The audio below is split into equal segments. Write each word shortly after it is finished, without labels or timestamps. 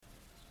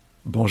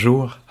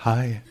Bonjour,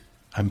 hi,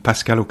 I'm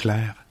Pascal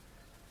Auclair.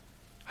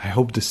 I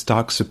hope this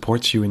talk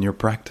supports you in your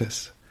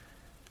practice.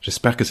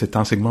 J'espère que cet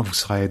enseignement vous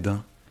sera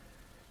aidant.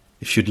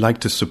 If you'd like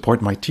to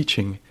support my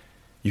teaching,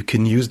 you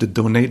can use the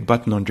donate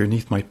button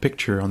underneath my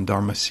picture on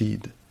Dharma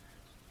Seed.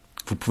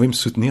 Vous pouvez me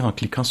soutenir en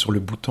cliquant sur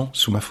le bouton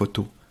sous ma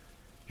photo.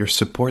 Your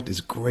support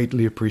is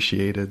greatly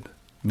appreciated.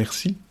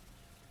 Merci.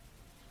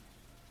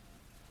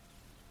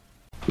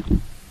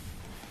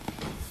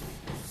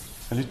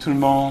 Salut tout le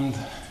monde,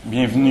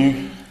 bienvenue.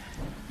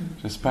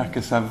 J'espère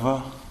que ça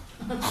va.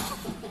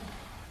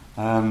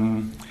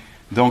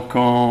 Donc,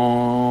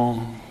 on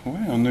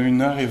a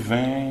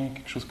 1h20,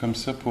 quelque chose comme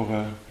ça, pour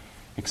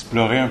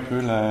explorer un peu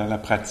la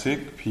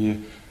pratique, puis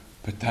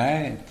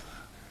peut-être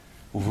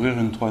ouvrir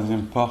une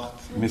troisième porte.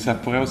 Mais ça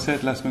pourrait aussi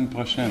être la semaine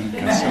prochaine,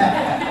 comme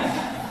ça.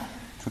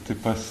 Tout est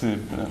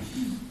possible.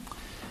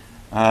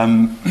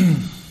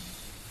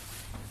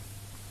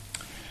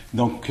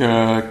 Donc,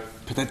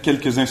 peut-être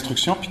quelques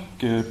instructions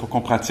puis pour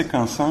qu'on pratique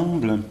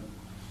ensemble.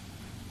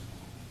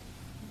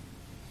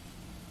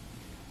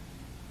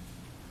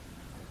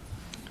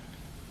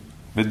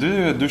 Mais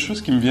deux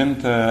choses qui me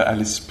viennent à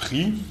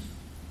l'esprit.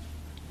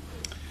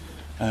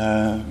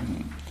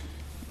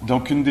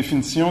 Donc, une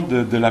définition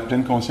de la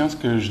pleine conscience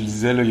que je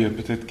lisais là, il y a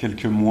peut-être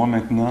quelques mois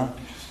maintenant,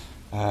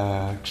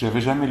 que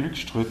j'avais jamais lu, que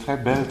je trouvais très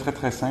belle, très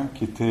très simple,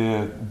 qui était,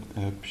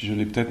 puis je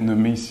l'ai peut-être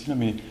nommé ici, là,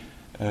 mais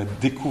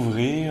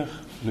découvrir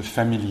le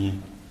familier.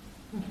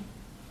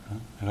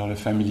 Alors, le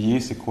familier,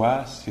 c'est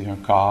quoi? C'est un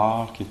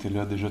corps qui était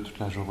là déjà toute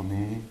la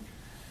journée.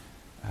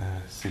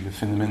 C'est le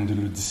phénomène de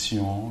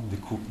l'audition,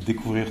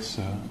 découvrir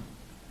ça,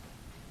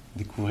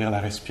 découvrir la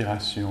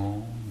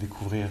respiration,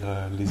 découvrir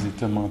les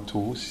états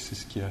mentaux, si c'est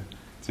ce qu'il y a.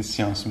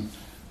 Si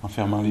en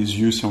fermant les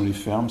yeux, si on les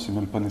ferme, c'est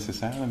même pas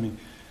nécessaire, là, mais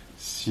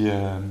si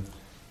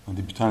en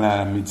débutant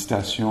la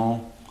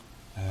méditation,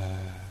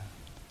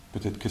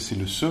 peut-être que c'est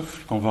le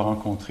souffle qu'on va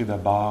rencontrer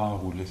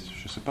d'abord, ou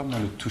je sais pas,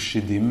 le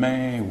toucher des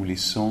mains, ou les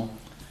sons.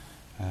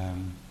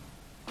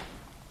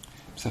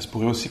 Ça se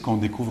pourrait aussi qu'on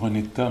découvre un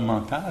état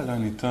mental,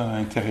 un état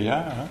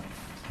intérieur. Hein?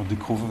 On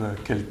découvre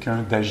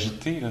quelqu'un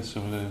d'agité là,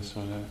 sur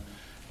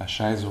la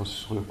chaise ou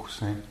sur le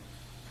coussin.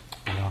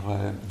 Alors,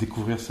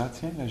 découvrir ça,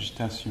 tiens,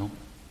 l'agitation.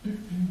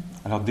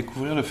 Alors,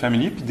 découvrir le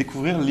familier, puis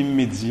découvrir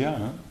l'immédiat.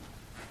 Hein?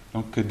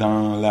 Donc,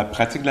 dans la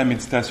pratique de la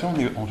méditation,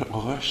 on ne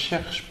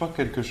recherche pas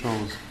quelque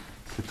chose.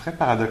 C'est très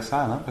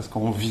paradoxal, hein? Parce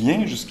qu'on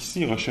vient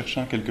jusqu'ici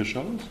recherchant quelque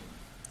chose.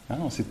 Hein?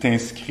 On s'est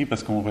inscrit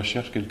parce qu'on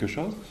recherche quelque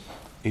chose.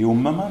 Et au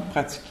moment de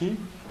pratiquer,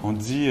 on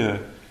dit,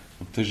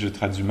 peut-être je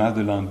traduis mal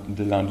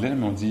de l'anglais,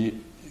 mais on dit,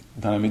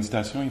 dans la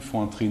méditation, il faut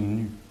entrer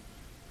nu.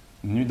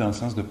 Nu dans le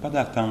sens de pas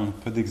d'attente,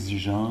 pas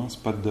d'exigence,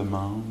 pas de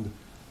demande.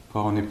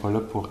 On n'est pas là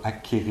pour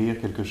acquérir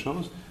quelque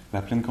chose.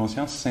 La pleine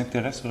conscience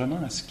s'intéresse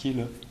vraiment à ce qui est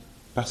là,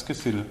 parce que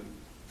c'est là.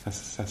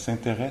 Ça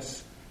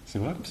s'intéresse, c'est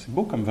vrai, c'est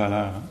beau comme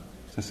valeur. Hein?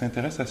 Ça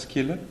s'intéresse à ce qui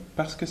est là,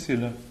 parce que c'est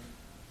là.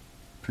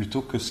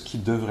 Plutôt que ce qui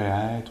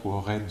devrait être, ou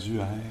aurait dû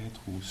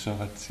être, ou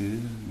sera-t-il,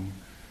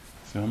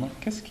 c'est vraiment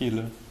qu'est-ce qui est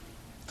là,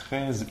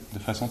 de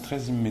façon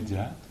très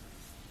immédiate.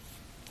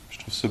 Je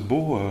trouve ça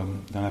beau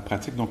dans la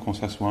pratique, donc on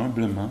s'assoit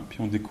humblement,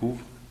 puis on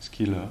découvre ce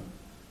qui est là.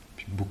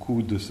 Puis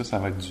beaucoup de ça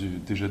va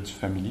être déjà du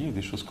familier,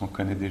 des choses qu'on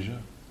connaît déjà,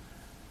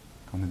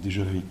 qu'on a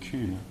déjà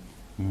vécues, là.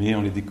 Mais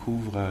on les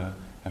découvre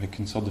avec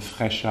une sorte de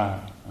fraîcheur.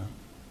 Hein.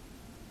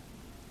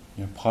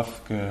 Il y a un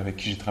prof avec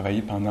qui j'ai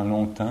travaillé pendant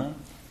longtemps,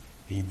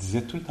 et il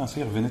disait tout le temps ça,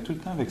 il revenait tout le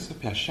temps avec ça,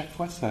 puis à chaque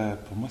fois,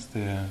 pour moi,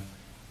 c'était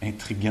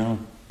intriguant,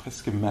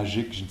 presque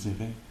magique, je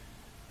dirais.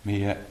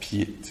 Mais,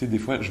 puis, tu sais, des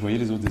fois, je voyais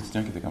les autres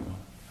étudiants qui étaient comme,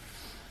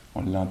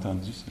 on l'a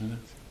entendu, celle-là.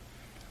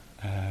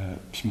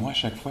 Puis moi, à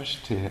chaque fois,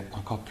 j'étais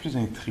encore plus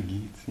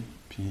intrigué, tu sais.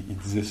 Puis il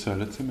disait ça,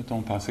 là, tu sais, mettons,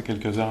 on passait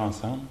quelques heures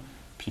ensemble,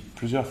 puis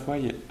plusieurs fois,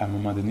 à un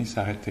moment donné, il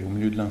s'arrêtait au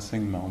milieu de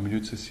l'enseignement, au milieu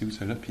de ceci ou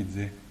cela, puis il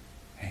disait,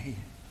 « Hey,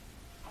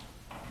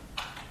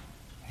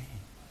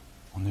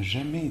 on n'a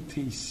jamais été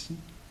ici,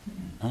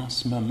 en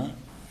ce moment,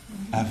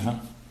 avant. »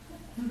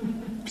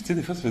 Puis tu sais,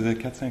 des fois, ça faisait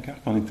 4-5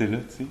 heures qu'on était là,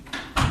 tu sais.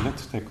 Là,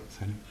 tout à coup,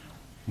 salut.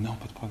 Non,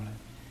 pas de problème.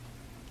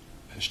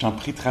 Je t'en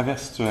prie,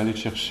 traverse, tu vas aller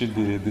chercher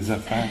des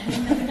affaires.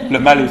 Le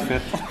mal est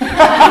fait.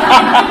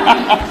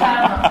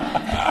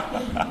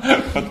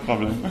 Pas de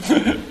problème.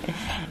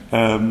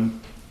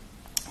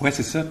 Ouais,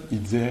 c'est ça.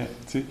 Il disait,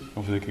 tu sais,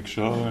 on faisait quelque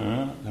chose,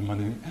 hein, à un moment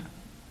donné.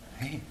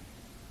 Hey,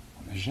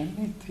 on n'a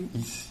jamais été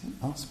ici,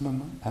 en ce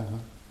moment, avant.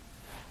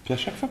 Puis à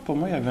chaque fois, pour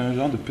moi, il y avait un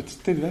genre de petit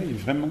éveil,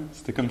 vraiment.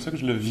 C'était comme ça que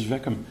je le vivais,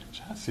 comme,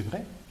 c'est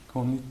vrai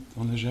qu'on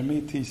n'a jamais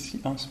été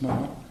ici, en ce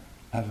moment,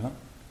 avant.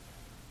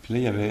 Puis là,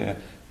 il y avait...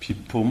 Puis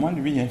pour moi,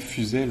 lui, il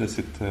infusait là,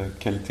 cette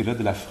qualité-là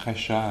de la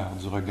fraîcheur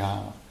du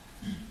regard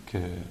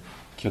qu'il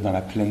y a dans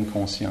la pleine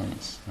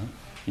conscience. Hein.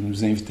 Il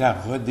nous invitait à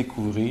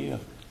redécouvrir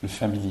le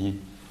familier.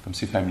 Comme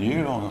c'est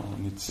familier, là,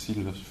 on est ici,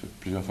 là, ça fait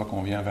plusieurs fois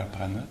qu'on vient vers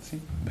Prana, tu sais.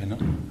 Ben non,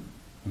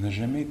 on n'a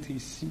jamais été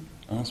ici,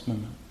 en ce moment.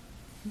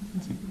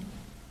 Tu sais.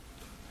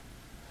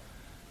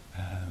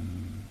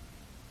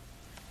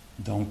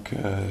 Donc,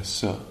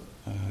 ça,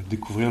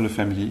 découvrir le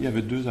familier. Il y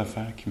avait deux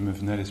affaires qui me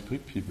venaient à l'esprit,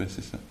 puis ben,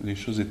 c'est ça. Les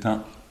choses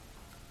étant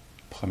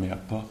Première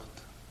porte.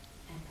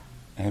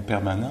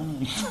 Impermanente.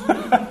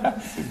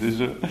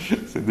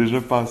 c'est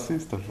déjà passé,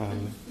 cette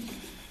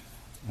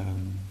affaire-là.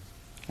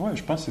 Ouais,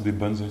 je pense que c'est des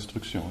bonnes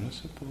instructions, là,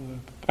 ça, pour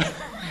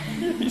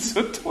il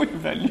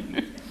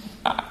s'auto-évalue.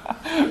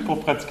 Pour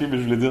pratiquer, mais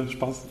je voulais dire, je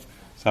pense que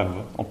ça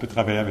va. On peut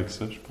travailler avec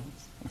ça, je pense.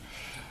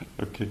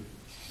 OK.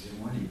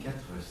 Excusez-moi, les 4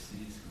 C,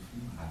 est-ce que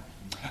vous me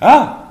rappelez?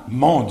 Ah!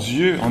 Mon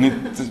Dieu!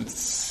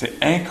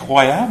 C'est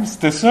incroyable!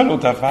 C'était ça,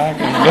 l'autre affaire.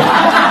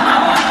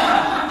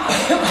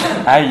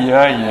 Aïe,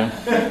 aïe!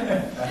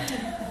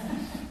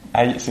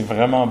 Aïe, c'est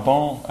vraiment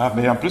bon. Ah,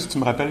 mais en plus, tu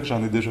me rappelles que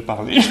j'en ai déjà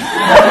parlé.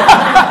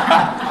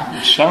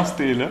 Chance,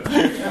 t'es là.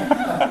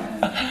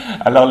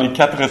 Alors, les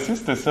 4 C,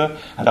 c'était ça.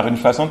 Alors, une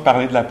façon de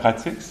parler de la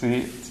pratique,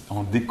 c'est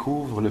on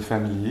découvre le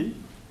familier.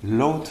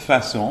 L'autre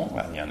façon,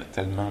 ben, il y en a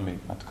tellement, mais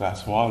en tout cas, à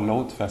soir,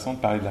 l'autre façon de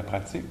parler de la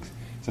pratique,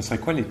 ce serait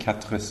quoi les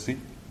 4 C?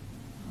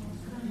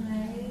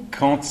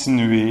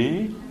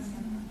 Continuer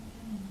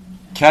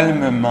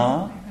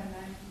calmement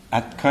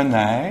à te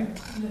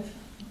connaître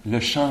le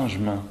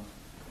changement.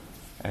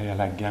 Et à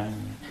la gang.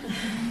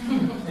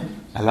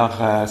 Alors,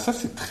 ça,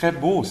 c'est très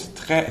beau.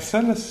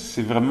 Ça, là,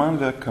 c'est vraiment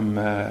là, comme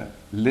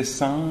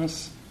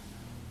l'essence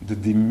de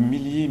des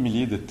milliers et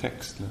milliers de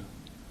textes. Là.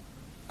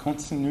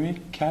 Continuer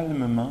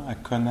calmement à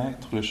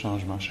connaître le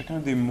changement. Chacun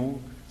des mots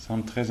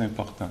semble très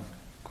important.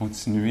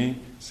 Continuer,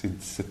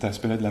 c'est cet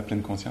aspect-là de la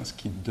pleine conscience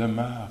qui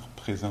demeure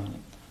présent.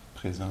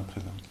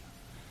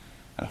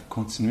 Alors,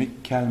 continuer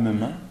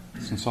calmement,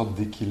 c'est une sorte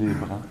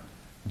d'équilibre. Hein?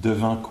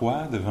 Devant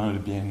quoi? Devant le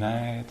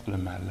bien-être, le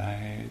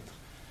mal-être,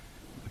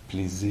 le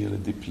plaisir, le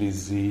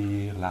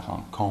déplaisir, la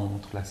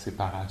rencontre, la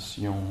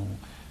séparation,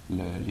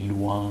 les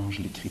louanges,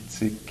 les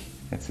critiques,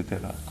 etc.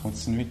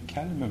 Continuer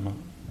calmement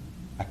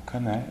à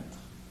connaître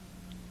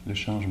le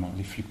changement,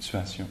 les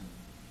fluctuations.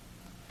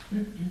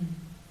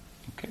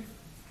 OK?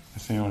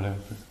 Essayons-le un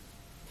peu.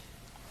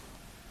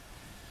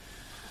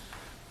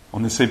 On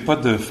n'essaie pas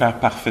de faire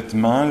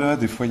parfaitement, là.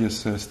 Des fois, il y a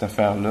cette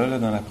affaire-là, là,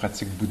 dans la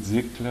pratique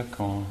bouddhique, là,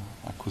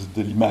 à cause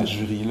de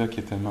l'imagerie, là,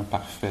 qui est tellement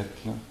parfaite,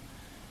 là.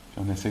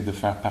 Puis on essaie de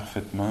faire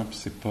parfaitement, puis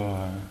c'est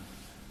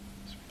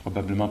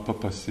probablement pas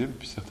possible,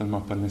 puis certainement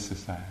pas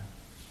nécessaire.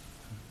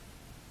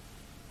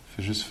 On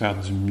fait juste faire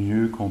du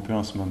mieux qu'on peut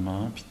en ce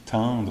moment, puis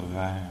tendre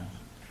vers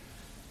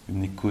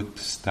une écoute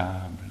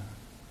stable,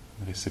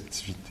 une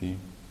réceptivité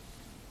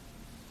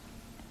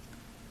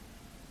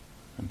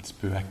un petit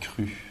peu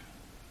accrue.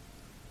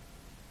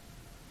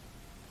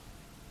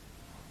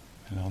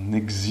 Alors,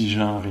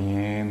 n'exigeant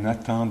rien,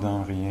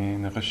 n'attendant rien,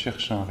 ne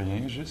recherchant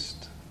rien,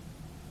 juste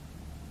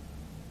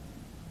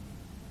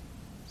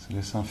se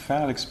laissant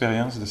faire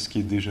l'expérience de ce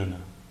qui est déjà là.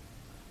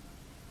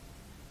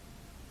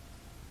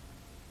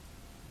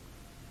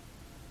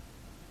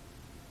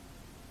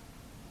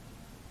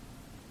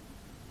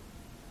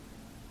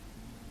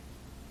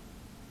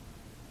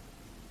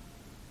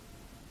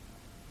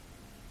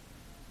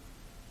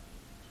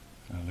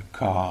 Alors, le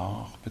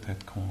corps,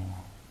 peut-être qu'on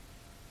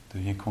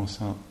devient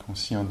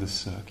conscient de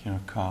ça, qu'il y a un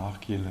corps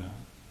qui est là.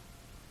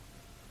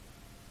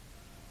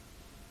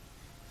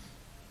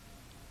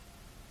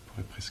 On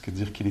pourrait presque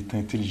dire qu'il est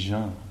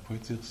intelligent, on pourrait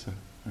dire ça.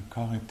 Un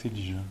corps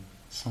intelligent,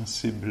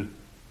 sensible.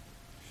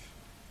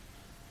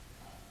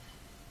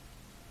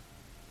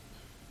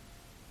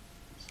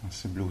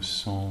 Sensible au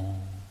son.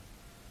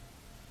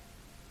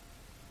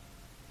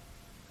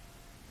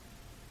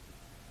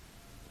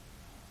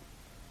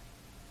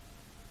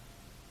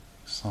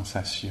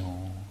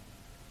 Sensations.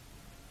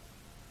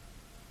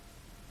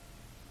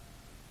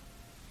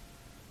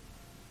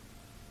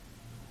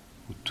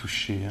 Au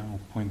toucher, hein, au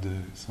point de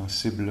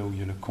sensible, là où il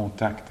y a le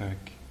contact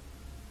avec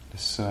le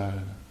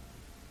sol,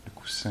 le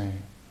coussin,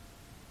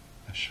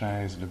 la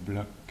chaise, le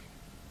bloc.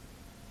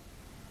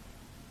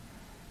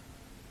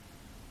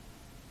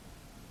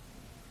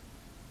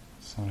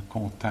 Sans le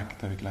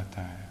contact avec la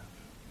terre.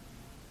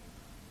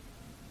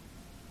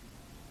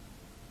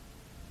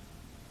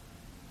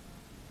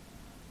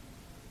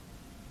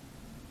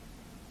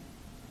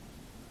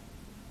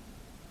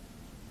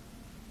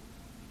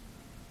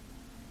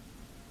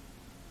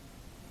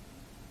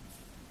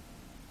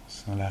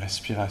 Sans la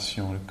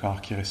respiration, le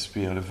corps qui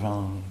respire, le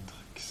ventre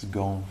qui se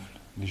gonfle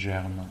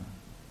légèrement.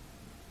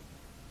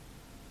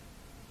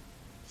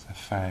 Ça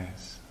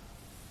fesse.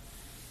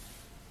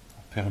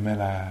 On permet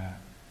la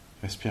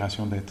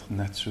respiration d'être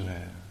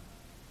naturelle.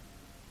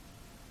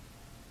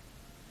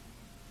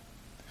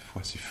 Des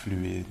fois c'est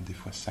fluide, des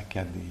fois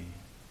saccadé,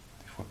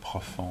 des fois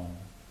profond.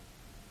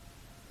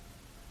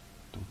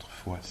 D'autres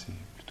fois c'est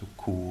plutôt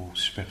court,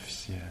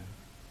 superficiel.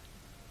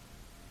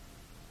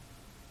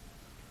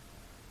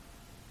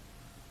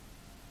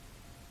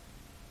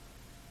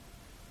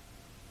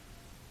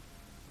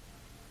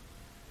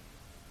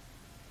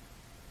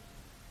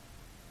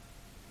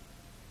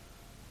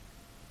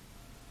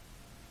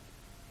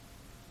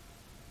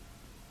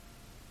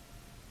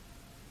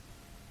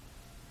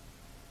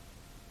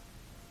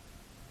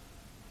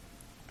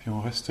 Puis on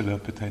reste là,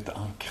 peut-être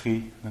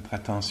ancré, notre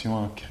attention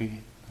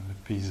ancrée dans le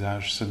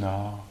paysage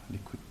sonore,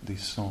 l'écoute des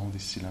sons, des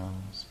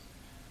silences,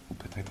 ou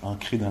peut-être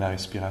ancré dans la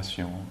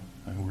respiration,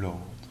 un ou l'autre.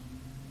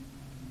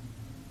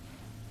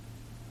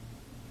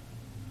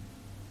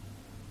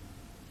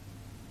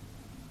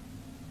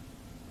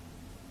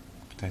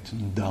 Peut-être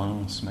une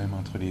danse même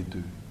entre les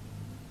deux.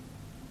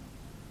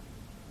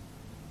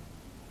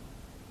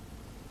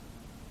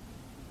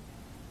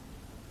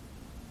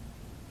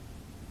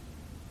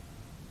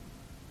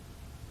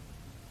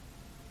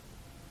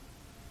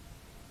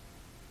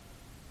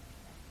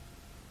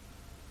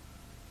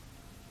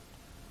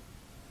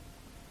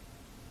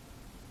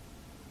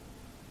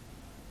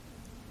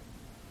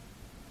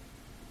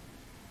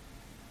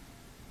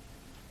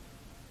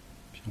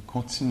 Puis on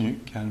continue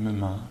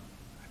calmement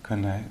à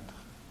connaître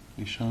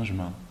les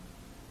changements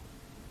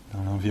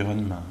dans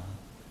l'environnement,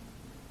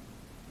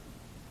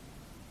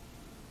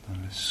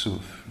 dans le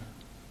souffle.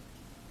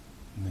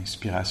 Une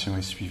inspiration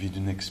est suivie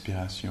d'une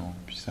expiration,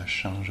 puis ça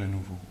change à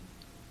nouveau.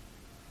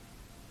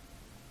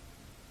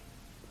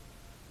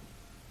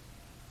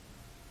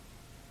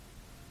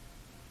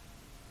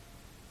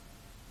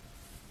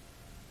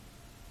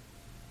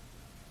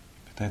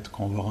 Peut-être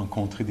qu'on va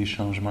rencontrer des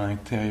changements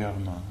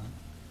intérieurement,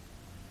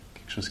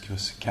 quelque chose qui va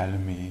se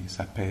calmer,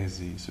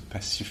 s'apaiser, se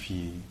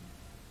pacifier.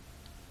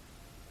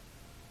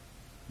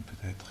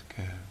 Peut-être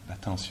que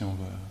l'attention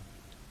va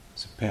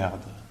se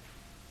perdre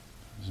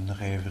dans une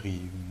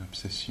rêverie ou une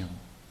obsession,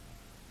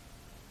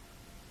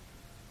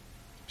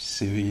 puis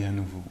s'éveiller à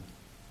nouveau.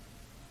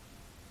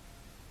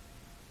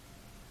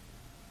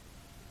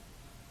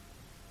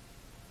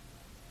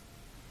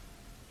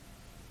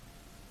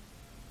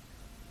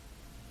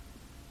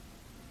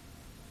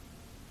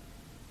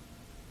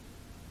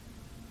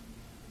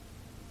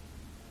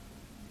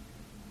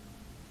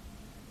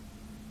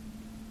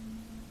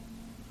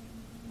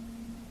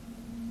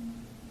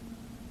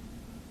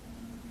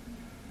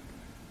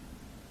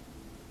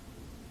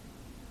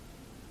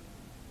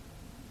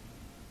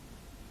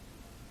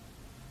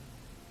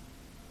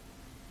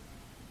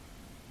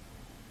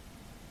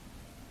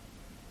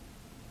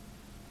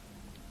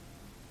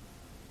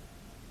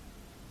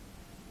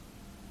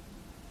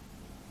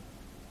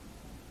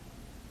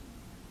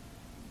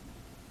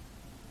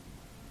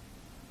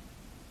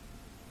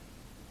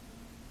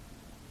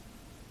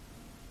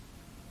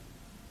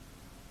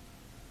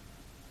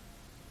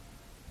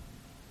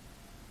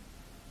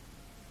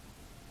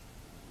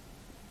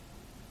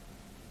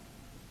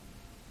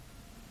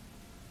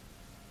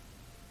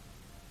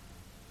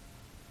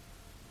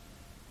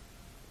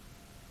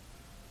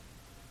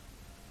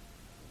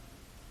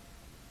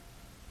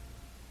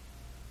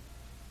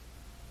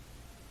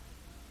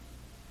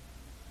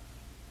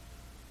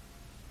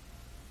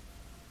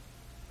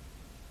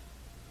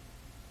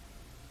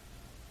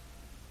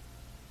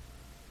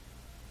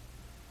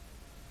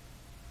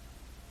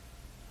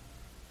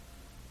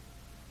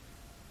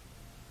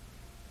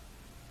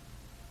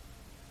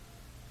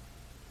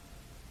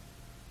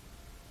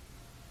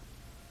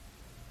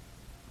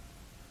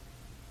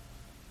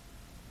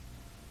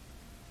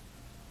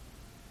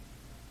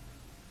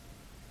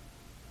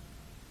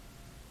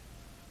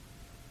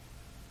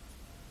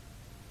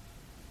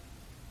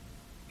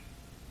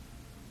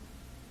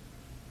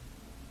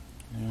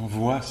 Et on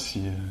voit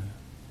si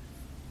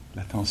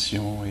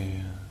l'attention est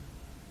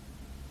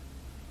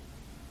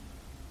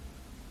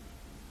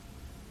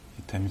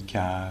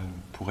amicale,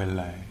 ou pourrait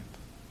l'être,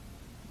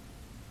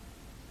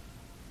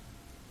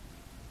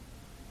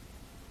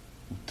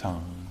 ou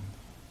tendre,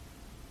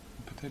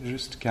 ou peut-être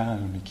juste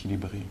calme,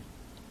 équilibré.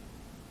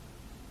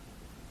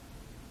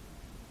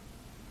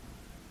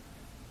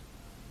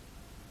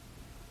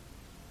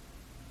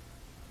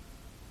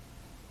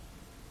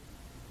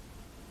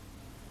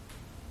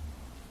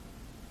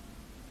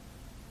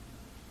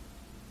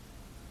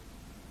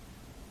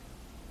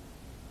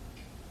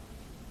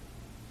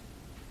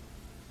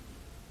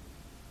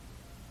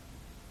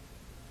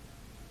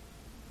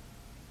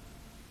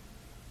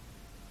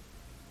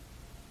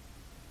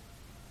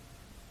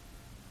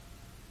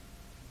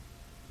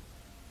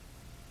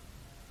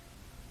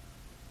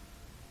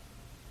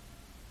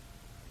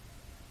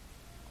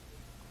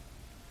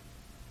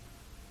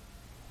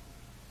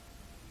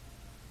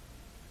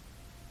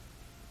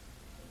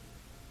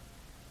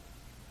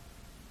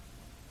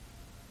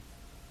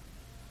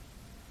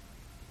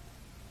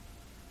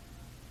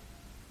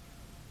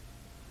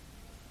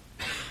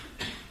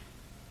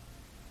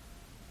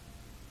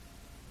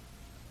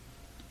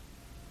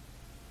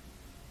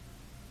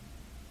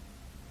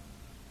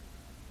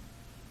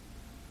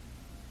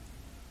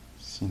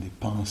 Si des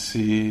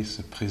pensées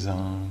se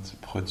présentent, se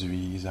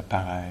produisent,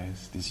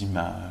 apparaissent, des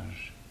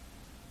images,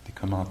 des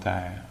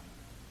commentaires,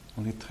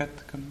 on les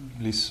traite comme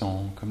les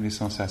sons, comme les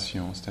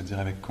sensations, c'est-à-dire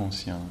avec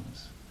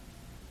conscience,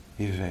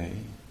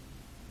 éveil.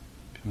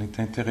 Puis on est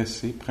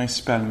intéressé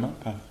principalement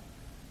par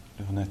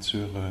leur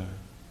nature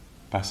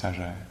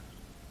passagère.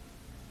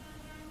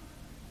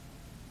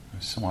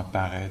 Un son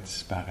apparaît,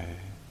 disparaît.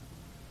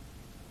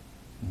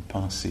 Une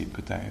pensée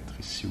peut-être,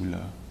 ici ou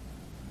là,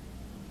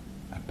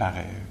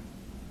 apparaît.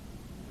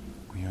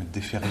 Ou il y a un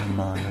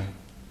déferlement là,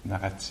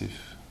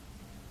 narratif.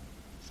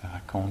 Ça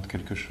raconte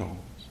quelque chose.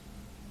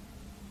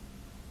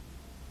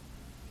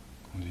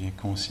 On devient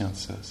conscient de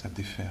ça, ça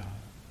déferle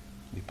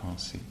les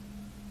pensées.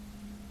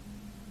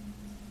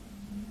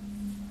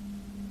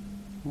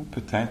 Ou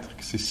peut-être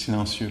que c'est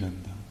silencieux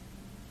là-dedans.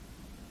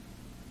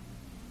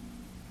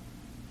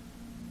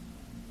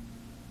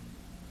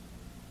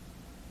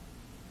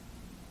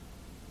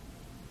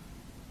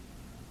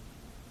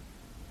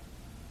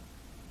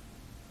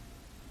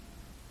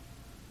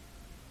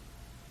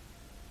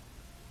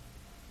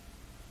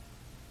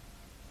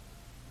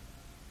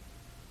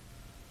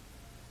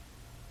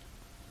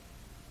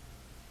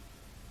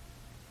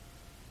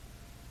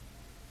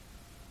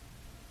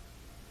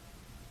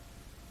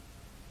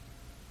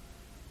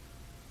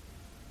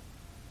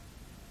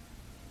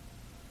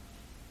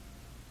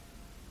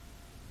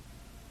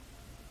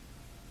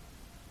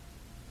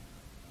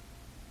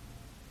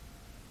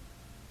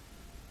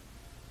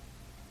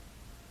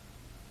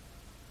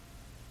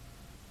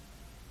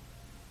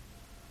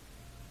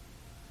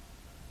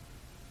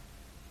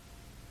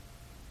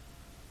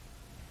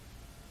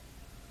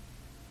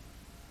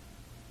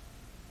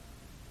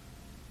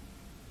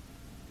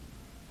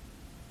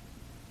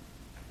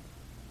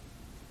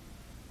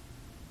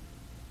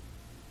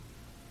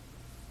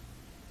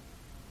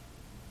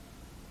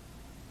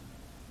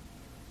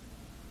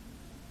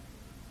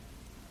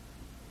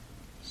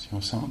 Si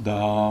on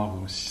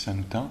s'endort ou si ça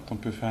nous tente, on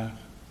peut faire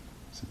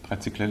cette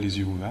pratique-là les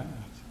yeux ouverts.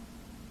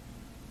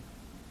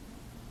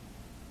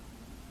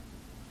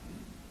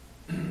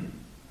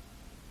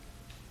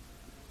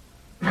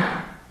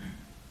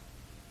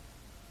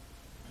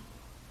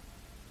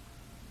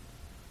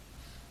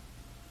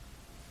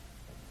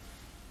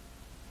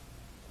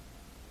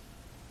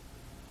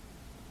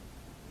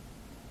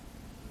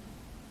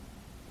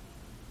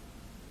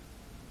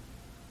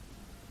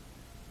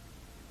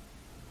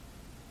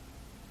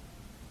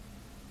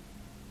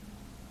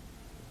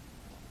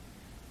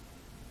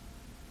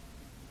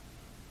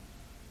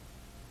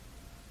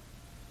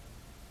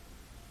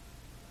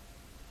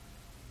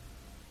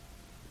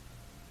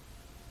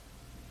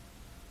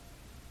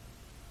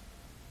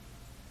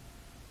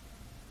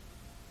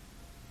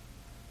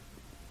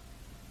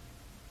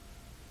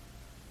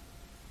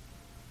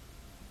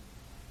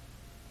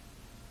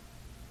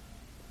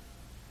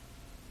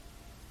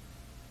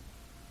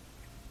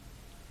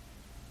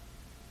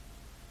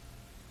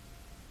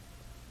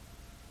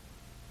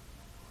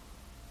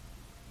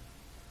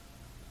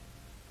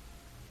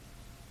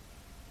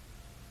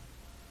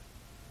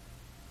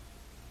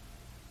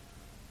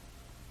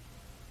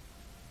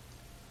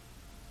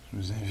 Je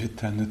vous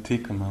invite à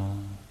noter comment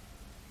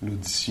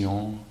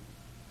l'audition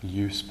a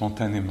lieu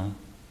spontanément,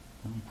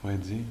 on pourrait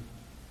dire.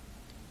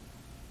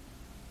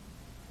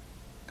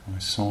 Quand un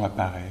son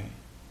apparaît,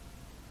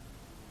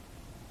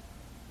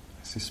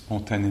 assez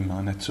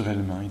spontanément,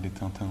 naturellement, il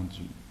est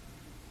entendu.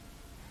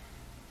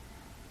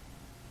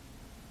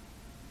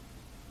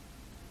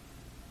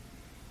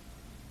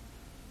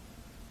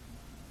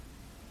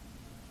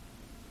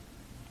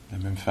 De la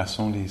même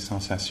façon, les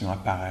sensations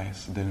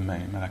apparaissent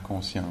d'elles-mêmes à la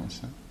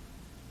conscience.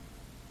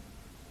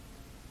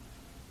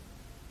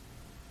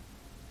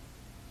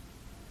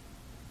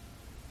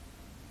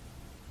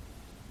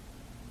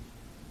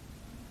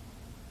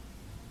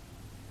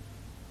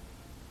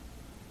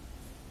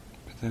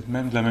 Peut-être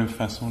même de la même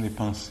façon, les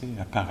pensées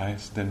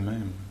apparaissent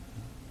d'elles-mêmes.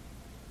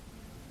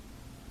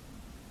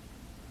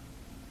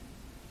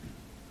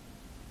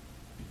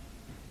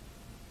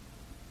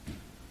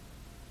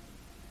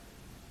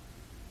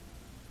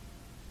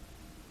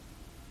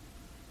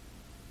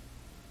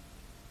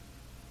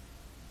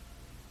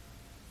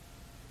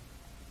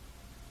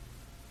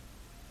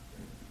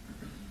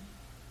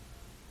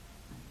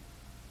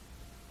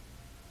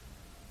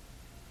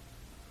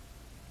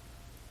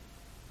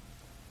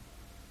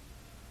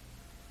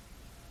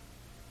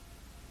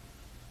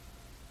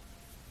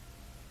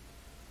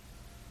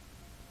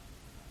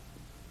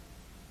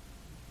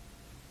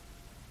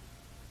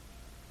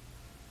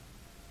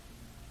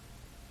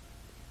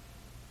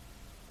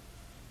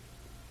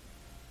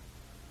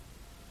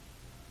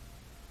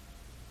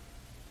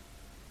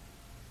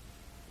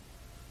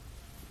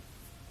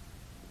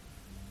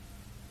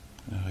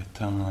 Alors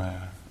étant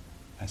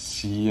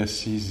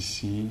assise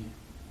ici,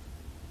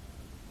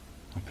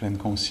 en pleine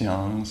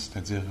conscience,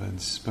 c'est-à-dire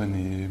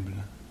disponible,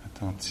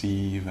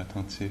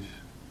 attentif,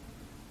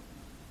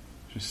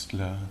 juste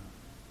là,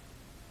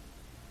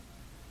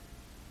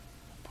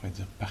 on pourrait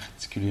dire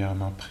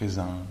particulièrement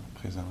présente.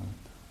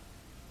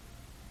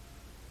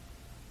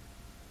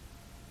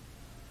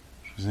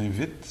 Je vous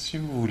invite, si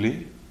vous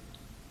voulez,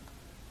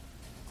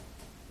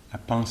 à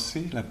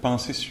penser la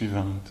pensée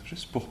suivante,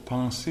 juste pour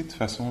penser de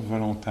façon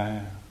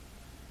volontaire,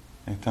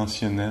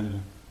 intentionnelle,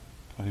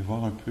 pour aller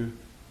voir un peu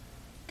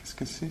qu'est-ce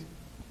que c'est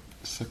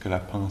ça que la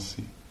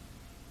pensée.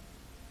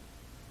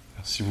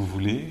 Alors si vous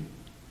voulez,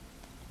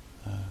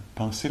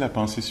 pensez la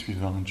pensée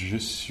suivante, je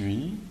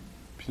suis,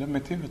 puis là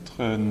mettez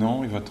votre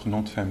nom et votre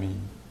nom de famille.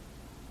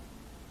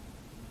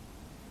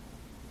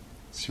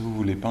 Si vous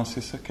voulez, pensez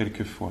ça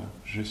quelques fois,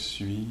 je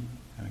suis,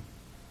 avec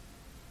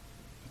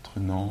votre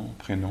nom,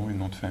 prénom et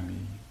nom de famille.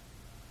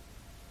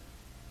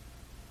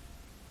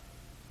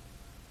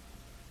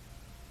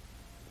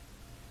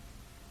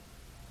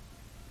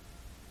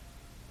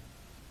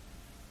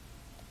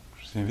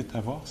 vous invite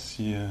à voir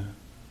si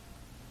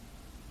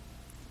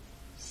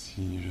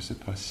je sais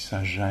pas, si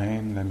ça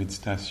gêne la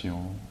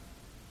méditation,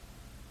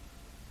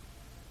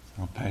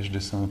 ça empêche de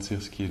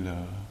sentir ce qui est là.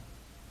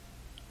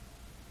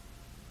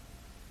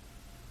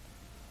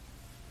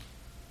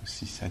 Ou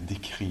si ça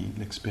décrit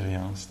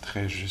l'expérience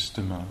très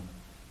justement.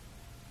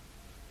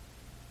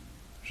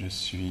 Je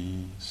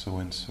suis so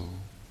and so.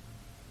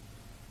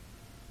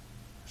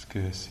 Est-ce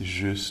que c'est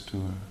juste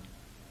ou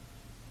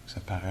ça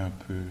paraît un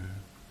peu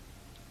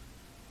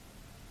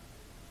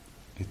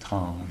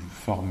étrange ou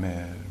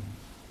formel?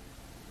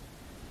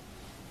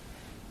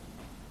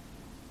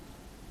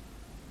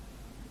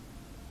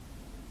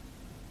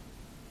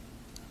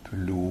 Un peu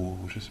lourd,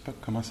 je ne sais pas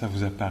comment ça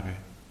vous apparaît.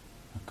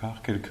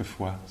 Encore quelques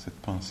fois, cette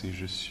pensée «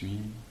 je suis »,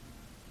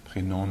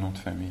 prénom, nom de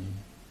famille.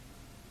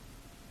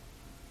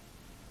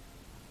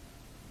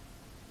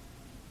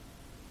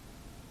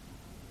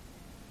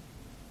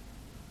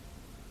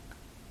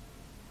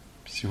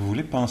 Puis si vous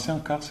voulez penser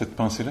encore cette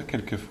pensée-là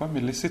quelques fois,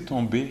 mais laissez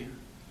tomber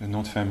le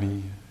nom de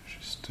famille,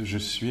 juste « je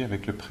suis »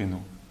 avec le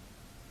prénom.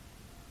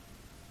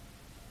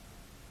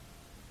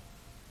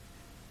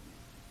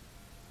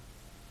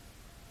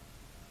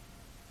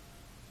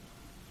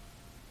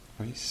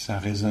 Oui, si ça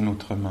résonne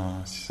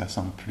autrement, si ça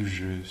semble plus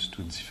juste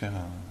ou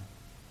différent.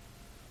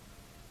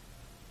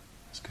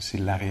 Est-ce que c'est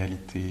la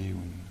réalité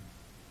ou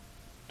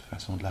une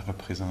façon de la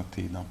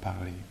représenter, d'en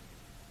parler?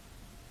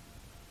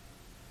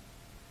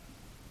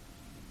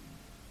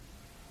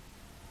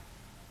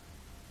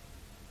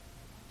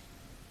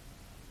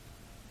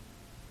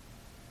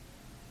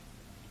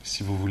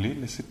 Si vous voulez,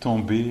 laissez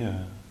tomber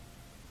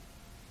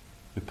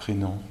le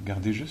prénom.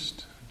 Gardez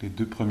juste les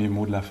 2 premiers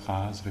mots de la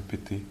phrase,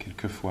 répétés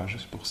quelques fois,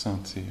 juste pour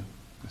sentir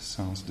le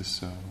sens de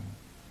ça.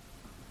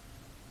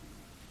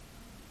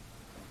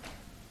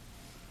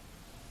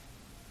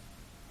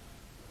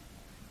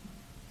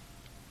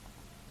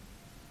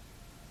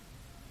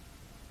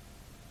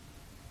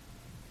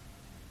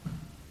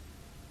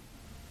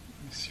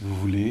 Si vous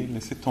voulez,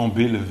 laissez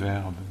tomber le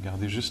verbe,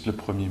 gardez juste le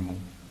premier mot.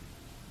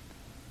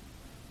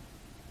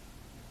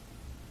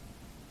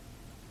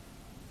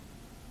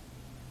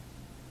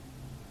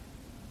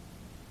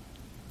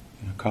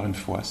 Encore une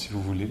fois, si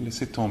vous voulez,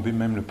 laissez tomber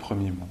même le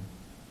premier mot.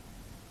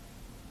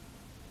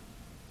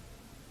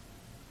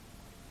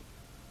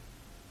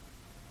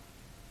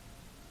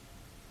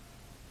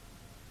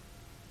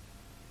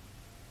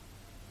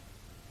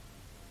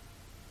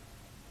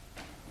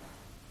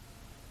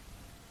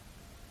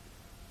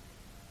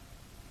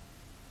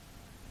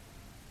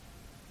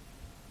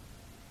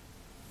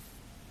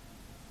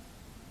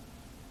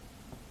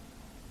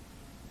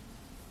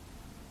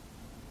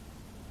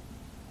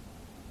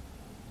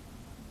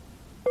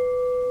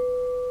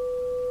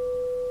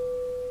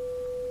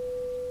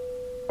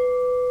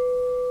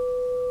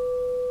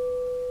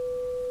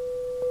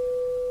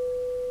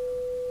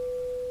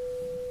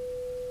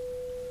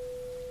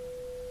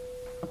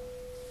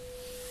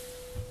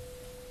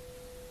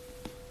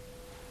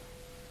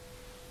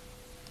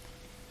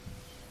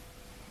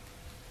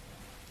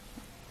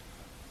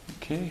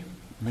 Ok,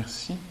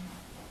 merci.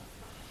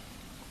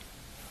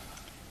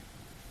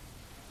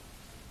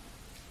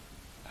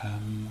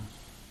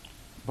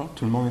 Bon,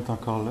 tout le monde est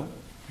encore là.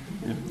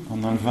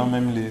 En enlevant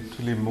même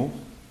tous les mots,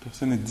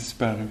 personne n'est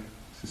disparu.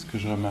 C'est ce que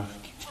je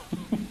remarque.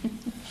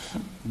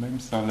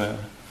 Même sans la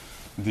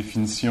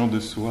définition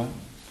de soi,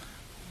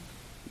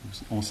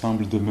 on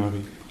semble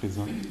demeurer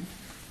présent.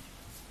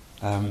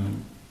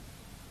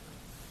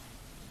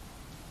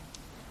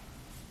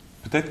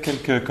 Peut-être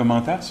quelques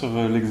commentaires sur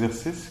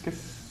l'exercice.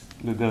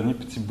 Le dernier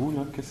petit bout,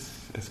 là,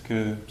 est-ce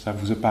que ça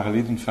vous a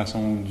parlé d'une façon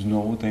ou d'une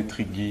autre,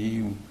 intrigué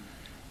ou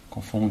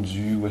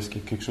confondu, ou est-ce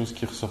qu'il y a quelque chose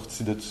qui est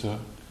ressorti de ça?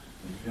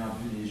 De plus en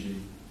plus léger.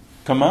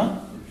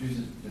 Comment?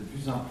 De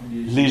plus en plus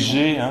léger.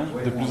 Léger, hein?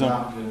 Ouais, de plus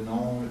en plus. Le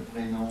nom, le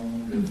prénom,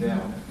 le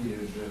verbe et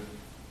le jeu.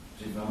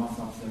 J'ai vraiment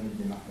senti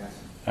une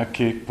démarcation.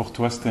 OK. Pour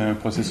toi, c'était un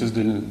processus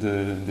de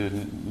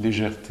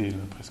légèreté,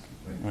 là, presque.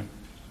 Oui. Ouais.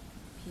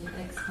 Puis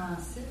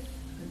expansif.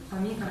 Le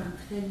premier comme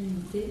très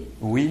limité.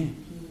 Oui.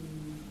 Puis...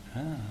 Ah.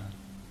 Ouais.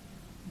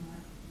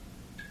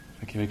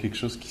 Fait qu'il y avait quelque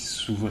chose qui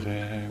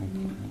s'ouvrait.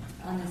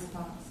 En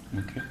espace.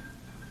 OK.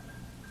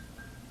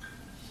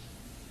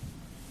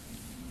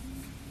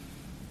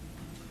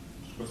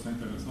 Je trouve ça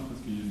intéressant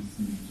parce qu'il y a une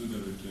similitude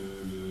avec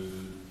le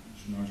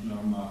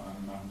Shunashna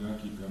Marga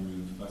qui est comme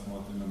une façon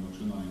d'atteindre la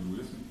moksha dans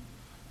l'hindouisme,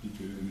 et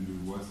que une des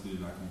voies c'est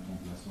la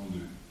contemplation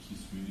de qui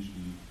suis-je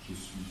et je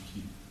suis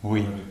qui.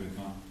 Oui. En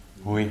répétant.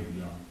 Oui.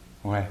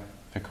 Ouais.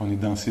 Fait qu'on est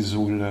dans ces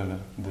eaux-là. Là,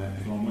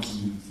 Selon moi,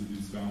 c'est des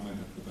différentes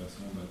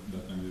interprétations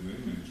d'atteindre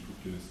l'éveil, mais je trouve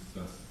que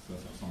ça se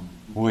ressemble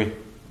beaucoup. Oui.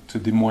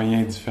 C'est des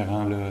moyens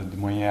différents, là, des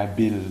moyens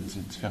habiles,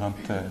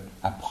 différentes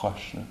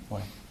approches. Là.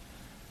 Ouais.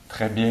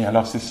 Très bien.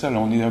 Alors c'est ça, là,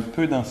 on est un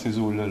peu dans ces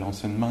eaux-là. Là. On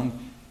se demande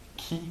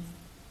qui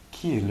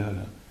est là.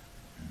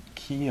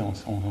 Qui on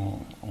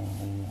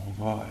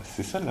va.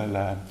 C'est ça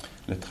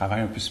le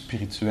travail un peu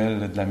spirituel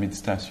là, de la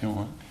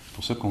méditation. Hein. C'est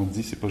pour ça qu'on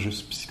dit c'est pas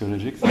juste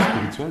psychologique, c'est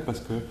spirituel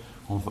parce que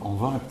on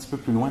va un petit peu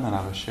plus loin dans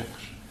la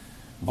recherche.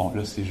 Bon,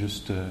 là c'est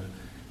juste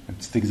un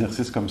petit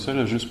exercice comme ça,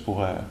 là, juste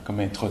pour, comme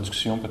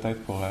introduction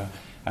peut-être, pour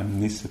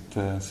amener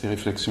ces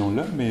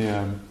réflexions-là, mais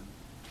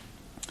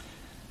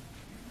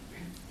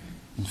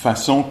une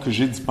façon que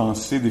j'ai d'y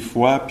penser des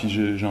fois,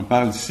 puis j'en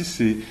parle ici,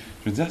 c'est,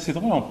 je veux dire, c'est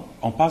drôle,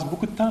 on passe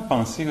beaucoup de temps à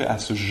penser à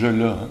ce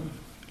jeu-là. Hein.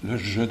 Là,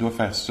 je dois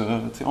faire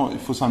ça. Il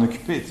faut s'en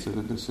occuper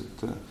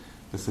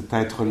de cet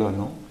être-là,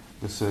 non?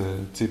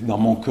 Dans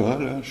mon cas,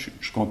 là, je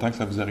suis content que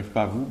ça ne vous arrive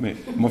pas à vous, mais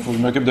moi, il faut que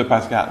je m'occupe de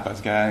Pascal.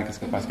 Pascal, qu'est-ce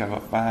que Pascal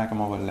va faire?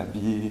 Comment on va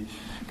l'habiller?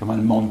 Comment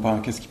le monde pense?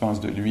 Qu'est-ce qu'il pense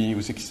de lui?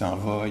 Où c'est qu'il s'en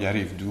va? Il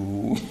arrive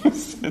d'où?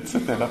 Etc.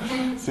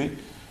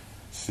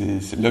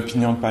 C'est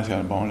l'opinion de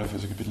Pascal. Bon, là, il faut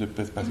s'occuper de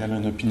Pascal a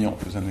une opinion,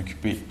 il faut s'en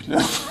occuper. Puis là,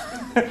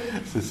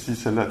 ceci,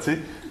 cela, tu sais,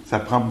 ça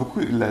prend beaucoup.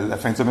 La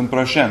fin de semaine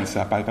prochaine,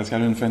 ça appelle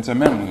Pascal une fin de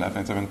semaine, la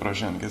fin de semaine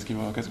prochaine.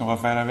 Qu'est-ce qu'on va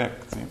faire avec?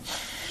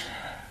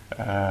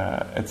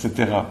 Etc.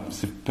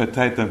 C'est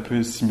peut-être un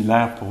peu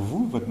similaire pour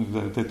vous. Vous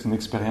avez peut-être une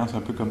expérience un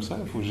peu comme ça.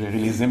 Il faut gérer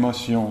les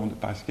émotions de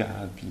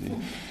Pascal, puis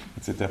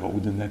etc. Ou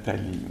de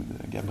Nathalie, ou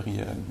de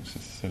Gabriel, ou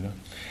ceci, cela.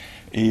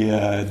 Et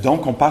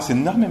donc, on passe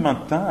énormément de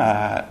temps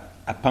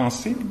à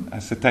penser à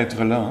cet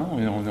être-là. Hein?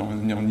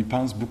 On y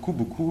pense beaucoup,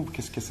 beaucoup.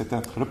 Qu'est-ce que cet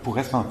être-là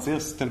pourrait sentir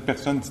si telle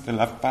personne dit telle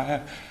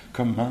affaire?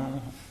 Comment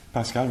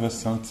Pascal va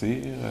se sentir?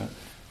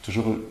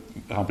 Toujours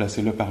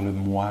remplacer-le par le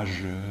moi,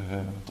 je,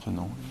 votre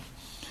nom.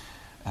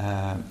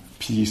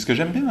 Puis ce que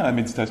j'aime bien dans la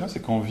méditation,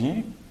 c'est qu'on vient,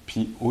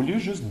 puis au lieu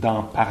juste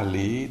d'en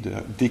parler,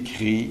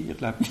 d'écrire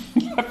la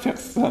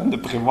personne, de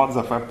prévoir des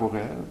affaires pour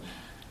elle,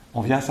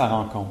 on vient à sa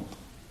rencontre.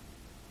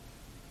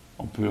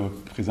 On peut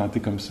présenter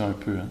comme ça un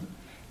peu. Hein?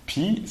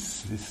 Puis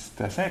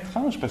c'est assez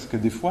étrange parce que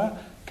des fois,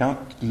 quand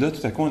là,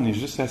 tout à coup, on est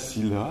juste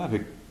assis là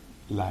avec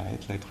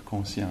l'être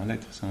conscient,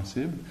 l'être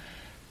sensible,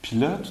 puis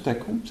là, tout à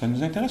coup, ça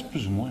nous intéresse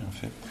plus ou moins, en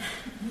fait.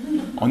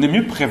 On est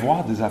mieux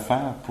prévoir des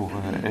affaires pour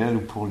elle ou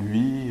pour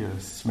lui,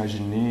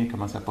 s'imaginer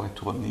comment ça pourrait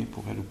tourner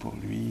pour elle ou pour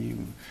lui,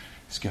 ou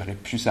ce qui aurait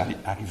pu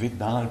arriver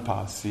dans le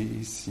passé,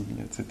 ici,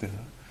 etc.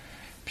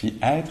 Puis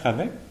être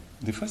avec,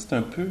 des fois, c'est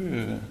un peu,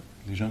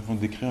 les gens vont le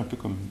décrire un peu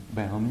comme,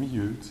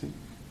 ennuyeux, tu sais.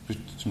 Puis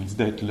tu me dis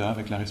d'être là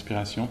avec la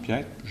respiration, puis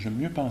j'aime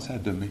mieux penser à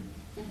demain.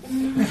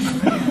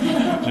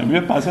 J'aime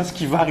mieux penser à ce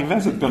qui va arriver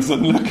à cette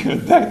personne-là que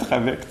d'être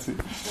avec, tu sais.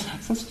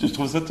 Ça, je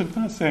trouve ça tout le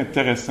temps assez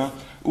intéressant.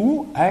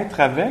 Ou être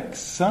avec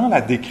sans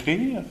la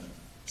décrire,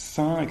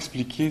 sans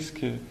expliquer ce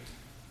que...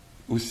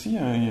 Aussi,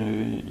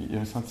 il y a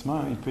un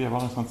sentiment, il peut y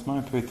avoir un sentiment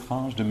un peu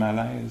étrange de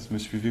malaise. Me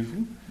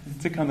suivez-vous?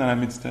 Tu sais, quand dans la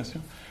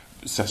méditation,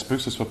 ça se peut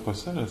que ce soit pas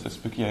ça, là. Ça se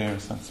peut qu'il y ait un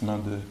sentiment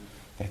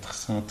d'être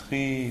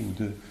centré ou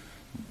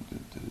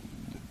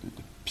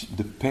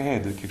de paix,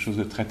 de quelque chose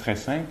de très, très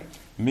simple.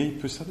 Mais il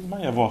peut certainement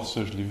y avoir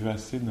ça. Je l'ai vu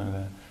assez dans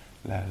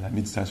la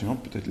méditation,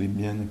 peut-être les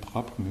miennes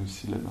propres, mais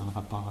aussi dans le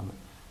rapport à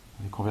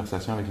les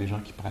conversations avec les gens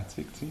qui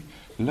pratiquent. Tu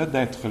sais. Là,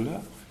 d'être là,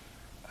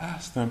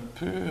 c'est un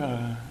peu...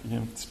 il y a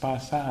un petit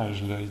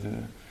passage, là.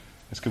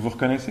 Est-ce que vous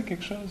reconnaissez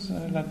quelque chose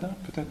là-dedans?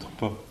 Peut-être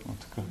pas, en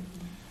tout cas.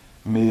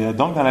 Mais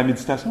donc, dans la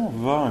méditation, on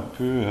va un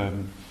peu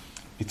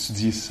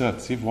étudier ça,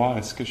 tu sais, voir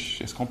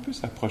est-ce qu'on peut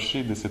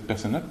s'approcher de cette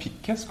personne-là, puis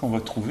qu'est-ce qu'on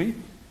va trouver?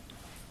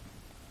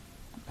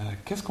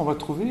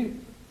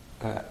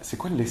 C'est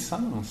quoi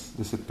l'essence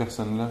de cette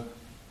personne-là?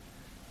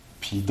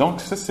 Puis donc,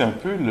 ça, c'est un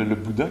peu le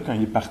Bouddha, quand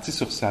il est parti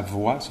sur sa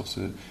voie,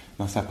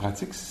 dans sa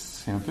pratique,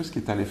 c'est un peu ce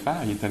qu'il est allé faire.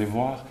 Il est allé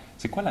voir,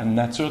 c'est quoi la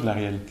nature de la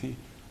réalité?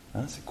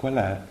 Hein? C'est quoi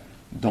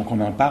Donc, on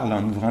en parle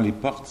en ouvrant les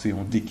portes,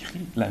 on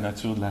décrit la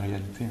nature de la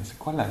réalité. Hein? C'est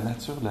quoi la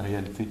nature de la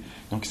réalité?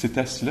 Donc, il s'est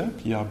assis là,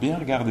 puis il a bien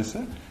regardé ça,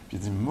 puis il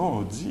a dit,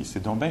 maudit,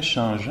 c'est donc bien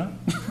changeant.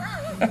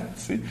 Tu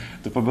sais,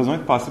 t'as pas besoin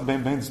de passer bien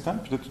du temps,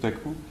 puis là, tout à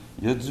coup,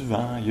 il y a du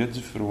vent, il y a du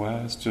froid.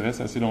 Si tu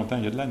restes assez longtemps,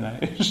 il y a de la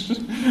neige.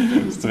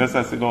 Si tu restes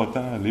assez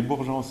longtemps, les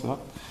bourgeons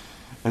sortent,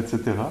 etc.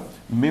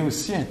 Mais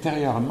aussi,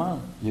 intérieurement,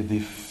 il y a des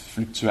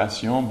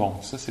fluctuations. Bon,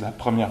 ça, c'est la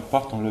première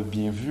porte. On l'a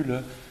bien vu,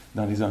 là.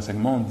 Dans les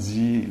enseignements, on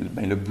dit,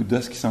 le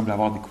Bouddha, ce qu'il semble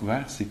avoir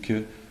découvert, c'est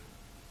que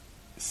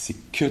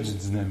du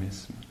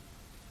dynamisme.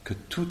 Que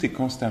tout est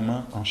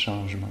constamment en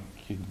changement.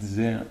 Il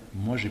disait,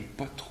 moi, j'ai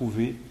pas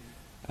trouvé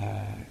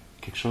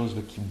quelque chose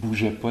là, qui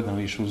bougeait pas dans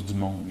les choses du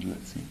monde, là,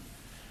 tu sais.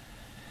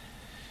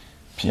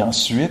 Puis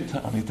ensuite,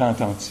 en étant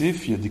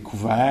attentif, il a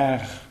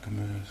découvert, comme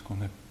ce qu'on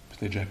a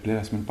peut-être déjà appelé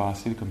la semaine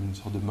passée, comme une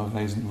sorte de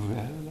mauvaise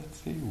nouvelle, là,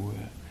 tu sais, où, tu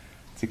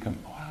sais, comme,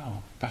 wow,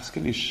 parce que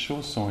les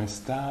choses sont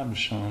instables,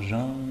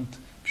 changeantes,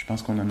 puis je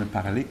pense qu'on en a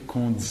parlé,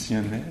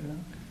 conditionnelles,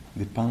 hein,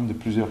 dépendent de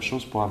plusieurs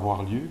choses pour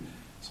avoir lieu,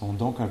 sont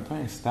donc un peu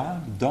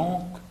instables,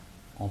 donc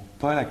n'ont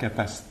pas la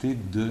capacité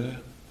de,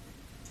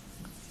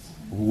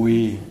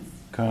 oui,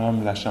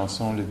 comme la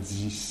chanson le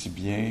dit si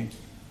bien,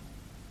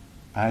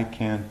 I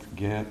can't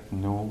get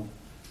no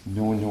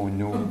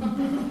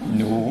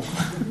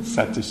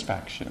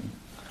satisfaction.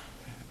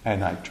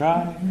 And I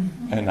try,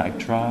 and I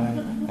try,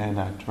 and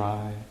I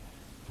try,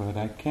 but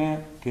I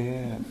can't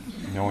get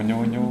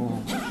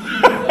no.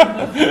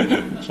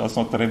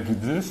 Chanson très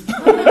bouddhiste.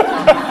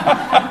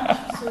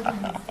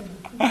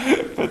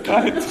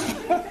 Peut-être.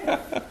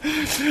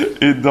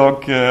 Et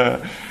donc,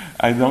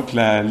 Et donc,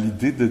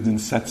 l'idée d'une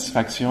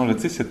satisfaction, là,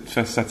 tu sais,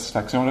 cette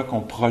satisfaction-là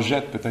qu'on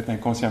projette peut-être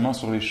inconsciemment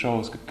sur les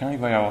choses, que quand il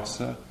va y avoir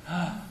ça,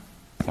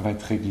 ça va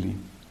être réglé.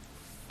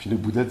 Puis le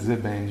Bouddha disait,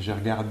 j'ai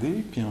regardé,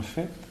 puis en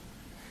fait,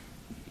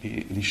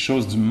 les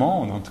choses du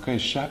monde, en tout cas,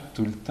 échappent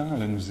tout le temps,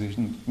 là,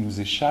 nous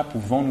échappent ou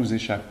vont nous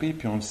échapper,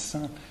 puis on le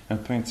sent un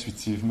peu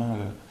intuitivement.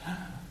 Là.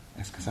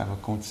 Est-ce que ça va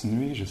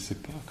continuer? Je ne sais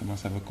pas comment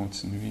ça va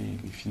continuer,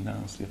 les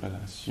finances, les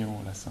relations,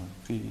 la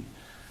santé,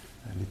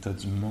 l'état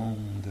du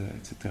monde,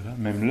 etc.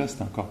 Même là,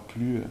 c'est encore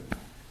plus...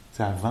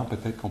 avant,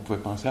 peut-être qu'on pouvait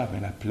penser,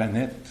 la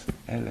planète,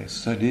 elle est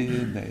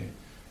solide, elle est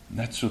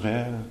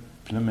naturelle.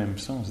 Puis là, même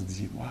ça, on se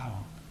dit, waouh,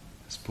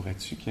 se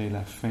pourrait-tu qu'il y ait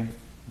la fin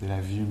de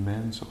la vie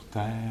humaine sur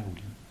Terre ou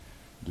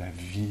de la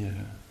vie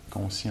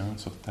consciente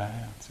sur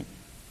Terre, tu sais.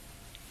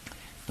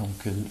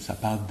 Donc, ça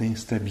parle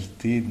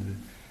d'instabilité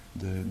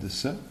de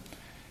ça.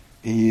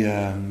 Et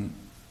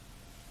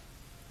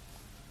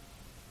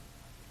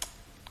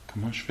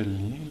comment je fais le lien,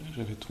 là?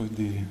 J'avais trouvé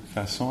des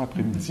façons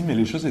après-midi, mais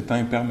les choses étant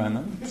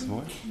impermanentes, tu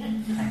vois.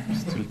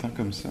 C'est tout le temps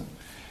comme ça.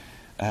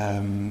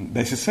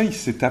 C'est ça, il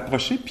s'est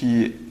approché,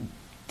 puis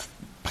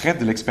près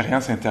de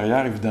l'expérience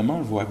intérieure, évidemment, on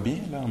le voit bien,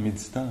 là, en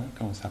méditant,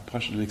 quand on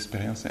s'approche de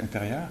l'expérience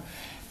intérieure,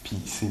 puis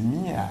il s'est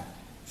mis à...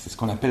 C'est ce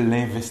qu'on appelle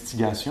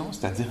l'investigation,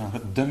 c'est-à-dire en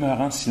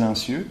demeurant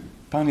silencieux,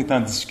 pas en étant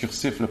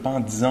discursif, là, pas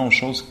en disant aux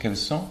choses qu'elles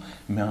sont,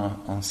 mais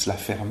en se la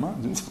fermant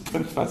d'une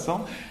certaine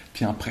façon,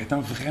 puis en prêtant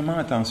vraiment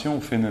attention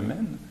au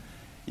phénomène.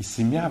 Il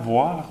s'est mis à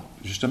voir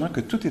justement que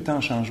tout était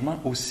en changement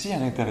aussi à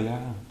l'intérieur.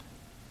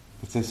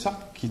 De telle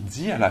sorte qu'il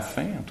dit à la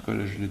fin, en tout cas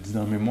là, je le dis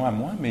dans mes mots à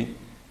moi, mais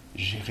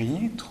j'ai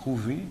rien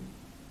trouvé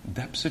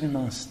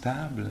d'absolument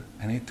stable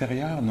à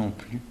l'intérieur non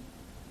plus.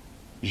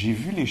 J'ai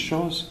vu les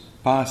choses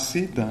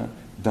passer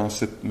dans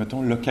cette,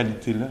 mettons,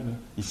 localité-là, là,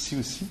 ici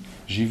aussi.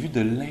 J'ai vu de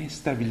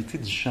l'instabilité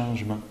du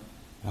changement.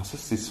 Alors ça,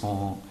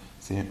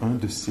 c'est un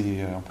de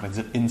ces, on pourrait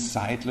dire,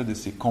 insights, là, de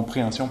ces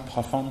compréhensions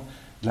profondes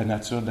de la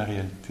nature de la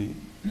réalité.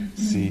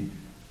 C'est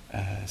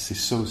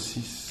ça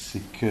aussi,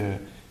 c'est que,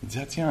 il dit,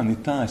 tiens, en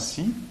étant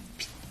assis,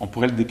 puis on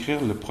pourrait le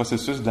décrire, le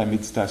processus de la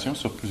méditation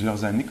sur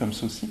plusieurs années comme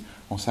ça aussi,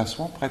 on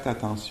s'assoit, on prête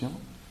attention,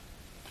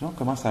 puis là, on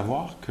commence à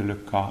voir que le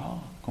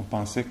corps, qu'on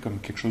pensait comme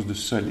quelque chose de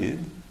solide,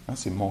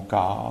 c'est mon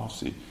corps,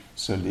 c'est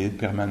solide,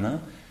 permanent.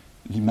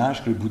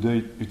 L'image que le Bouddha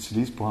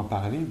utilise pour en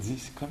parler, il dit,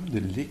 c'est comme de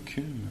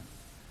l'écume.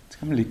 C'est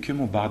comme l'écume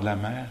au bord de la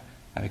mer.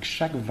 Avec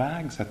chaque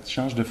vague, ça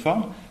change de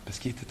forme, parce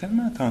qu'il était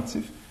tellement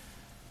attentif. Tu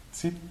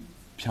sais,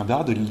 puis en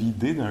dehors de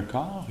l'idée d'un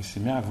corps, il s'est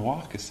mis à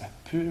voir que ça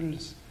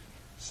pulse,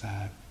 ça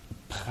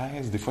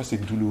presse, des fois c'est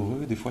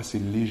douloureux, des fois c'est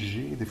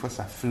léger, des fois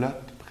ça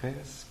flotte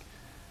presque,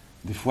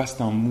 des fois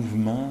c'est en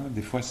mouvement,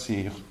 des fois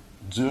c'est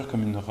dur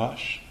comme une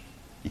roche.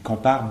 Il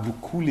compare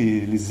beaucoup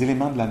les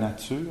éléments de la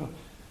nature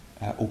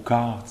au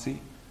corps, tu sais.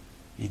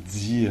 Il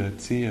dit,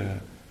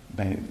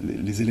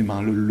 les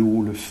éléments,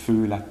 l'eau, le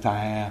feu, la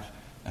terre,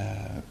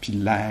 puis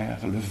l'air,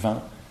 le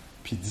vent.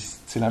 Puis il dit,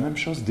 c'est la même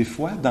chose. Des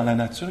fois, dans la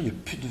nature, il n'y a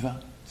plus de vent.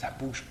 Ça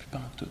ne bouge plus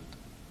pantoute.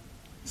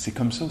 C'est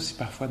comme ça aussi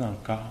parfois dans le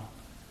corps.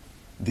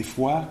 Des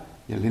fois,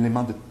 il y a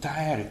l'élément de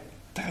terre,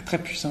 très, très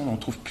puissant. On ne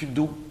trouve plus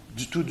d'eau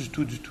du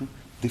tout.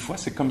 Des fois,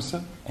 c'est comme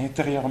ça,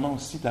 intérieurement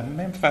aussi, de la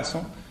même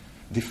façon.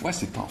 Des fois,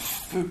 c'est en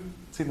feu,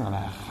 tu sais, dans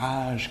la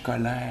rage,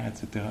 colère,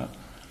 etc.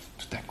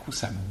 Tout à coup,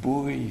 ça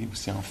bouille ou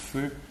c'est en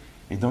feu.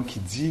 Et donc,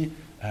 il dit,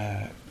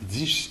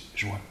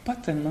 je vois pas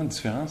tellement de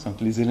différence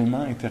entre les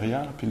éléments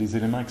intérieurs et les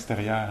éléments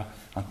extérieurs,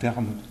 en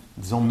termes,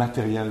 disons,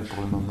 matériels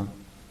pour le moment.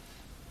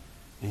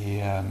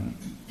 Et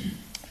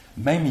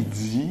même, il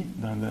dit,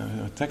 dans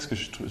un texte que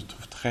je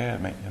trouve très...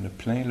 il y en a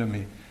plein, là,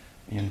 mais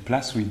il y a une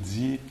place où il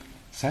dit,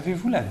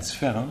 savez-vous la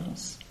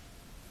différence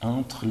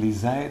entre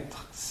les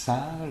êtres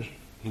sages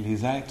et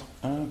les êtres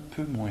un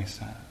peu moins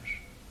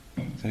sages?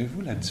 Savez-vous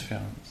la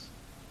différence?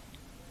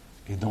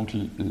 Et donc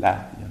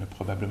là, il y en a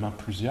probablement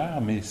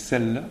plusieurs, mais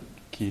celle-là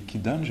qui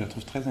donne, je la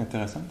trouve très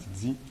intéressante, il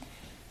dit,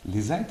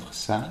 les êtres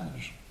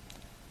sages,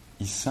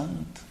 ils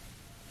sentent,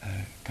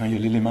 quand il y a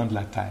l'élément de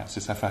la terre, c'est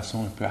sa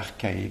façon un peu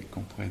archaïque,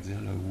 qu'on pourrait dire,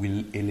 là, ou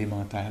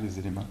élémentaire, les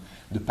éléments,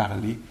 de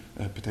parler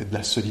peut-être de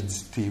la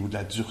solidité ou de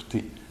la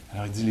dureté.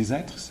 Alors il dit, les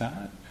êtres sages,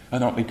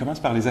 il commence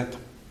par les êtres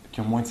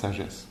qui ont moins de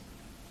sagesse.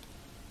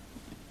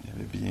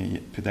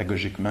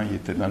 Pédagogiquement, il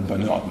était dans le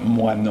bonheur.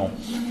 Moi, non.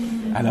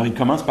 Alors, il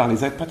commence par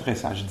les êtres pas très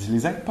sages. Il dit,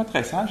 les êtres pas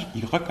très sages,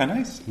 ils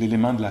reconnaissent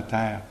l'élément de la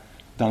terre,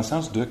 dans le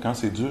sens de, quand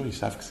c'est dur, ils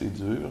savent que c'est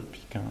dur,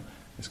 puis quand...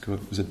 Est-ce que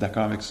vous êtes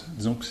d'accord avec ça?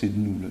 Disons que c'est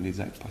nous, là,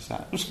 les êtres pas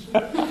sages.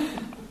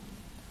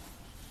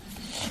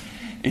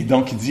 Et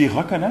donc, il dit, ils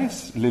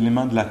reconnaissent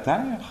l'élément de la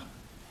terre,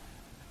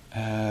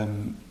 je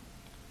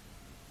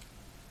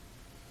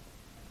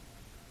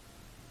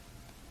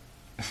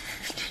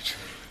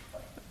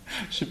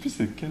ne sais plus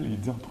c'est lequel il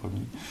dit en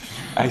premier.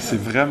 Hey, c'est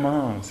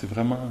vraiment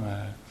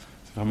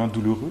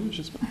douloureux,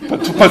 j'espère.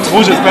 Pas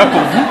trop, j'espère,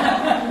 pour vous.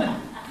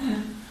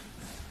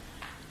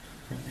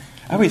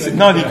 Ah oui,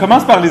 il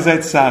commence par les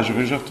êtres sages.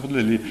 Je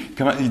retourne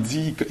il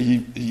dit,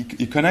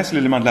 ils connaissent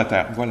l'élément de la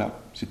terre. Voilà,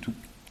 c'est tout.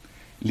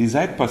 Les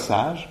êtres pas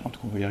sages, en tout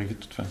cas, on va y arriver de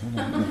toute façon,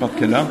 dans n'importe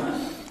quel homme.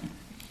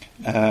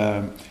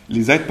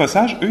 Les êtres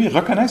pas-sages, eux, ils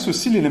reconnaissent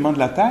aussi l'élément de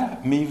la terre,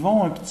 mais ils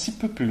vont un petit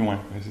peu plus loin.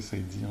 C'est ça,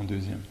 il dit en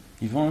deuxième.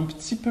 Ils vont un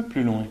petit peu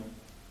plus loin.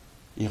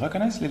 Ils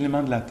reconnaissent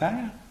l'élément de la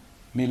terre,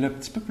 mais le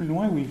petit peu plus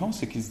loin où ils vont,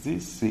 c'est qu'ils se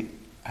disent c'est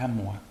à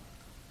moi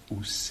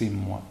ou c'est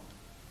moi,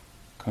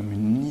 comme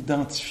une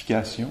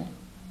identification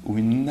ou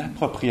une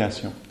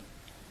appropriation.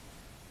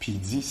 Puis il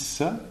dit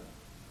ça,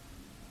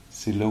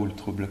 c'est là où le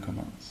trouble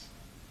commence.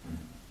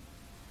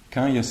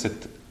 Quand il y a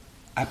cette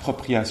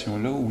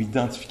appropriation-là ou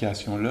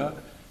identification-là,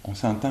 on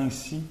s'entend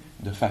ici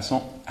de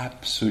façon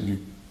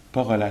absolue,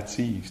 pas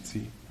relative. Tu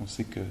sais. On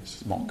sait que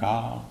c'est mon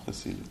corps, ça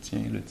c'est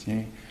le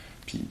tien.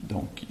 Puis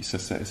donc, ça,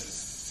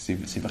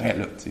 c'est vrai,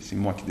 là, tu sais, c'est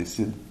moi qui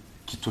décide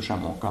qui touche à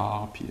mon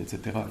corps, puis etc.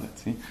 Là,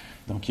 tu sais.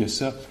 Donc, il y a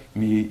ça.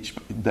 Mais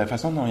de la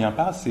façon dont il en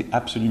parle, c'est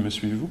absolu. Me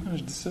suivez-vous quand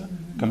je dis ça?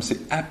 Comme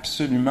c'est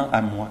absolument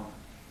à moi.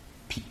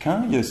 Puis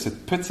quand il y a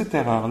cette petite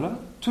erreur-là,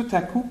 tout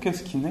à coup,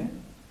 qu'est-ce qui naît?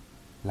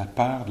 La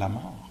peur de la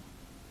mort.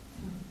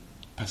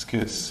 Parce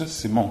que ça,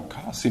 c'est mon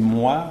corps, c'est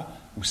moi,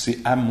 ou c'est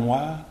à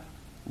moi,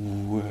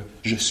 ou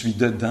je suis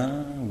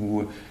dedans,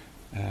 ou...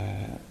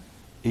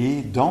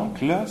 et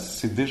donc, là,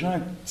 c'est déjà un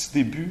petit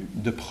début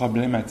de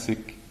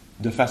problématique,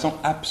 de façon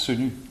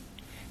absolue.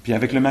 Puis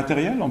avec le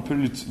matériel, on peut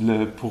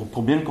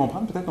pour bien le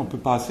comprendre, peut-être on peut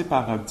passer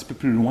par un petit peu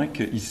plus loin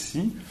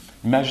qu'ici.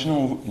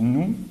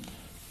 Imaginons-nous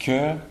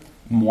que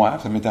moi,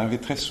 ça m'est arrivé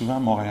très souvent à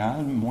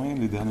Montréal, moins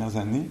les dernières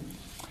années,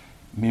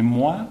 mais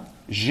moi,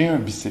 j'ai un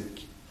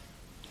bicycle.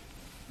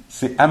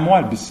 C'est à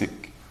moi le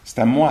bicycle. C'est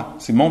à moi.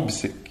 C'est mon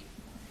bicycle.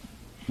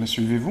 Me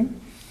suivez-vous?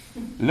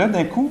 Là,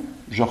 d'un coup,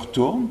 je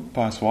retourne,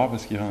 pas à soir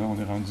parce qu'on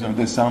est rendu en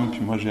décembre,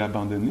 puis moi j'ai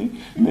abandonné,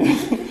 mais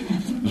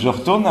je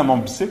retourne à mon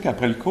bicycle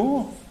après le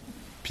cours,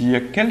 puis il y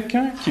a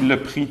quelqu'un qui l'a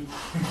pris.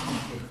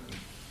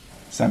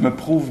 Ça me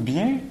prouve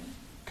bien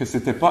que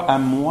c'était pas à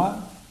moi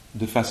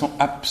de façon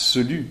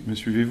absolue. Me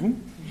suivez-vous?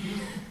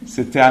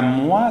 C'était à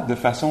moi de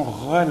façon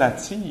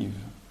relative,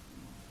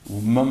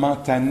 ou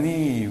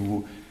momentanée,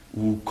 ou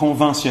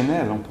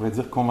conventionnelle, on pourrait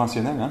dire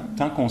conventionnelle, hein?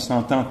 Tant qu'on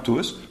s'entend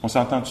tous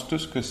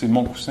que c'est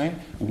mon coussin,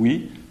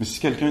 oui, mais si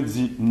quelqu'un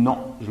dit non,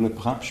 je le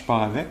prends puis je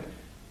pars avec,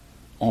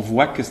 on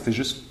voit que c'était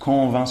juste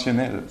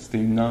conventionnel, c'était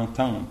une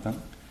entente. Hein?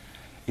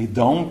 Et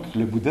donc,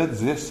 le Bouddha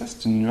disait, ça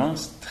c'est une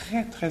nuance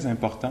très très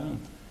importante,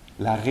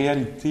 la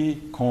réalité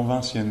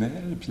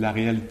conventionnelle puis la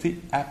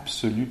réalité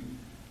absolue.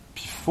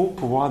 Puis il faut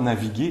pouvoir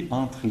naviguer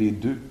entre les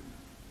deux.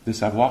 De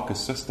savoir que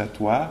ça, c'est à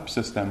toi, puis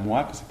ça, c'est à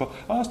moi, puis c'est pas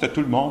 « Ah, c'est à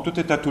tout le monde, tout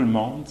est à tout le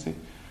monde. » tu sais.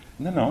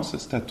 Non, ça,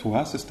 c'est à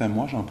toi, ça, c'est à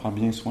moi, j'en prends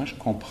bien soin, je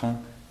comprends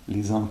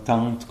les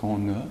ententes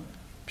qu'on a,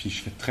 puis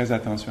je fais très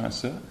attention à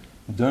ça.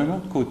 D'un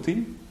autre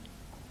côté,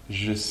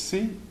 je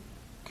sais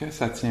que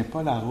ça ne tient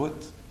pas la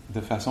route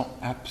de façon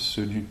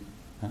absolue.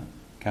 Hein?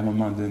 Qu'à un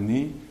moment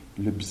donné,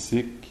 le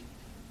bicycle,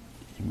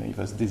 il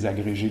va se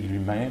désagréger de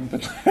lui-même,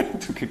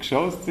 peut-être, ou quelque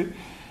chose, tu sais.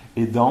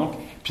 Et donc,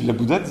 puis le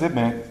Bouddha disait,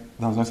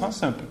 dans un sens,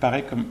 c'est un peu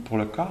pareil comme pour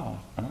le corps.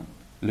 Hein?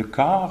 Le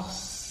corps,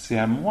 c'est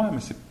à moi, mais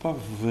c'est pas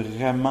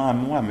vraiment à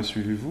moi, me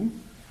suivez-vous?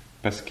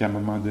 Parce qu'à un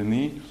moment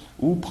donné,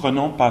 ou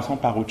passons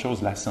par autre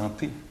chose, la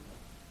santé.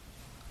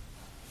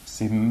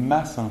 C'est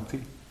ma santé.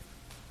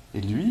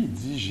 Et lui, il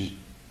dit,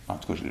 en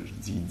tout cas,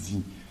 il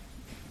dit,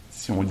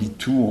 si on lit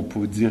tout, on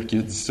peut dire qu'il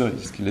a dit ça.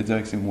 Est-ce qu'il a dit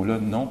avec ces mots-là?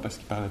 Non, parce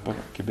qu'il ne parlait pas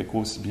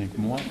québécois aussi bien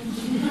que moi.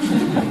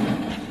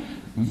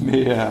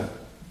 Mais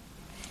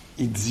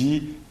il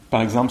dit,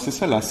 par exemple, c'est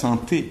ça, la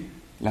santé.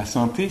 La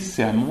santé,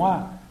 c'est à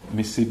moi,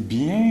 mais c'est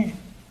bien,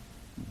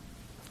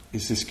 et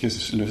c'est ce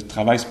que le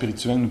travail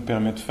spirituel nous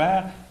permet de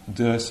faire,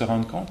 de se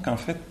rendre compte qu'en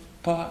fait,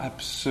 pas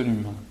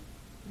absolument.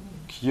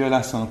 Qu'il y a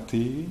la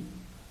santé,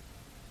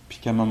 puis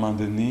qu'à un moment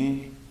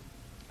donné,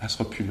 elle ne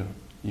sera plus là.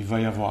 Il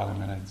va y avoir la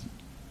maladie.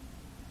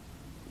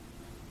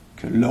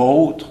 Que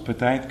l'autre,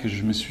 peut-être que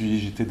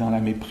j'étais dans la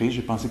méprise,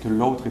 j'ai pensé que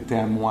l'autre était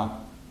à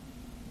moi.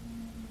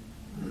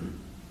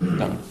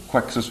 Dans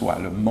quoi que ce soit,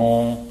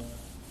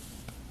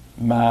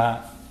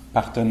 ma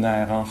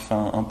partenaire,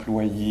 enfant,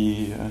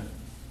 employé,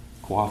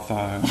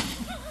 coiffeur,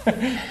 tu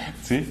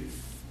sais,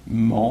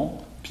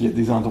 puis il y a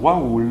des endroits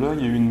où là,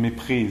 il y a eu une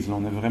méprise. Là,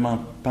 on a vraiment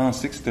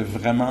pensé que c'était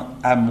vraiment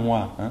à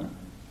moi. Hein?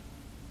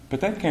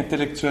 Peut-être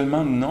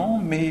qu'intellectuellement, non,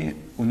 mais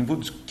au niveau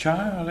du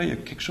cœur, là, il y a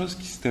quelque chose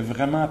qui s'était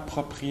vraiment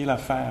approprié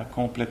l'affaire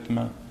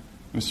complètement.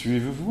 Me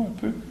suivez-vous un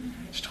peu?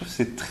 Je trouve que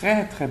c'est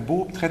très, très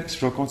beau.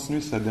 Je vais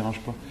continuer si ça ne dérange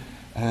pas.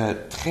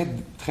 Très,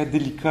 très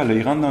délicat. Là.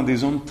 Il rentre dans des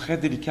zones très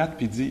délicates,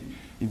 puis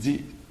il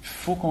dit,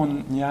 faut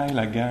qu'on y aille,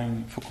 la gang.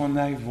 Il faut qu'on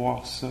aille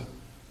voir ça.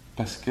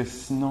 Parce que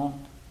sinon,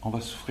 on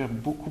va souffrir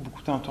beaucoup,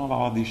 beaucoup. Tantôt, on va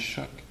avoir des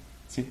chocs.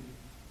 Tu sais,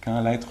 quand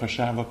l'être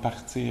cher va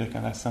partir,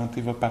 quand la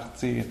santé va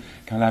partir,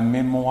 quand la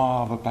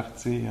mémoire va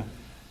partir.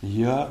 Il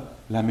y a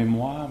la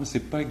mémoire, mais ce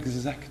n'est pas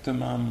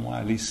exactement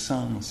moi. Les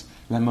sens,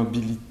 la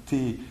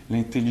mobilité,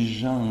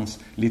 l'intelligence,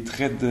 les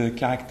traits de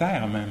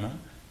caractère même. Hein?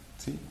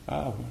 Tu sais,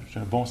 j'ai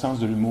un bon sens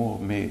de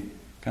l'humour, mais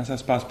quand ça ne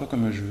se passe pas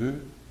comme je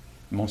veux,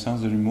 mon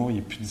sens de l'humour, il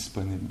n'est plus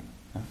disponible.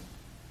 Hein?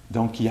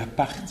 Donc, il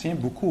appartient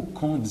beaucoup aux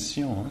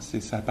conditions. Hein?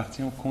 Ça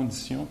appartient aux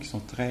conditions qui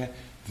sont très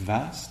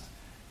vastes.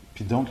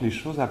 Puis donc, les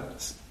choses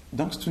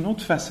Donc, c'est une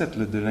autre facette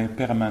là, de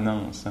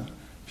l'impermanence, hein,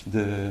 puis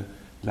de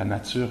la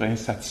nature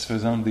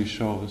insatisfaisante des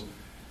choses.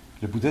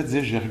 Le Bouddha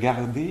disait, j'ai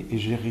regardé et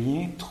j'ai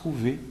rien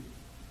trouvé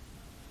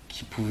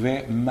qui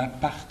pouvait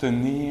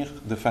m'appartenir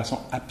de façon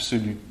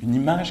absolue. Une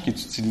image qui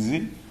est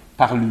utilisée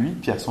par lui,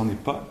 puis à son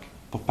époque,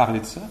 pour parler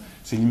de ça,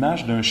 c'est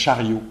l'image d'un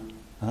chariot.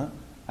 Hein?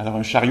 Alors,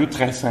 un chariot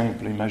très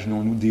simple,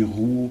 imaginons-nous des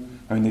roues,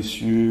 un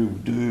essieu ou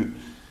deux,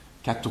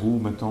 4 roues,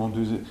 mettons,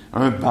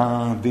 un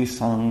banc, des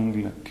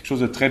sangles, quelque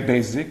chose de très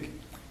basique.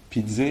 Puis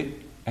il disait,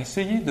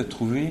 essayez de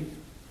trouver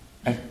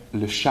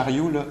le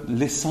chariot, là,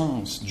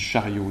 l'essence du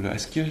chariot. Là.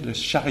 Est-ce que le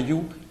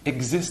chariot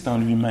existe en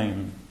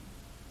lui-même?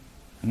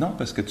 Non,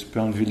 parce que tu peux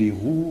enlever les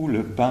roues,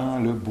 le banc,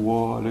 le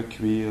bois, le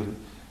cuir,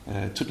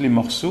 tous les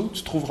morceaux.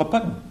 Tu ne trouveras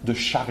pas de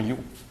chariot.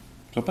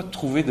 Tu ne vas pas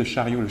trouver de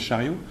chariot. Le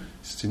chariot,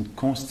 c'est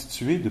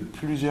constitué de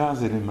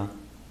plusieurs éléments.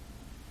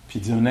 Puis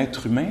il dit, un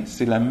être humain,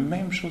 c'est la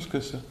même chose que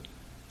ça.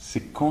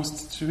 C'est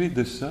constitué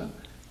de ça,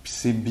 puis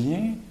c'est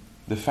bien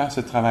de faire ce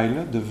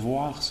travail-là, de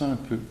voir ça un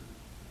peu.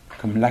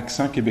 Comme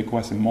l'accent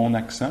québécois, c'est mon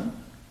accent,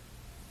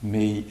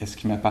 mais est-ce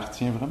qu'il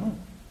m'appartient vraiment?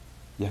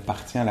 Il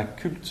appartient à la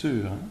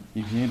culture. Hein?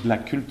 Il vient de la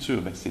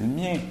culture. Ben, c'est le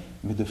mien,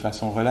 mais de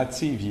façon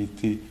relative. Il a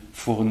été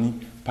fourni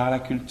par la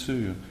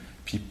culture.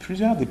 Puis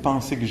plusieurs des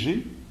pensées que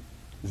j'ai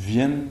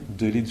viennent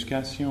de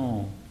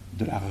l'éducation,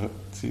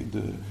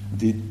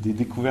 des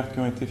découvertes qui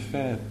ont été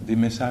faites, des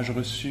messages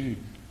reçus,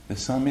 de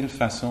 100 000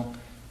 façons.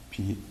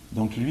 Puis,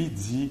 donc lui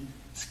dit,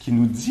 ce qu'il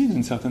nous dit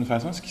d'une certaine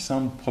façon, ce qu'il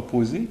semble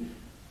proposer,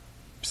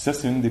 puis ça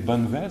c'est une des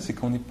bonnes nouvelles, c'est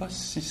qu'on n'est pas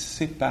si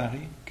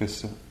séparés que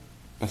ça.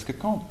 Parce que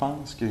quand on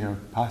pense qu'il y a un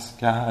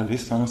Pascal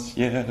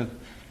essentiel,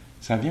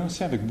 ça vient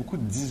aussi avec beaucoup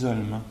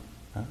d'isolement.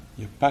 Hein?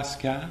 Il y a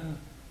Pascal,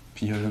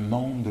 puis il y a le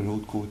monde de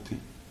l'autre côté.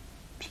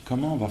 Puis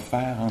comment on va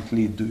faire entre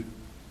les deux?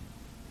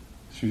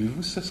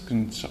 Suivez-vous, ça c'est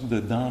une sorte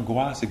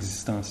d'angoisse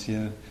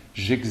existentielle.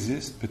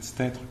 J'existe, petit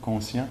être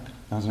conscient,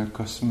 dans un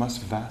cosmos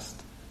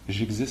vaste.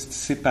 J'existe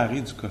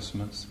séparé du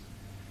cosmos.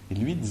 Et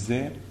lui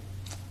disait,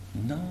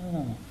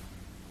 non,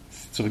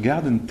 si tu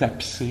regardes une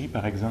tapisserie,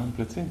 par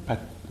exemple, tu sais,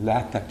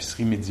 la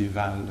tapisserie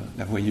médiévale, là,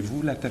 la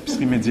voyez-vous, la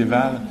tapisserie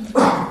médiévale?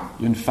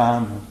 Il y a une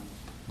femme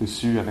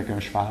dessus avec un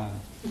cheval.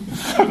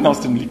 Non,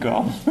 c'est une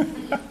licorne.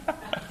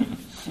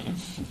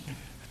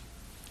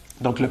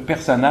 Donc le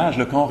personnage,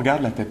 là, quand on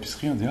regarde la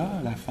tapisserie, on dit,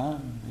 ah, la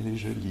femme, elle est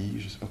jolie,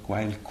 je ne sais pas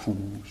quoi, elle coud,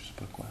 je ne sais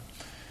pas quoi.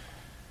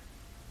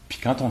 Puis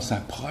quand on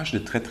s'approche de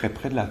très très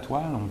près de la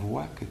toile, on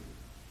voit qu'elle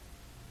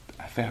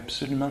fait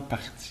absolument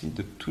partie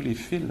de tous les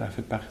fils. Elle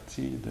fait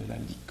partie de la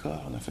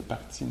licorne, elle fait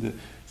partie de...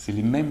 C'est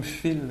les mêmes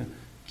fils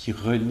qui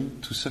relient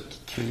tout ça, qui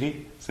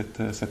créent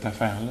cette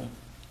affaire-là.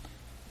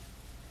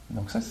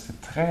 Donc ça, c'est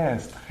très,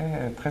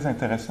 très, très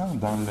intéressant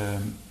dans le...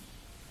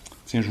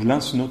 Tiens, je vous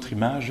lance une autre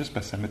image, juste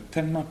parce que ça m'a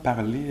tellement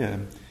parlé.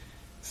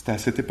 C'était à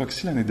cette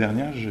époque-ci, l'année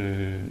dernière,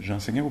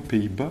 j'enseignais aux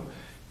Pays-Bas,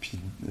 puis...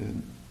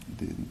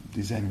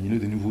 des amis, là,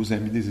 des nouveaux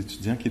amis, des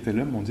étudiants qui étaient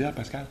là, m'ont dit, ah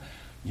Pascal,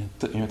 il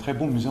y a un très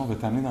beau musée, on va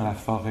t'amener dans la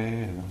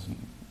forêt, dans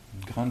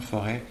une grande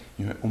forêt.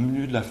 Au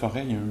milieu de la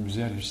forêt, il y a un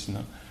musée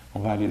hallucinant. On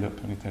va aller là.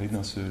 Puis on est allé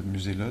dans ce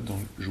musée-là, dont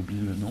j'oublie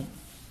le nom.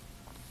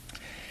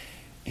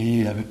 Et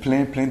il y avait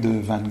plein de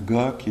Van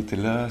Gogh qui étaient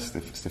là,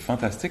 c'était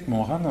fantastique, mais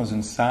on rentre dans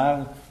une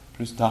salle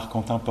plus d'art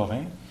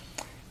contemporain,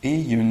 et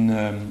il y a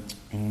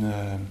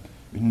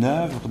une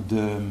œuvre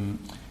de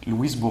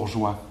Louise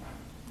Bourgeois,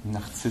 une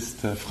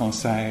artiste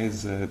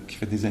française qui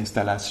fait des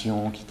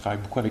installations, qui travaille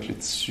beaucoup avec le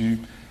tissu.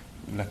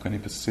 Vous la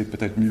connaissez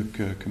peut-être mieux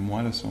que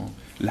moi. Là,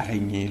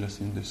 l'araignée, là,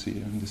 c'est une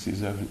de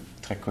ses œuvres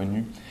très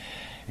connues.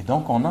 Et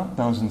donc, on entre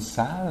dans une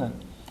salle,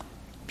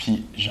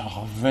 puis j'en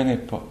revenais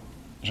pas.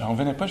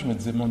 Je me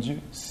disais, mon Dieu,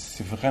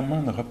 c'est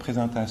vraiment une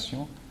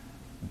représentation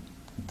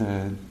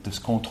de ce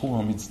qu'on trouve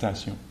en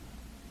méditation.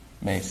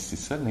 Mais c'est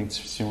ça,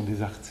 l'intuition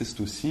des artistes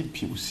aussi.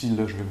 Puis aussi,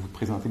 là, je vais vous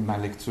présenter ma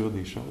lecture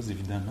des choses,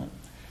 évidemment.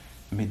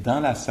 Mais dans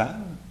la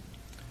salle,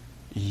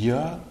 il y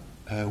a,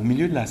 au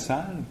milieu de la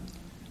salle,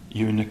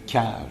 il y a une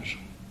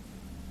cage.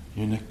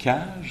 Il y a une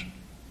cage,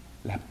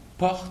 la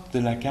porte de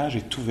la cage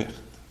est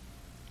ouverte.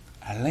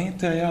 À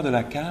l'intérieur de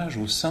la cage,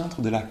 au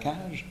centre de la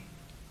cage,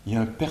 il y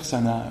a un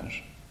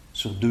personnage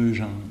sur 2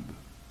 jambes,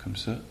 comme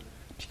ça.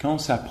 Puis quand on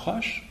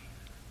s'approche,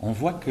 on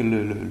voit que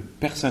le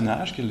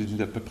personnage, qui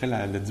est à peu près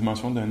la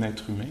dimension d'un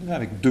être humain, là,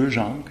 avec 2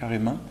 jambes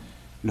carrément,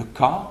 le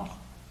corps,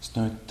 c'est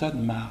un tas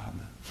de marde.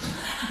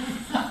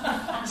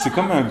 C'est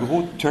comme un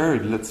gros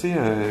turd, là, tu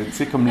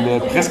sais,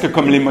 presque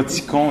comme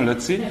l'émoticon, là,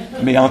 tu sais,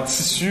 mais en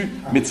tissu,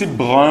 mais tu sais,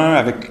 brun,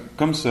 avec,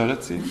 comme ça, là,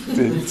 tu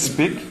sais,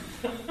 typique.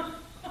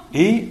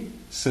 Et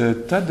ce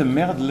tas de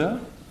merde-là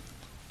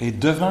est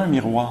devant un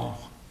miroir.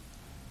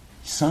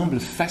 Il semble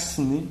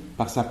fasciné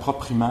par sa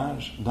propre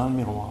image dans le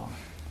miroir.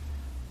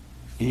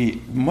 Et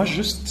moi,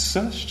 juste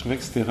ça, je trouvais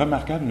que c'était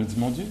remarquable. Je me dis,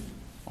 mon Dieu,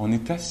 on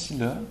est assis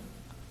là,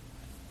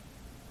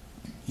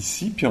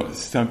 ici, puis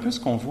c'est un peu ce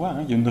qu'on voit.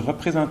 Hein? Il y a une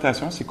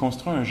représentation, c'est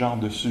construit un genre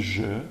de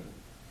jeu.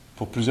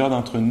 Pour plusieurs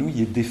d'entre nous,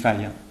 il est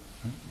défaillant.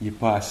 Hein? Il n'est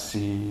pas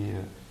assez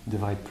Il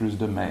devrait être plus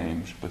de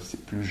même, je sais pas si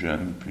c'est plus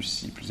jeune, plus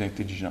ci, plus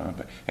intelligent,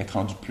 être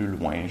rendu plus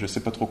loin, je sais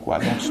pas trop quoi.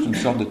 Donc c'est une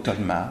sorte de tas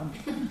de marde.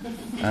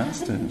 Hein?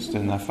 C'est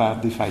une affaire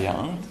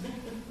défaillante.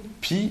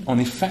 Puis on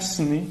est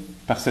fasciné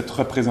par cette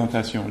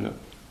représentation-là.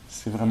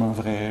 C'est vraiment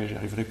vrai, j'y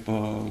arriverai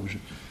pas,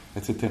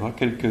 etc.,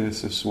 quel que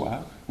ce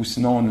soit. Ou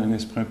sinon, on a un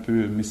esprit un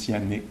peu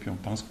messianique, puis on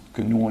pense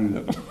que nous, on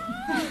l'a.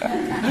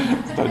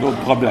 C'est un autre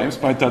problème, c'est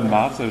pas un tas de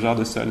marde, c'est un genre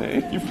de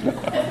soleil.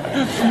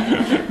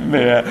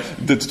 Mais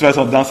de toute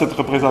façon, dans cette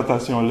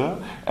représentation-là,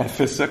 elle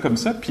fait ça comme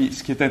ça. Puis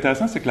ce qui est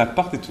intéressant, c'est que la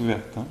porte est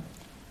ouverte. Hein?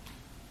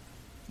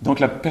 Donc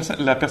la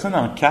personne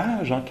en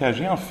cage,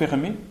 encagée,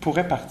 enfermée,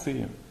 pourrait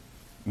partir.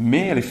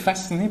 Mais elle est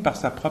fascinée par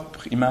sa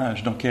propre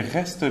image. Donc elle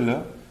reste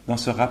là, dans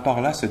ce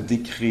rapport-là, à se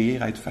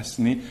décrire, à être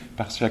fascinée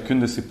par chacune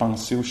de ses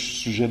pensées au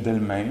sujet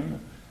d'elle-même.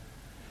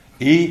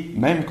 Et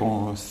même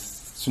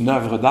c'est une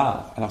œuvre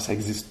d'art. Alors ça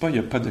n'existe pas, il n'y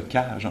a pas de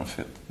cage en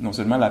fait. Non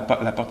seulement la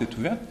porte est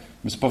ouverte,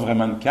 mais c'est pas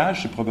vraiment une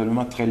cage, c'est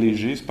probablement très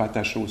léger, c'est pas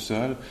attaché au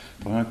sol.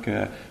 Probablement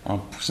qu'en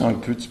poussant un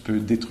peu, tu peux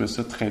détruire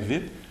ça très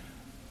vite.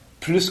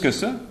 Plus que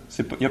ça,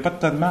 il n'y a pas de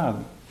tas de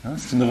marde. Hein?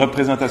 C'est une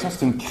représentation,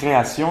 c'est une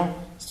création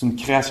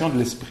de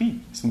l'esprit.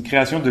 C'est une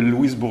création de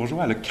Louise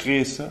Bourgeois. Elle a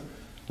créé ça.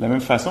 De la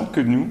même façon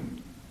que nous,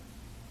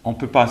 on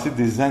peut passer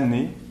des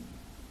années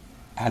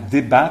à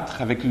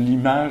débattre avec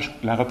l'image,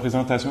 la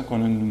représentation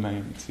qu'on a de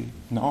nous-mêmes. Tu sais.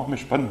 Non, mais je ne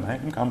suis pas de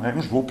même quand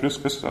même, je vaux plus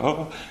que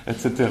ça,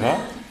 etc.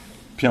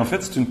 Puis en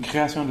fait, c'est une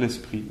création de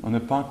l'esprit. On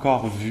n'a pas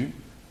encore vu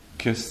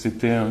que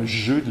c'était un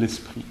jeu de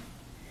l'esprit.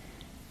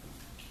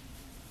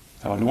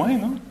 Ça va loin,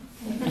 non?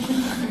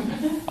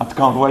 En tout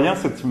cas, en voyant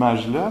cette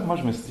image-là, moi,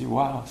 je me suis dit,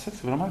 waouh, ça,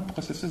 c'est vraiment le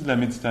processus de la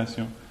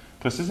méditation. Le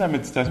processus de la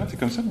méditation, c'est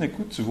comme ça, d'un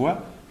coup, tu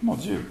vois, mon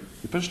Dieu,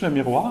 il n'y a pas juste le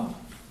miroir.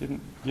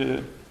 Je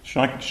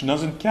suis dans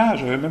une cage,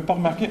 je n'avais même pas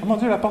remarqué. Oh mon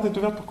Dieu, la porte est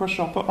ouverte, pourquoi je ne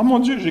sors pas? Oh mon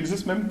Dieu,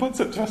 j'existe même pas de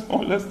cette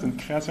façon-là, c'est une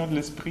création de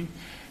l'esprit.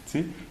 Tu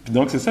sais? Puis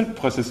donc, c'est ça le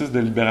processus de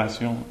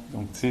libération.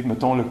 Donc, tu sais,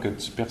 mettons là, que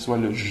tu perçois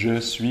le « je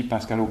suis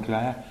Pascal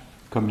Auclair »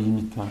 comme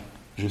limitant.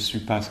 Je suis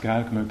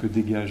Pascal comme un peu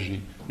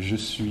dégagé. Je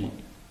suis.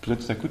 Puis là,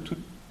 tout à coup, tout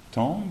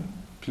tombe.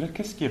 Puis là,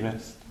 qu'est-ce qui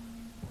reste?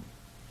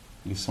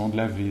 Les sons de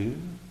la ville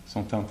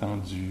sont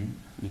entendus,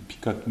 les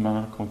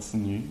picotements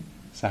continuent,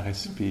 ça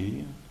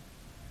respire.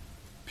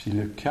 Puis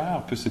le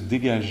cœur peut se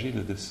dégager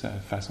là, de sa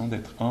façon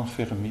d'être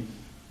enfermé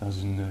dans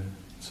une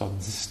sorte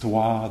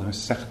d'histoire d'un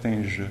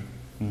certain jeu,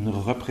 une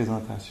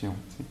représentation.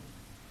 Tu sais.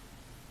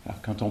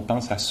 Alors quand on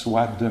pense à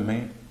soi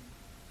demain,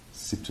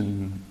 c'est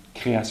une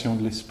création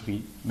de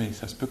l'esprit, mais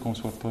ça se peut qu'on ne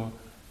soit pas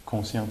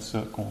conscient de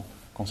ça,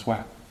 qu'on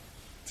soit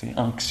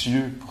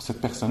anxieux pour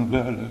cette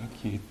personne-là là,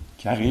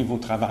 qui arrive au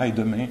travail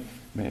demain,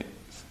 mais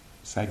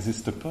ça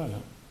n'existe pas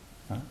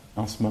là. Hein?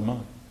 En ce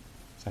moment,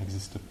 ça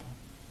n'existe pas.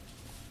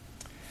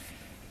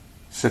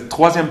 Cette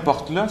troisième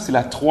porte-là, c'est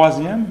la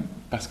troisième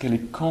parce qu'elle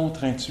est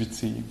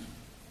contre-intuitive.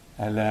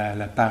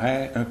 Elle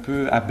paraît un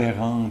peu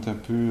aberrante,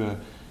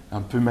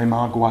 un peu même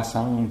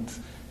angoissante,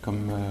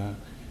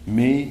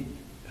 mais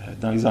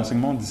dans les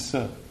enseignements, on dit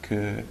ça,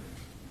 que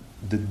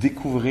de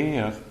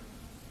découvrir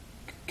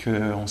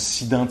qu'on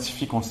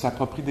s'identifie, qu'on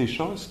s'approprie des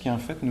choses qui en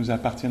fait ne nous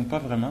appartiennent pas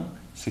vraiment,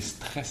 c'est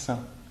stressant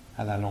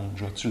à la longue.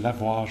 Je vais-tu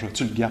l'avoir? Je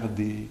vais-tu le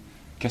garder?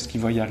 Qu'est-ce qui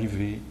va y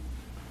arriver?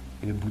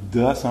 Et le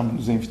Bouddha semble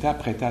nous inviter à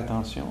prêter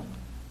attention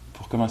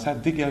pour commencer à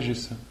dégager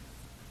ça.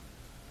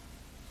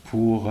 Puis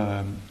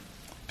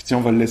on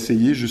va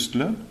l'essayer juste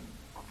là.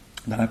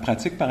 Dans la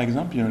pratique, par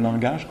exemple, il y a un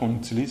langage qu'on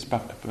utilise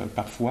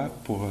parfois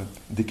pour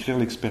décrire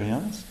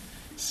l'expérience.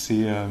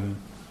 C'est...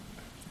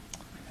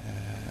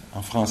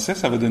 en français,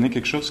 ça va donner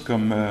quelque chose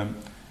comme...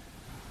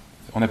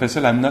 on appelle ça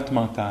la note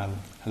mentale.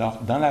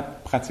 Alors, dans la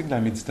pratique de la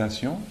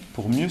méditation,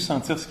 pour mieux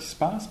sentir ce qui se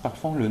passe,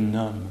 parfois on le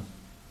nomme.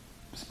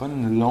 C'est pas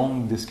une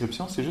longue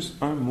description, c'est juste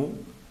un mot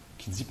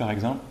qui dit, par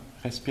exemple,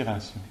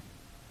 respiration.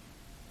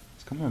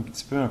 C'est comme un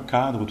petit peu un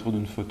cadre autour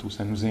d'une photo.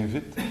 Ça nous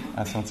invite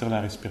à sentir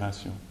la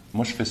respiration.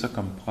 Moi, je fais ça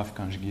comme prof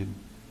quand je guide.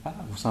 Ah,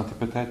 vous sentez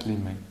peut-être les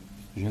mains.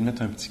 Je viens de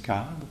mettre un petit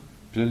cadre,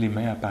 puis là, les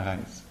mains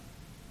apparaissent.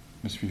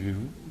 Me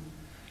suivez-vous?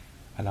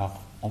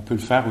 Alors, on peut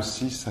le faire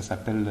aussi, ça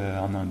s'appelle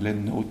en anglais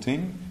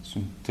noting. C'est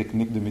une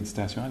technique de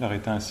méditation. Alors,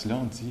 étant assis là,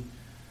 on dit,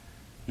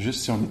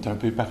 juste si on est un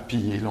peu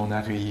éparpillé, là, on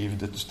arrive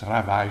du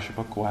travail, je ne sais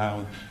pas quoi.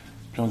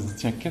 Puis on se dit,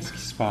 tiens, qu'est-ce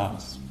qui se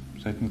passe?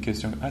 Ça va être une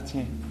question. Ah,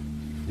 tiens,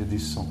 il y a des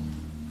sons.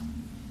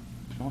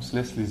 Puis on se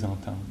laisse les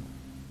entendre.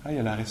 Ah, il y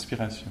a la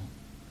respiration.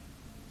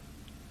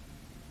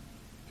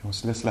 Puis on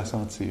se laisse la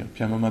sentir.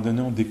 Puis à un moment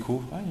donné, on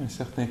découvre, ah, il y a un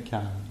certain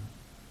calme.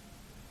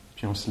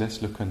 Puis on se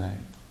laisse le connaître.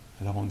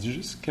 Alors on dit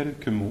juste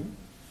quelques mots.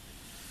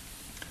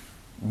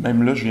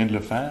 Même là, je viens de le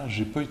faire, je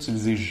n'ai pas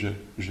utilisé « je ».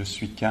 Je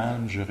suis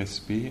calme, je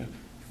respire.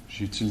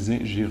 J'ai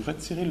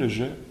retiré le «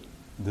 je »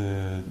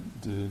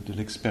 de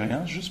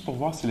l'expérience juste pour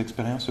voir si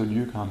l'expérience a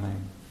lieu quand même.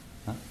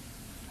 Hein?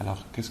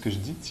 Alors, qu'est-ce que je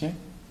dis? Tiens,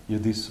 il y a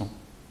des sons.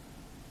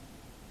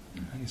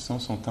 Les sons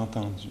sont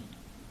entendus.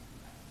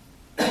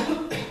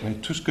 Mais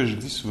tout ce que je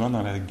dis souvent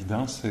dans la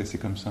guidance, c'est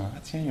comme ça. Ah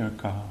tiens, il y a un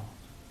corps.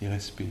 Il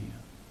respire.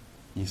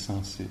 Il est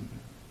sensible.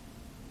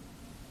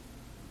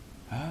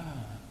 Ah,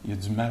 il y a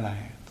du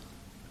mal-être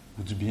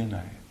ou du bien-être.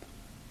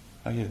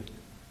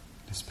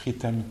 L'esprit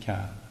est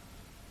amical,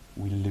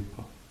 ou il ne l'est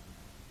pas.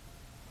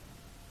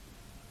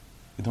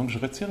 Et donc je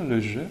retire le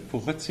je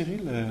pour retirer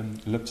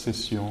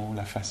l'obsession,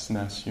 la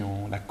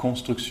fascination, la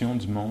construction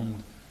du monde,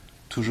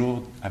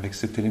 toujours avec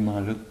cet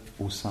élément-là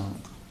au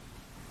centre.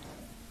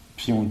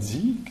 Puis on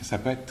dit que ça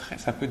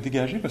peut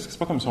dégager, parce que c'est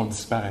pas comme si on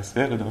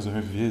disparaissait là, dans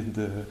un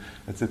vide,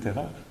 etc.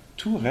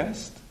 Tout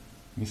reste,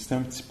 mais c'est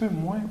un petit peu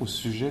moins au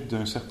sujet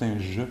d'un certain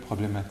je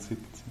problématique.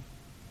 T'sais.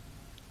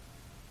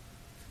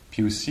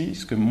 Puis aussi,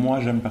 ce que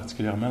moi j'aime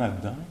particulièrement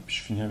là-dedans, puis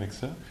je finis avec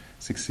ça,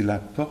 c'est que c'est la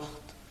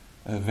porte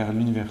vers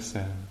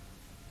l'universel.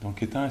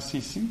 Donc étant assis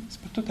ici,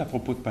 c'est pas tout à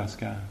propos de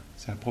Pascal,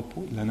 c'est à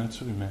propos de la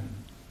nature humaine.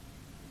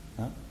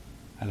 Hein?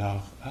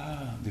 Alors,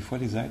 des fois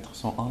les êtres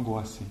sont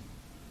angoissés.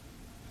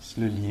 C'est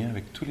le lien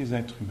avec tous les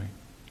êtres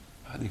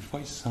humains. Des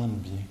fois ils se sentent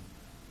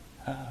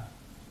bien.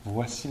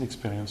 Voici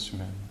l'expérience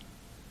humaine.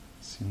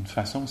 C'est une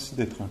façon aussi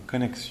d'être en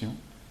connexion,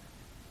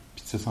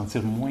 puis de se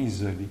sentir moins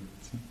isolé.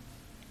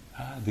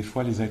 T'sais. Des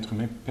fois les êtres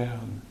humains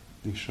perdent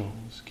des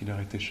choses qui leur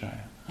étaient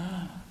chères.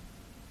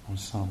 On le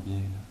sent bien,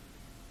 là.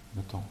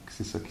 Mettons que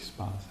c'est ça qui se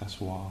passe à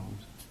soir, ou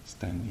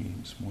cette année,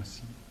 ou ce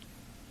mois-ci.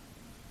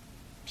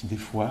 Puis des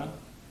fois,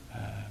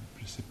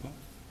 je ne sais pas,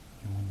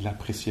 ils ont de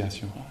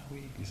l'appréciation.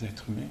 Oui, les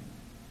êtres humains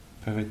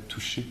peuvent être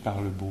touchés par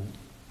le beau,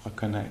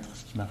 reconnaître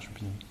ce qui marche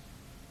bien.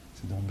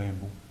 C'est donc bien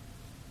beau.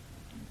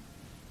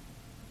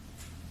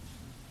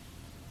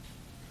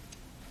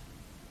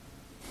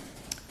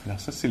 Alors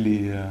ça,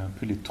 c'est un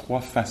peu les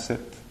trois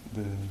facettes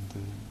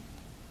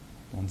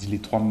on dit les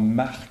trois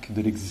marques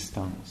de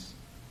l'existence.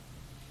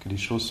 Que les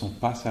choses sont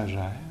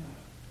passagères,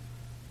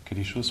 que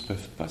les choses ne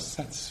peuvent pas se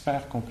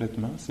satisfaire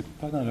complètement, c'est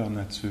pas dans leur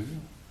nature,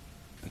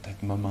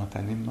 peut-être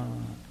momentanément,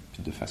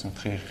 puis de façon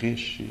très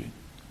riche,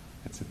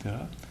 etc.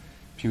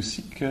 Puis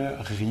aussi que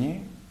rien,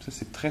 ça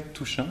c'est très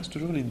touchant, c'est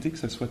toujours l'idée que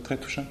ça soit très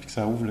touchant puis que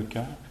ça ouvre le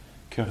cœur,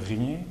 que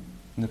rien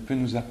ne peut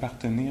nous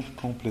appartenir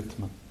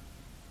complètement.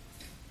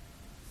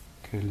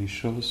 Que les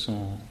choses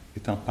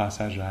étant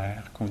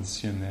passagères,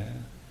 conditionnelles,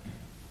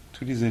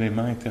 tous les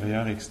éléments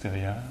intérieurs et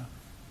extérieurs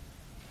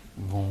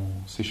vont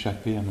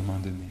s'échapper à un moment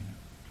donné.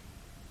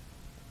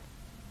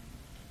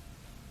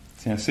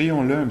 Tiens,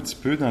 essayons-le un petit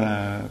peu dans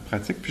la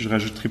pratique, puis je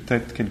rajouterai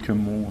peut-être quelques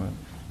mots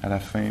à la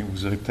fin, où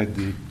vous aurez peut-être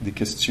des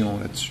questions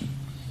là-dessus.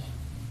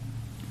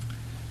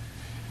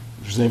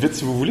 Je vous invite,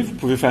 si vous voulez, vous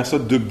pouvez faire ça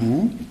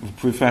debout, vous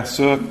pouvez faire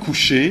ça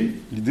couché.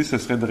 L'idée, ce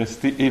serait de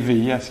rester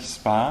éveillé à ce qui se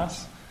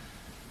passe,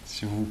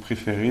 si vous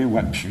préférez, ou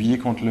appuyer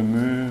contre le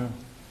mur,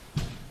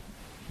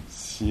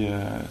 si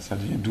ça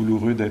devient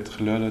douloureux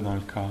d'être là dans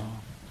le corps.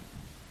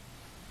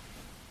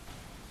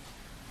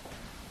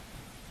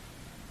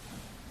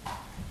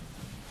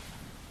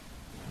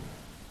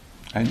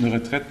 À une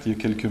retraite, il y a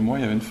quelques mois,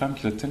 il y avait une femme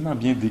qui l'a tellement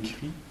bien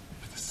décrit,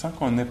 sans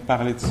qu'on ait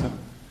parlé de ça.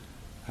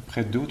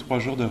 Après 2 ou 3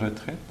 jours de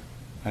retraite,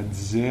 elle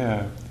disait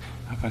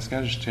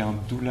Pascal, j'étais en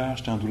douleur,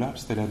 puis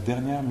c'était la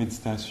dernière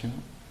méditation,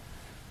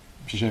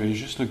 puis j'avais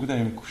juste le goût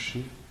d'aller me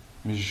coucher,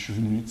 mais je suis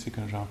venu, tu sais,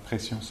 comme genre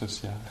pression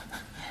sociale.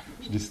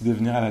 J'ai décidé de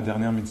venir à la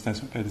dernière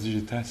méditation, puis elle dit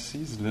j'étais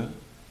assise là,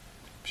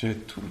 puis j'avais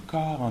tout le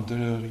corps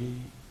endolori,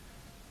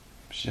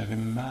 puis j'avais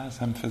mal,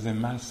 ça me faisait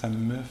mal,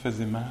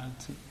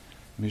 tu sais.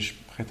 Mais je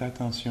prêtais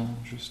attention,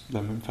 juste de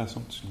la même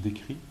façon que tu le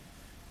décris.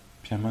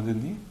 Puis à un moment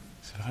donné,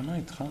 c'est vraiment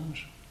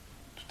étrange.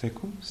 Tout à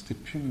coup, c'était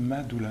plus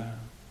ma douleur.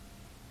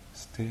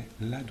 C'était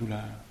la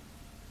douleur.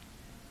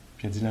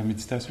 Puis elle dit, la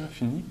méditation a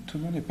fini, tout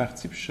le monde est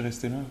parti, puis je suis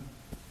resté là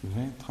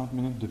 20-30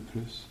 minutes de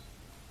plus.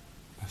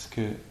 Parce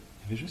qu'il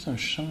y avait juste un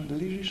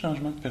léger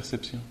changement de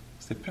perception.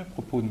 C'était plus à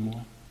propos de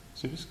moi.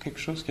 C'est juste quelque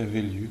chose qui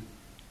avait lieu.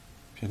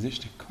 Puis elle dit,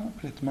 j'étais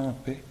complètement en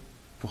paix.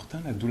 Pourtant,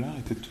 la douleur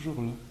était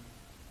toujours là.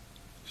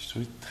 Je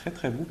trouvais très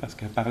très beau parce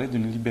qu'elle parlait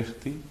d'une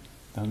liberté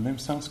dans le même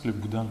sens que le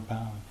Bouddha en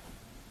parle.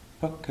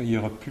 Pas qu'il n'y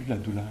aura plus de la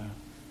douleur,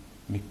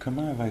 mais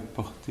comment elle va être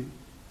portée,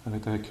 ça va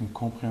être avec une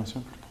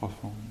compréhension plus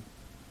profonde.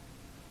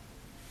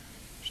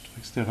 Je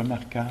trouvais que c'était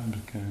remarquable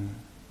que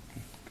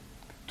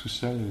tout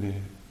seul, elle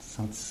ait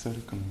senti ça,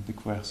 comme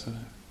découvert ça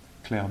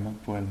clairement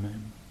pour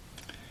elle-même.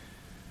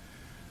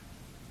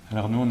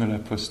 Alors nous, on a la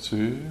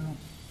posture.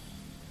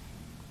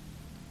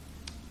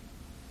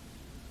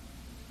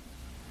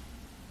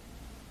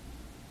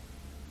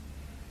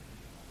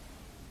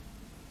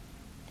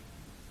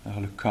 Alors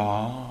le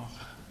corps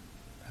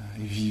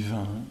est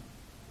vivant.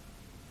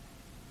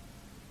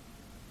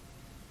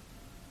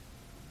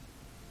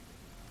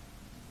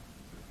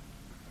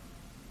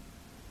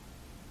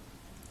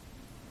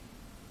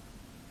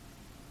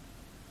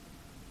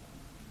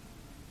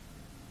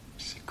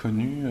 C'est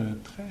connu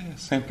très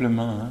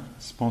simplement,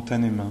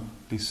 spontanément.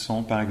 Les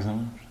sons, par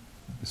exemple,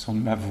 le son de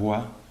ma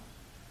voix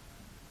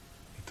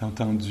est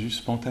entendu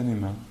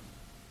spontanément.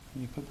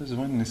 Il n'y a pas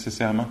besoin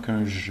nécessairement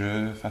qu'un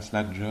je fasse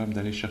la job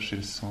d'aller chercher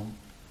le son.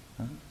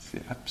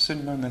 C'est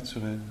absolument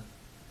naturel.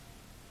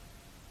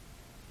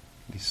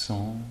 Les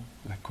sons,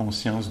 la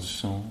conscience du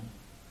son.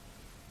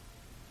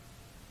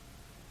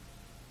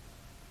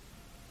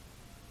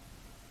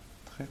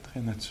 Très,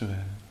 très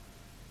naturel.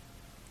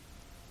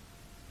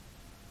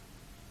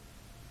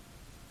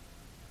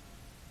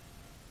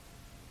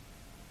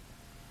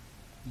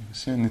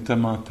 C'est un état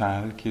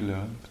mental qui est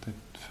là, peut-être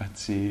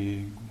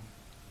fatigue,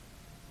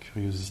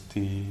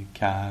 curiosité,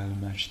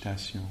 calme,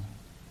 agitation.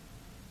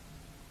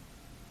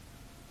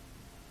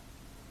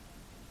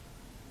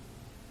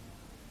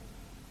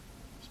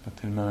 C'est pas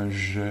tellement un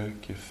je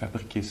qui a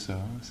fabriqué ça,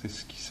 c'est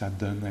ce qui ça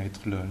donne à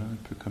être là, un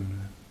peu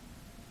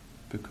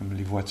comme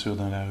les voitures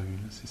dans la rue,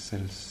 là. C'est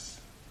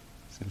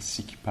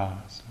celle-ci qui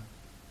passe. Là.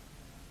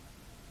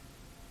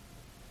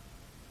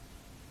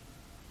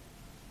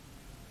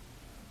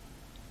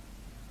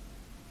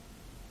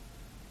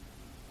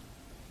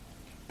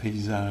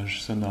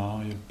 Paysage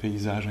sonore, il y a le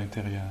paysage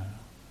intérieur.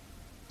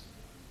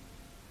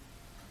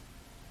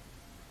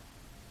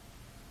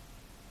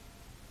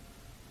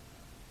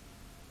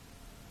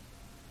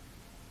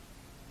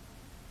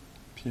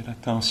 Puis il y a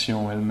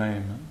l'attention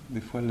elle-même. Hein.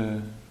 Des fois,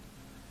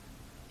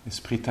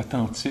 l'esprit est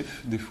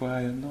attentif, des fois,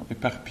 non,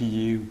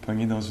 éparpillé ou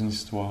pogné dans une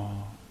histoire,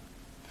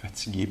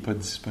 fatigué, pas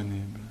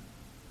disponible.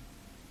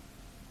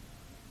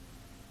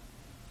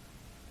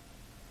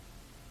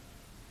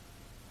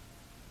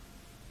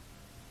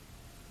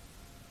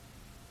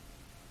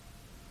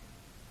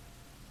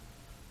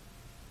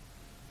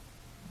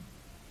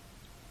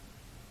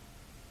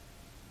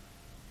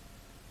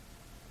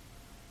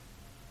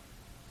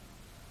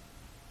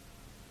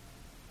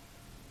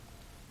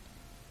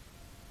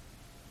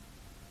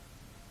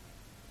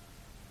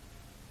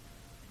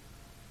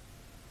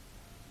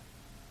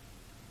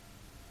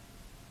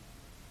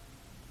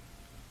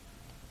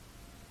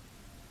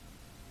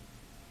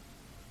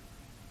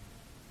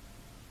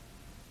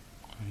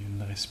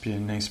 Il y a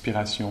une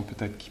inspiration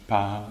peut-être qui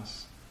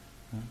passe,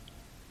 hein,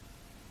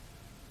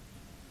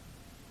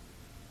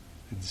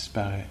 et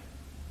disparaît.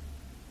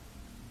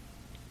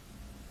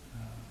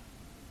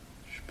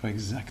 Je ne suis pas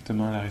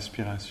exactement la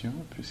respiration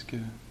puisque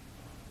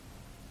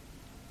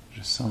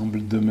je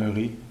semble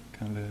demeurer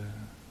quand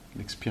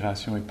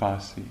l'expiration est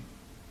passée.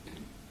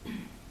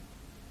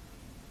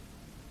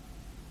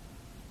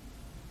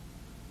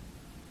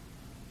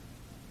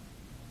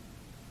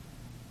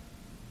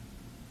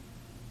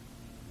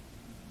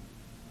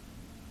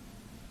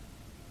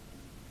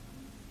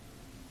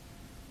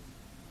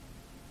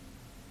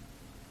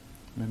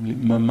 Même les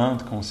moments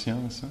de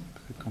conscience, hein,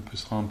 peut-être qu'on peut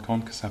se rendre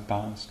compte que ça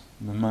passe.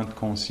 Le moment de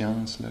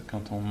conscience, là,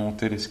 quand on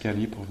montait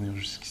l'escalier pour venir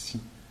jusqu'ici,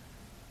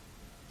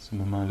 ce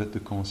moment-là de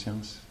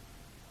conscience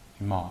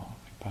est mort,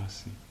 est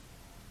passé.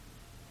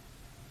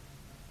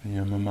 Il y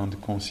a un moment de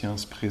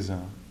conscience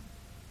présent.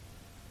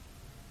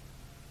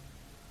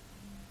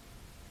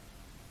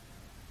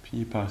 Puis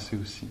il est passé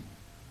aussi,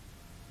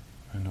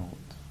 un autre.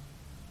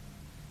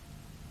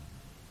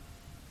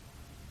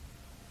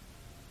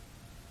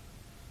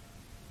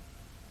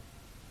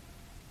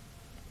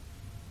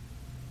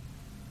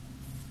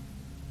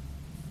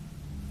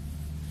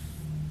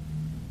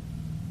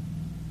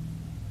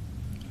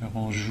 Alors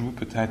on joue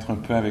peut-être un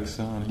peu avec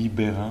ça en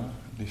libérant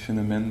les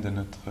phénomènes de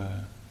notre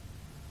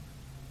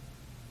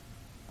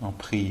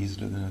emprise,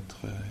 de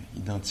notre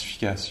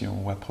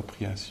identification ou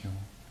appropriation.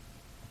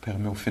 On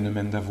permet aux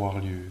phénomènes d'avoir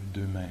lieu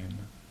d'eux-mêmes,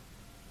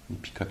 les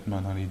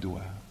picotements dans les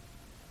doigts.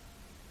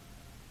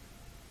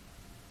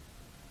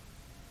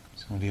 Comme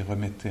si on les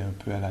remettait un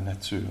peu à la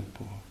nature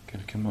pour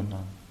quelques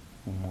moments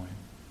au moins.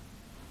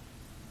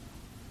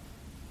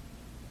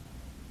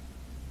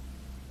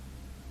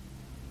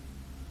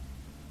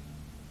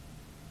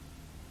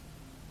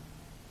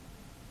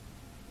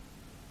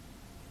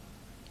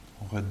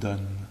 On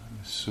redonne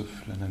le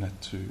souffle à la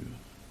nature.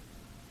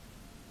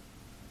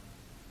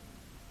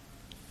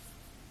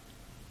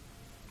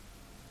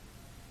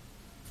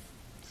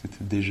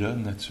 C'était déjà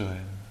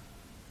naturel.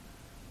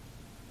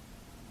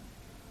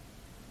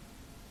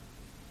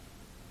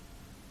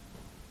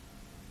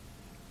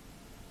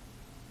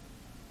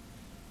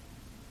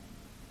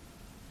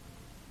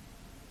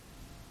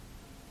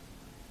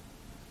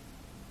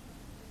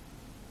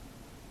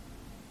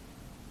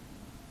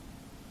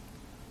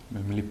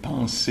 Même les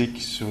pensées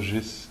qui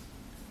surgissent,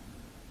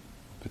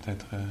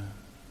 peut-être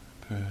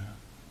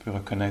peut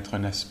reconnaître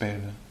un aspect,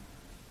 là,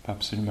 pas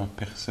absolument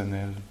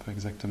personnel, pas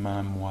exactement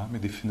à moi, mais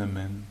des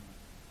phénomènes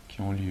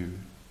qui ont lieu.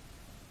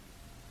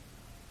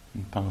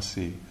 Une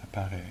pensée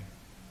apparaît.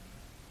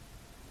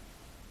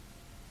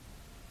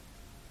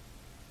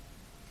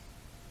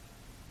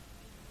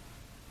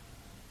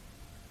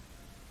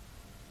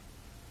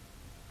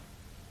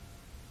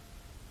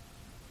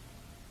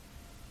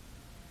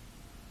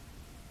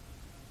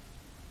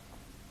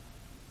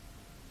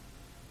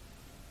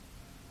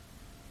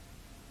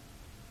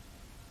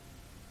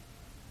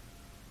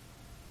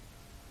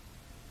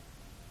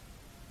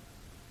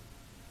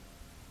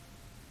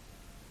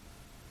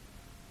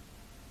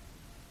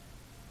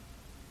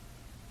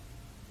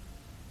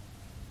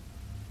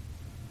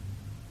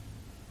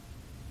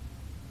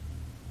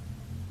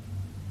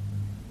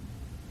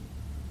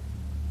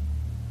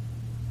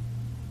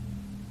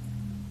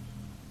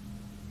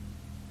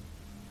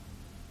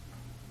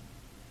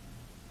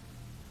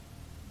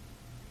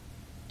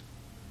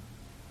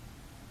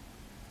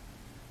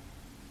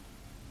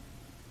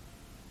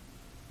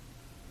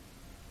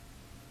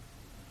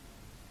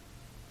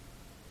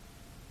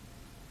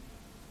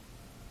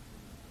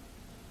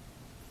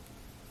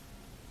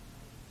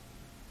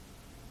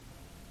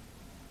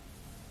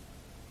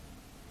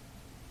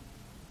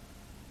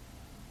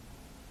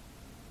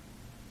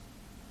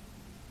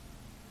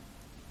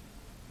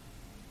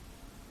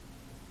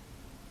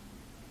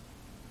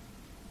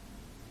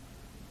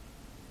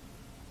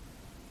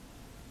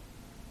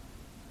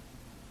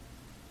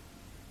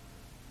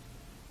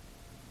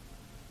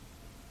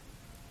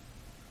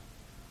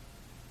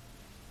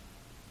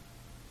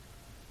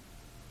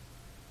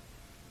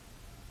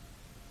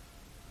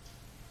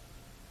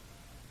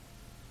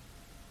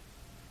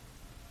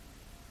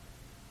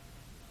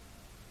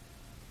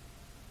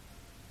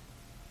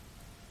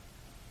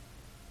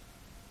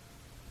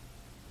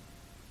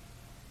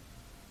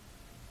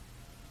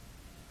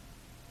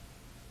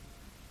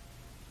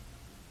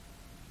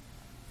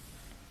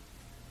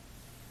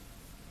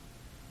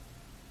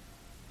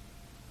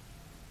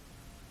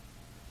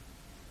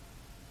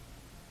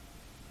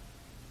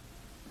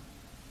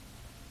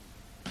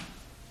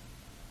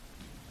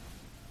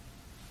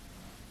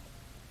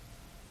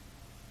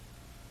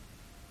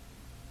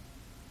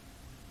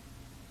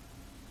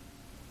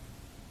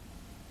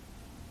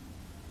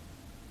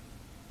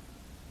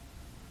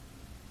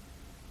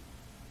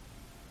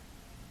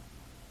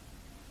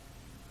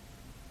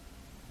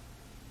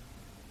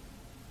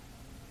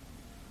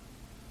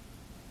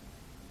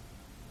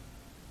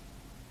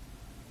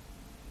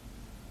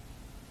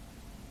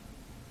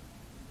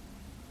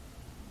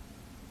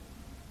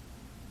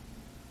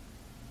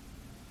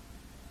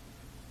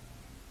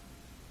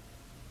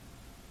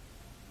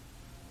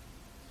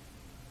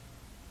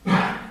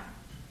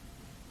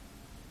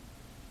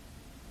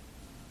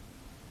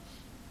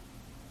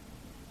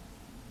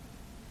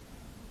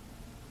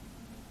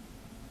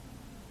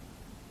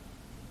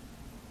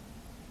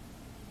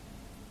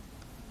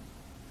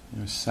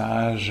 un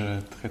sage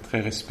très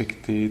très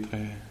respecté,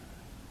 très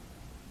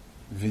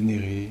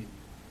vénéré,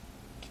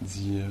 qui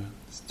dit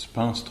si tu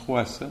penses trop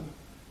à ça,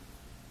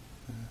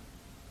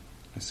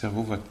 le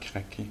cerveau va te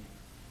craquer.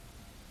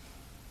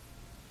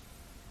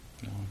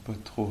 Alors, pas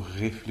trop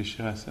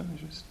réfléchir à ça, mais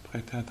juste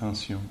prêter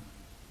attention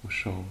aux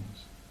choses,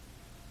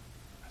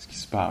 à ce qui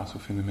se passe, aux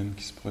phénomènes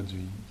qui se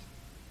produisent.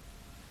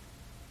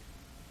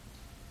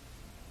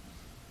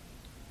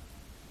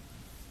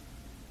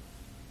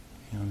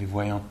 Et en les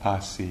voyant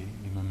passer,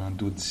 les moments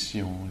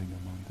d'audition, les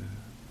moments de...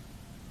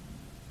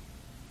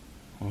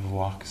 On va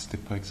voir que c'était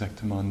pas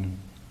exactement nous.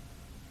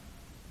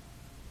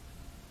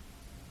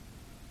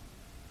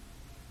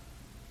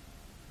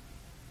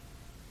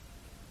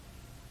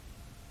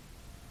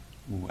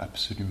 Ou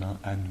absolument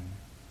à nous.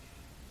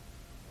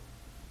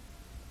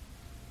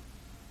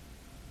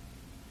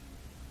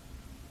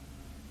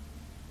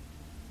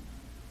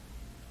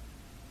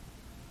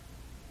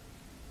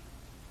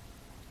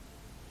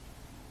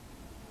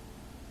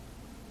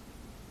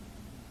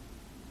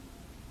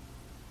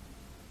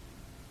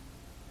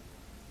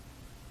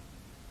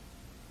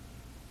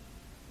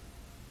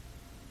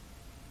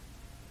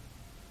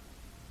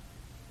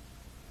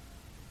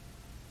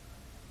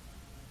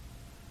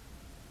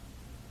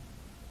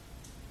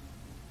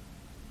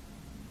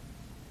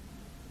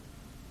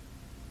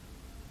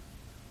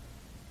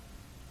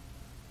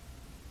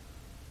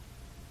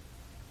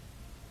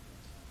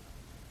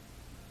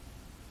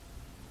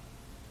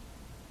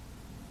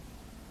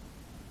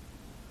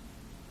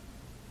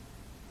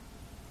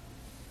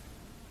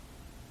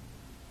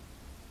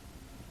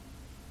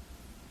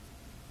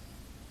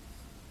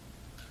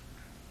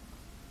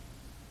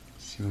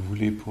 Si vous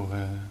voulez, pour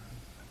la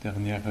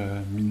dernière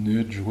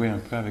minute, jouer un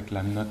peu avec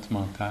la note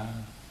mentale,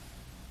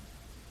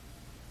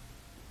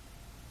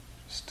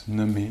 juste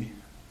nommer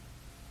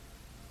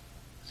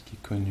ce qui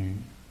est connu,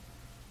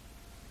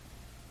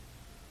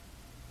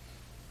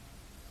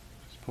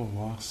 juste pour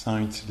voir sans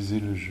utiliser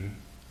le jeu,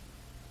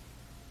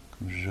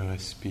 comme je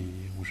respire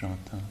ou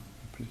j'entends,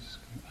 en plus,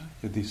 comme,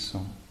 il y a des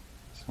sons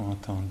qui sont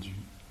entendus.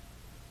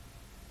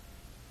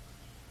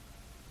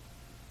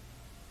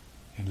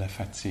 Il y a de la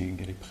fatigue,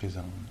 elle est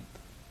présente.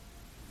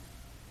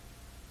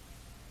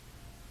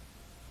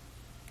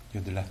 Il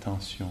y a de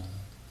l'attention,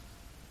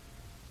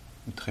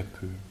 ou très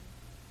peu.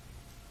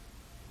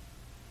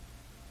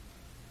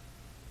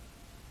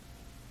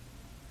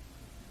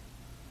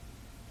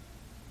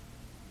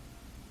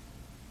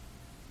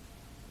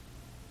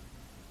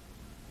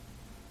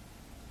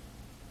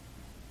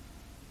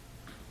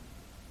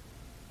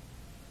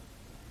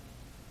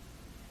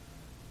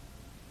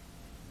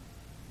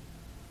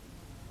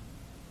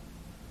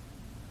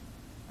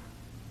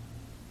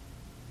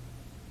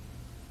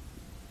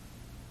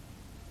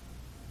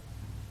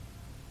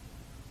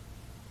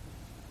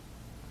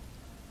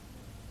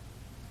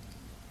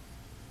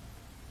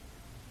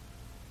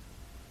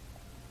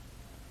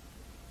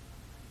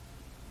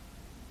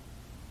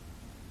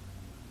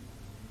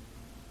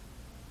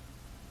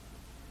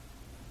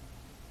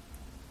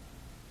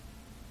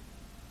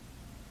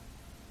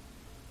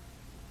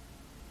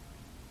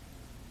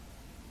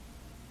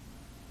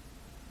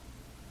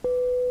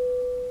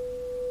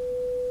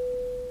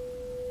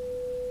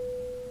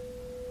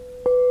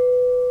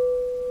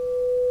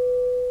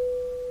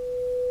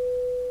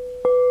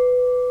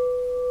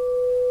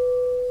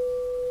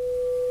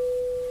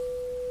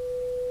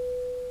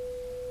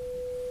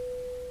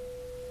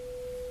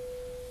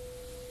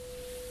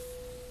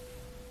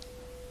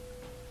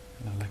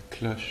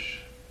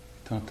 Cloche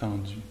est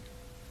entendue.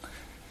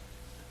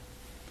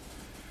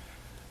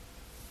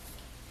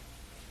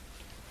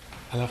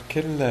 Alors,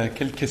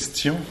 quelle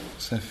question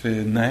ça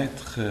fait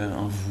naître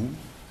en vous?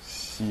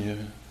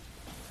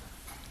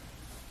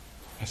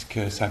 Est-ce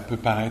que ça peut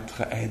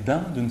paraître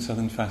aidant d'une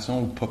certaine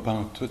façon ou pas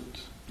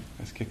pantoute?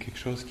 Est-ce qu'il y a quelque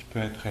chose qui peut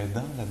être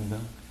aidant là-dedans,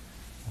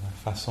 dans la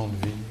façon de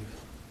vivre?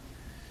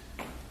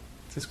 Tu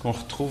sais, ce qu'on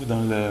retrouve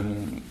dans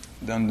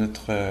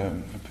notre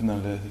un peu dans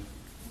le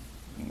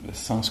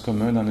sens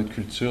commun dans notre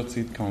culture, tu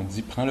sais, quand on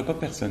dit « prends-le pas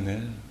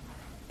personnel »,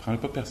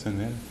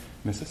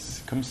 mais ça,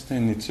 c'est comme si c'était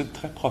une étude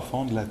très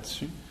profonde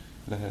là-dessus,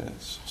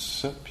 sur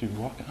ça, puis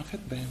voir qu'en fait,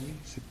 ben oui,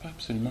 c'est pas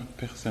absolument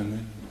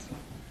personnel, tu sais.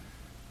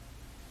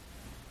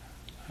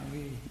 Ah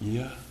oui, il y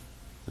a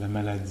la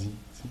maladie,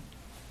 tu sais.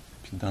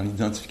 Puis dans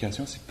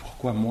l'identification, c'est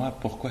pourquoi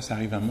ça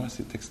arrive à moi,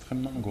 c'est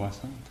extrêmement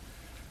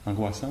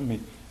angoissant, mais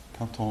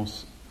quand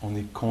on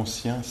est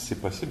conscient, si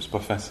c'est possible, c'est pas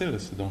facile,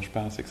 ce dont je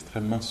parle, c'est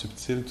extrêmement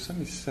subtil, tout ça,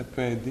 mais si ça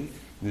peut aider,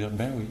 de dire,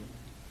 ben oui,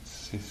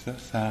 c'est ça,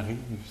 ça arrive,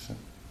 ça.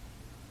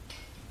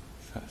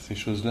 Ces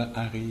choses-là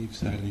arrivent,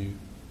 ça a lieu.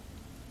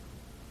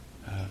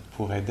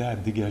 Pour aider à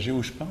dégager,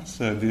 ou je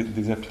pense,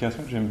 des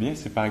applications que j'aime bien,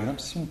 c'est par exemple,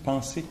 si une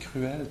pensée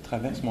cruelle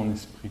traverse mon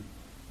esprit,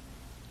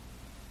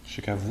 je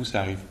sais qu'à vous, ça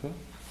n'arrive pas,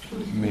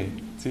 mais,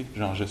 tu sais,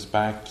 genre,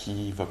 j'espère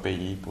qu'il va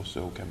payer pour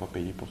ça, ou qu'elle va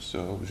payer pour ça,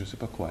 ou je sais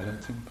pas quoi, là,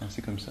 tu sais, une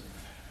pensée comme ça.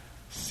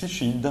 Si je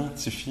suis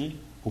identifié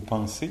aux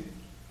pensées,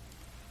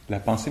 la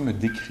pensée me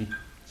décrit.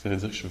 Ça veut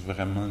dire que je suis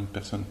vraiment une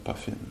personne pas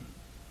fine.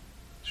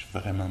 Je suis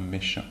vraiment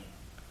méchant.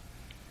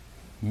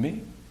 Mais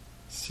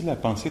si la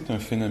pensée est un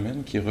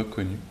phénomène qui est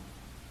reconnu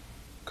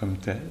comme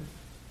tel,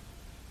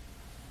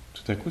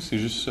 tout à coup, c'est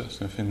juste ça,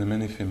 c'est un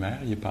phénomène éphémère,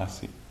 il est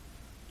passé.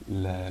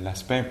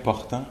 L'aspect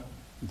important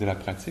de la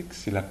pratique,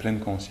 c'est la pleine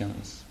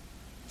conscience.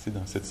 C'est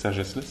dans cette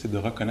sagesse-là, c'est de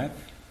reconnaître,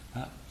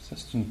 ah, ça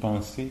c'est une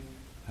pensée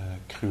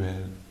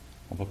cruelle.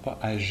 On ne va pas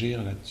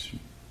agir là-dessus.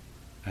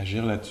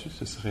 Agir là-dessus,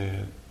 ce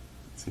serait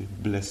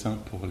blessant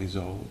pour les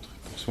autres,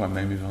 pour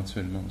soi-même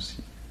éventuellement aussi.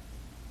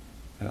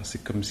 Alors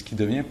c'est comme ce qui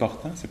devient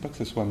important, c'est pas que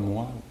ce soit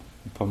moi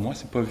ou pas moi,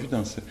 c'est pas vu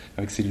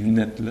avec ces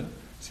lunettes-là,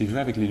 c'est vu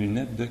avec les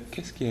lunettes de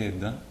qu'est-ce qui est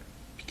aidant,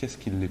 puis qu'est-ce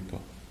qui ne l'est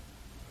pas.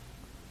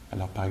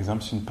 Alors par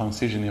exemple, si une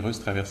pensée généreuse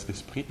traverse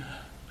l'esprit,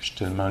 je suis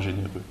tellement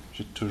généreux,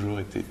 j'ai toujours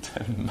été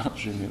tellement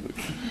généreux.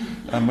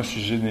 Ah, moi je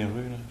suis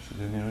généreux, là, je suis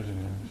généreux.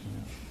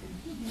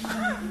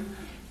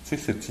 Tu sais,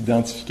 cette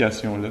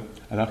identification-là,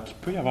 alors qu'il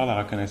peut y avoir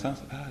la reconnaissance,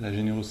 ah, la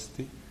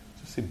générosité,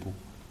 ça c'est beau,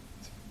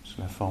 sous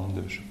la forme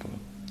de, je sais pas,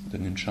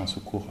 donner une chance au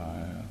coureur,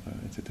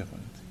 etc.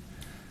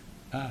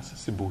 Ah, ça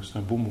c'est beau, c'est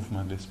un beau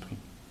mouvement de l'esprit.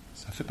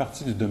 Ça fait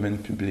partie du domaine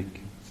public,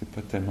 c'est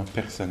pas tellement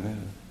personnel,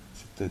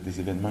 c'est des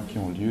événements qui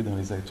ont lieu dans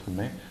les êtres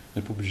humains, on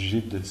n'est pas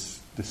obligé de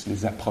se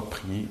les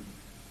approprier.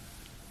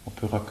 On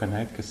peut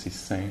reconnaître que c'est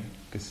sain,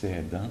 que c'est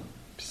aidant,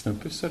 puis c'est un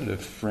peu ça le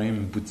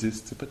frame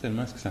bouddhiste, c'est pas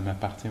tellement est-ce que ça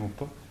m'appartient ou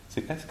pas,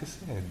 c'est est-ce que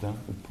c'est aidant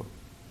ou pas.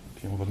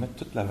 Puis on va mettre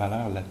toute la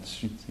valeur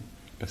là-dessus, t'sais.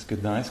 Parce que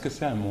dans est-ce que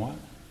c'est à moi,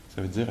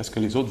 ça veut dire est-ce que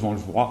les autres vont le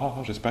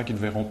voir, j'espère qu'ils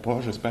ne le verront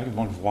pas, j'espère qu'ils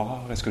vont le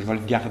voir, est-ce que je vais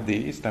le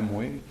garder, c'est à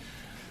moi.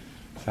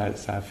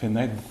 Ça a fait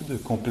naître beaucoup de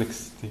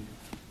complexité.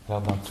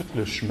 Alors dans tout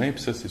le chemin,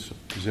 puis ça c'est sur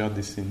plusieurs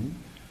décennies,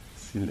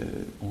 tout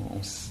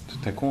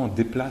à coup on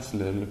déplace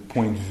le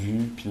point de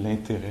vue, puis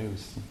l'intérêt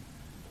aussi.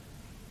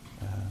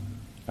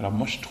 Alors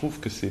moi je trouve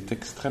que c'est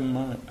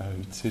extrêmement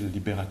utile,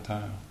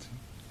 libérateur.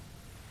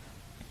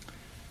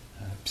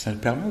 Puis ça le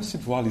permet aussi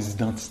de voir les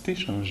identités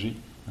changer.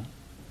 Hein?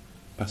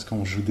 Parce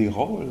qu'on joue des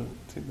rôles.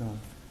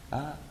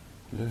 Ah,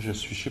 là je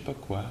suis je sais pas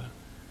quoi.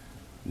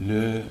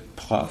 Le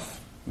prof.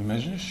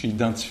 Imagine, je suis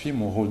identifié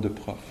mon rôle de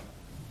prof.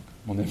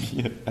 Mon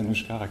amie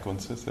Anouchka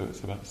raconte ça,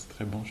 c'est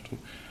très bon je trouve.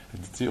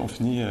 Elle dit, tu sais, on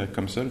finit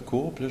comme ça le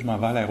cours, puis là je m'en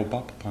vais à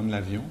l'aéroport pour prendre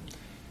l'avion.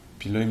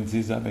 Puis là ils me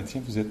disent, ah ben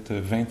tiens, vous êtes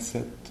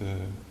 27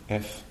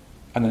 F.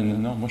 Ah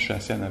non, moi je suis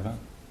assis en avant.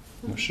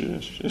 Moi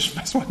je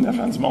m'assois en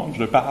avant du monde,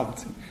 je parle,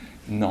 tu sais.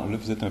 Non, là,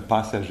 vous êtes un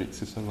passager,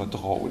 c'est ça votre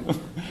rôle.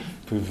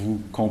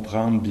 Pouvez-vous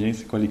comprendre bien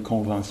c'est quoi les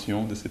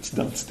conventions de cette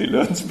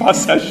identité-là du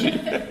passager?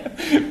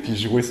 Puis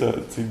jouer ça,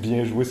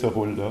 bien jouer ce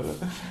rôle-là.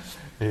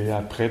 Et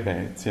après,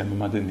 à un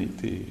moment donné,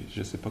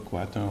 je sais pas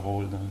quoi, tu as un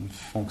rôle dans une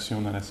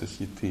fonction dans la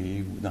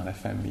société ou dans la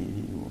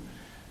famille.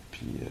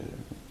 Puis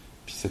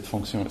cette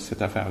fonction,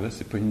 cette affaire-là,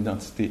 c'est pas une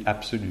identité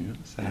absolue. Hein.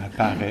 Ça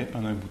apparaît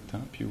pendant un bout de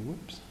temps, puis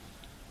oups,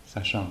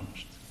 ça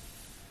change.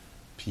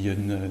 Puis il y a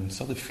une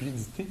sorte de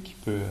fluidité qui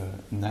peut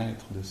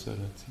naître de ça, là,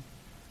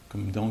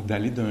 comme donc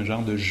d'aller d'un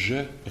genre de je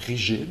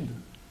rigide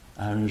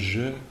à un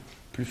je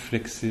plus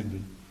flexible,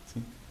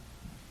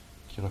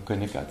 qui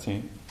reconnaît qu'à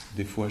tiens,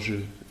 des fois je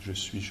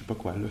suis, je sais pas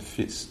quoi, le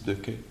fils de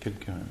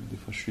quelqu'un, des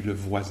fois je suis le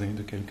voisin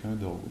de quelqu'un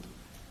d'autre.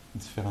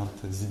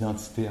 Différentes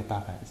identités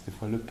apparaissent, des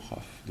fois le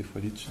prof, des fois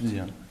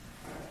l'étudiant,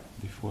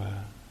 des fois...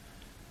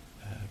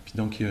 puis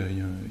donc il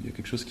y a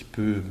quelque chose qui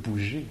peut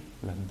bouger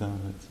là-dedans,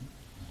 là,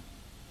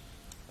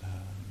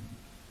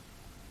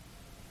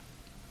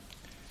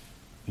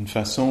 Une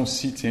façon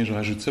aussi, tiens, je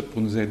rajoute ça pour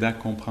nous aider à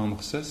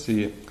comprendre ça,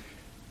 c'est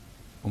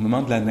au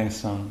moment de la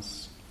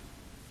naissance,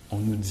 on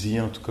nous dit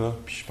en tout cas,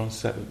 puis je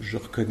pense que je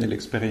reconnais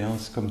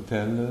l'expérience comme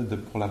telle,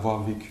 pour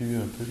l'avoir vécu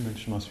un peu, même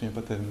si je m'en souviens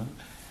pas tellement,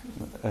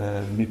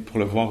 mais pour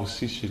le voir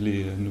aussi chez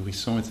les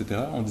nourrissons,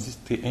 etc., on dit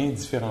que tu es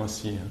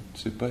indifférencié. Hein.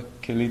 Tu sais pas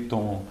quelle est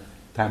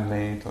ta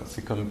main,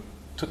 c'est comme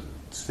tout,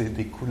 c'est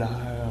des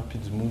couleurs, puis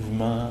du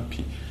mouvement,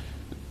 puis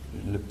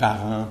le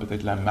parent,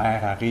 peut-être la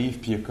mère arrive,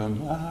 puis il y a comme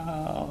 «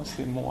 Ah,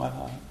 c'est moi! »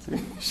 Je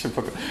sais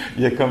pas quoi.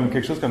 Il y a comme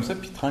quelque chose comme ça,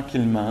 puis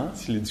tranquillement,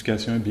 si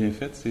l'éducation est bien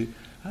faite, c'est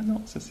 « Ah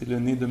non, ça c'est le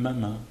nez de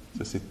maman,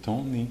 ça c'est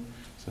ton nez,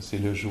 ça c'est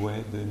le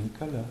jouet de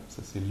Nicolas,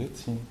 ça c'est le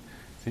tien. »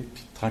 Puis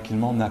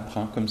tranquillement, on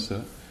apprend comme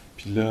ça.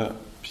 Puis là,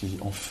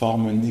 on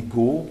forme un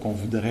ego qu'on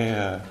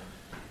voudrait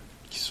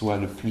qu'il soit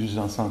le plus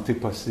en santé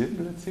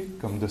possible,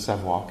 comme de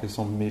savoir quelles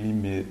sont mes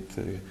limites,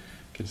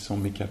 quelles sont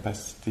mes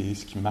capacités,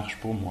 ce qui marche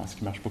pour moi, ce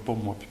qui ne marche pas pour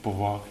moi, puis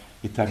pouvoir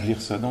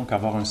établir ça. Donc,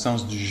 avoir un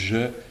sens du «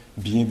 je »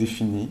 bien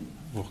défini,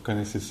 vous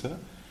reconnaissez ça.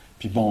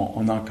 Puis bon,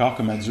 on a encore,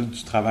 comme adulte,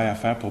 du travail à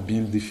faire pour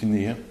bien le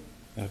définir,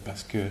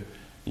 parce qu'il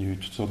y a eu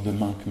toutes sortes de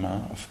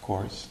manquements, of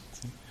course,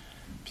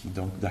 puis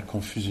donc de la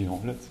confusion,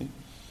 là, t'sais.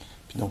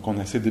 Puis donc, on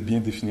essaie de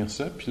bien définir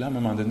ça, puis là, à un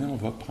moment donné, on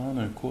va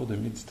prendre un cours de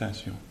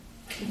méditation.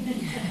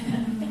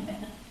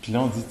 Puis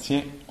là, on dit,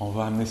 tiens, on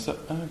va amener ça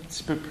un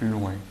petit peu plus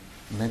loin.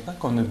 Maintenant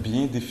qu'on a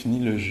bien défini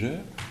le « je »,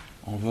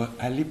 on va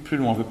aller plus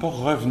loin. On ne veut pas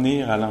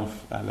revenir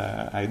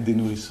à être des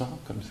nourrissons,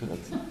 comme ça.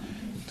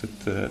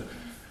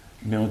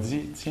 Mais on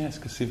dit, tiens,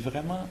 est-ce que c'est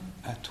vraiment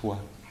à toi,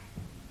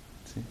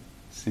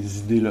 ces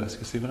idées-là? Est-ce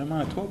que c'est vraiment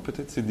à toi ou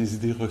peut-être c'est des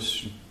idées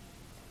reçues,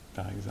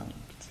 par exemple?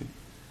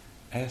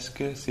 Est-ce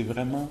que c'est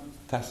vraiment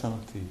ta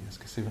santé? Est-ce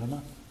que c'est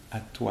vraiment à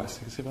toi.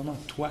 C'est vraiment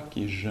toi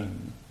qui es jeune.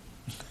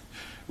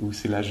 Ou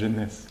c'est la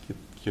jeunesse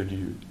qui a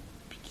lieu,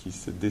 puis qui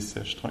se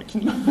dessèche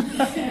tranquillement.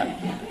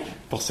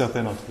 Pour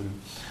certains d'entre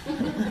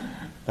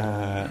nous.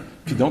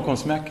 Puis donc, on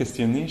se met à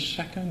questionner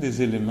chacun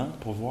des éléments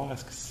pour voir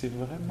est-ce que c'est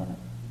vraiment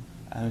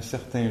à un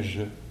certain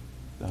jeu.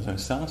 Dans un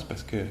sens,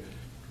 parce que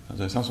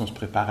dans un sens, on se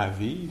prépare à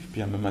vivre,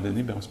 puis à un moment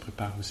donné, on se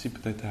prépare aussi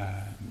peut-être à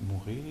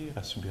mourir,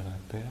 à subir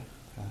la perte,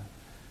 à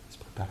se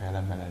préparer à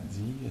la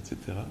maladie, etc.,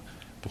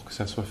 pour que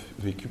ça soit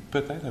vécu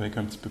peut-être avec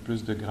un petit peu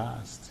plus de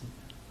grâce,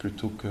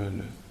 plutôt que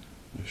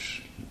le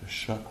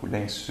choc ou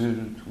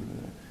l'insulte,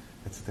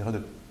 etc.,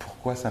 de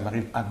pourquoi ça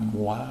m'arrive à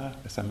moi,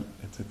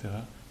 etc.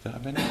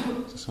 Ben non,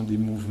 ce sont des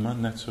mouvements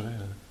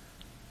naturels.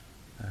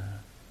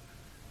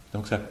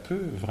 Donc ça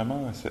peut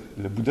vraiment...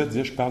 Le Bouddha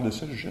disait, je parle de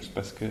ça juste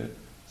parce que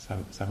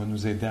ça va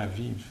nous aider à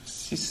vivre.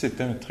 Si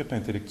c'était un trip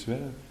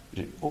intellectuel,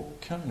 j'ai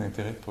aucun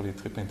intérêt pour les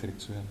trips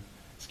intellectuels.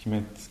 Ce qui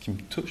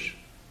me touche,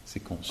 c'est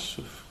qu'on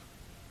souffre.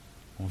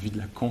 On vit de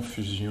la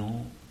confusion,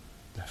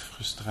 de la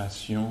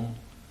frustration,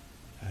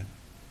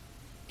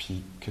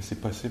 puis que c'est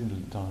possible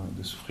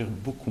de souffrir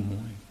beaucoup moins.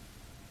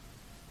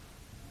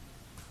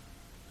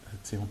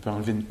 On peut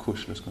enlever une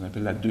couche, là, ce qu'on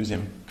appelle la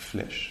deuxième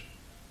flèche.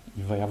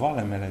 Il va y avoir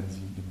la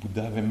maladie. Le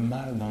Bouddha avait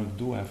mal dans le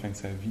dos à la fin de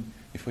sa vie.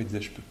 Des fois, il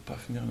disait, je ne peux pas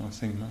finir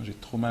l'enseignement, j'ai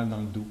trop mal dans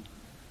le dos.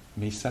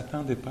 Mais il ne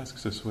s'attendait pas à ce que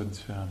ce soit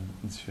différent.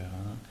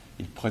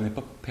 Il ne le prenait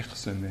pas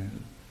personnel.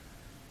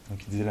 Donc,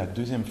 il disait, la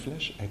deuxième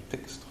flèche est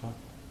extra.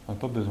 On n'a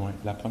pas besoin.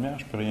 La première,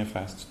 je ne peux rien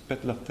faire. Si tu te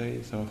pètes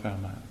l'orteil, ça va faire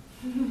mal.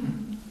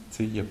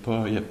 Il n'y a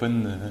pas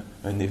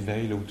un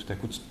éveil là, où tout à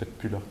coup, tu ne te pètes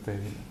plus l'orteil.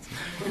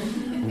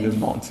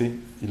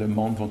 Le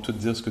monde vont tout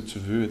dire ce que tu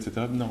veux,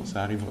 etc. Non,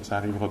 ça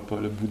arrivera pas.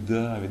 Le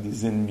Bouddha avait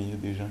des ennemis,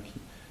 des gens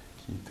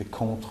qui étaient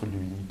contre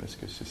lui, parce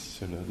que ceci,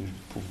 cela, des jeux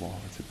de pouvoir,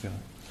 etc.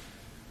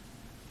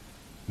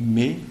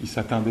 Mais il ne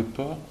s'attendait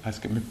pas à ce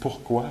que... Mais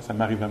pourquoi ça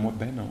m'arrive à moi?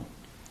 Ben non,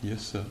 il y a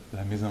ça.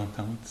 La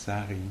mésentente, ça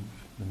arrive.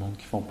 Le monde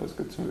qui ne font pas ce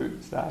que tu veux,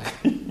 ça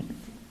arrive.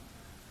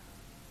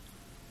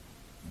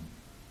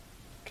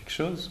 Quelque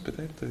chose,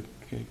 peut-être,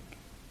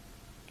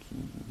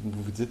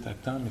 vous vous dites,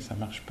 attends, mais ça ne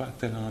marche pas à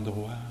tel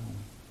endroit.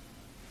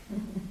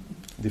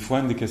 Des fois,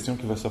 une des questions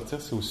qui va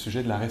sortir, c'est au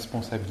sujet de la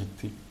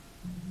responsabilité.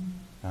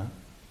 Hein?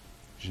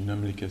 Je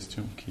nomme les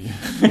questions qui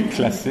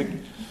classiques.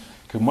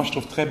 Que moi, je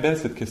trouve très belle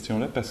cette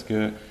question-là, parce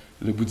que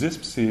le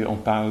bouddhisme, on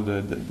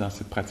parle dans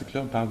cette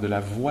pratique-là, on parle de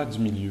la voie du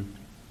milieu.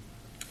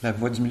 La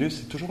voie du milieu,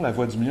 c'est toujours la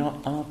voie du milieu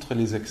entre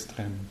les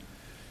extrêmes.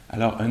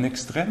 Alors, un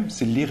extrême,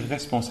 c'est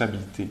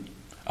l'irresponsabilité.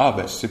 Ah,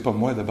 ben, c'est pas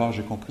moi, d'abord,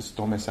 j'ai compris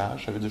ton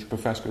message, ça veut dire que je peux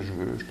faire ce que je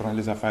veux, je prends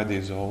les affaires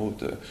des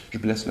autres, je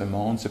blesse le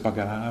monde, c'est pas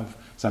grave,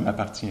 ça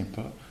m'appartient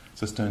pas.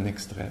 Ça, c'est un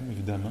extrême,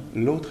 évidemment.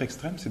 L'autre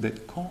extrême, c'est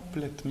d'être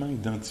complètement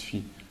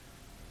identifié.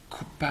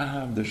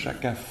 Coupable de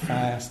chaque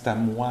affaire, c'est à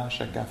moi,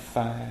 chaque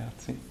affaire,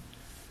 tu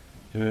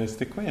sais.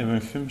 C'était quoi? Il y avait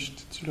un film,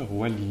 c'était-tu Le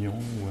Roi Lion,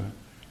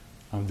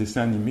 en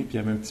dessin animé, puis il y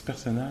avait un petit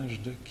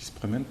personnage qui se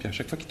promène, puis à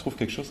chaque fois qu'il trouve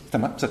quelque chose, c'est à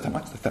moi, c'est à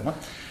moi, c'est à moi.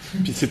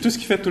 Puis c'est tout ce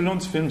qu'il fait tout le long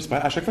du film.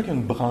 À chaque fois qu'il y a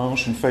une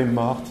branche, une feuille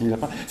morte, il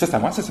apprend, ça c'est à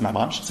moi, ça c'est ma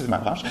branche, ça c'est ma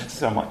branche, ça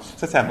c'est à moi,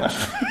 ça c'est à moi.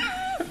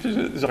 Puis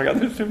je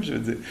regardais le film, je me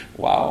disais,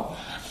 waouh,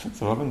 c'est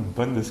vraiment une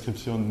bonne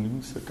description de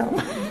nous, ça, quand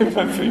même,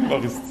 un peu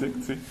humoristique,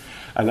 tu sais.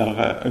 Alors,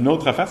 une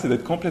autre affaire, c'est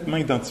d'être complètement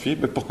identifié.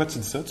 Ben, pourquoi tu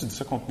dis ça? Tu dis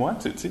ça contre moi?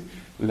 Tu sais,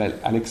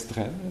 à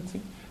l'extrême, tu sais.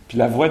 Puis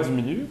la voie du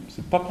milieu,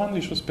 c'est de ne pas prendre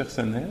les choses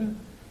personnelles,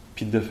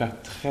 puis de faire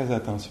très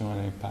attention à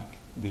l'impact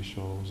des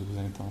choses, aux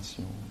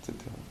intentions, etc.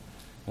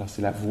 Alors,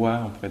 c'est la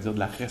voie, on pourrait dire, de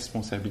la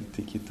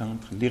responsabilité qui est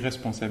entre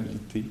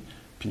l'irresponsabilité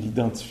puis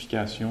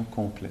l'identification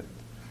complète.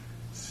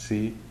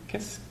 Puis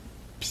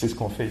c'est ce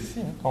qu'on fait ici,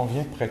 hein? Quand on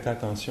vient prêter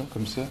attention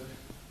comme ça,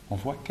 on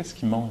voit qu'est-ce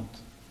qui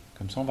monte.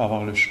 Comme ça, on va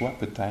avoir le choix,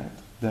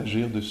 peut-être,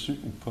 d'agir dessus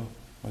ou pas.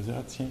 On va dire,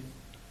 ah tiens,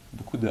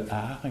 beaucoup de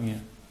hargne,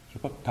 je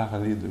ne vais pas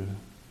parler de...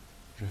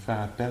 Je vais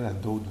faire appel à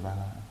d'autres valeurs,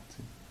 tu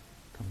sais,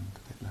 comme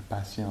peut-être la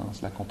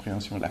patience, la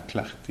compréhension, la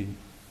clarté,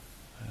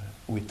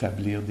 ou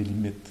établir des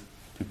limites,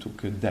 plutôt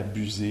que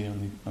d'abuser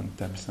en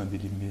établissant des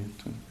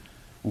limites,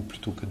 ou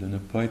plutôt que de ne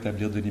pas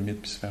établir de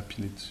limites puis se faire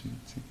piler dessus,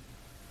 tu sais.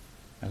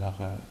 Alors,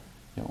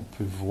 on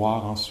peut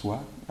voir en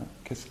soi, hein,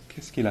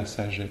 qu'est-ce qu'est la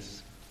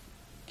sagesse,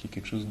 qui est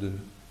quelque chose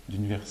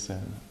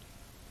d'universel.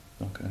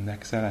 Donc, un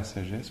accès à la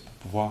sagesse pour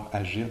pouvoir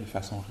agir de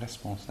façon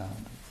responsable.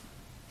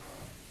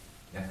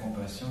 La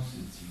compassion,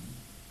 c'est-il?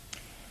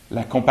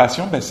 La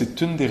compassion,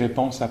 c'est une des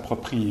réponses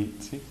appropriées.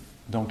 Tu sais.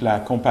 Donc, la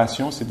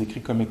compassion, c'est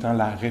décrit comme étant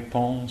la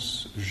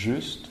réponse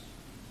juste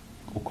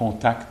au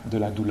contact de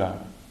la douleur,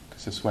 que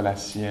ce soit la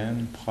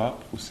sienne,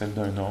 propre, ou celle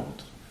d'un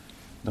autre.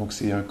 Donc,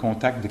 c'est un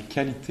contact de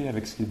qualité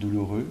avec ce qui est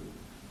douloureux,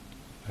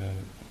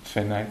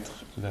 fait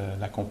naître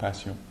la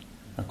compassion.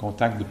 Un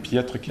contact de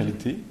piètre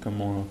qualité,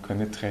 comme on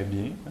connaît très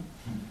bien,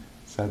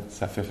 hein.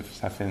 Ça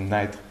fait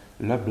naître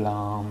le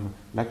blâme,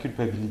 la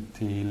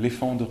culpabilité,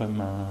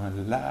 l'effondrement,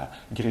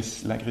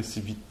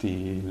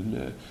 l'agressivité,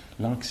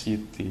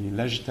 l'anxiété,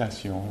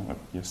 l'agitation.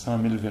 Il y a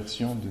 100 000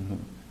 versions d'une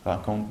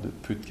rencontre de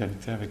peu de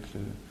qualité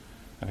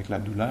avec la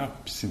douleur.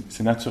 Puis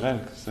c'est naturel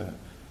que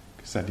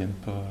ça ne vienne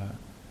pas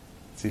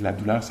la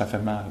douleur, ça fait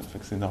mal. Fait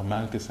que c'est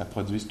normal que ça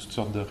produise toutes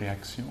sortes de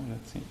réactions,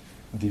 là,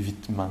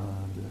 d'évitement,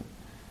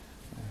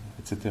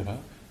 etc.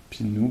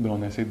 Puis nous, ben,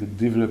 on essaie de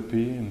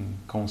développer une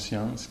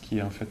conscience qui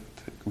est en fait,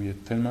 où il y a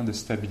tellement de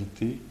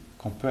stabilité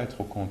qu'on peut être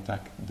au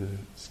contact de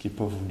ce qui n'est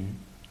pas voulu,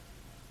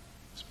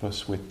 c'est pas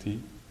souhaité,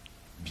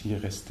 puis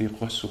rester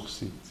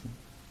ressourcé.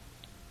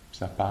 Puis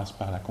ça passe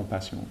par la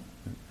compassion,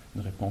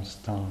 une réponse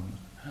tendre.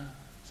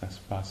 Ça se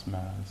passe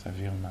mal, ça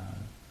vire mal,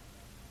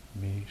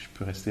 mais je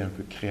peux rester un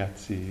peu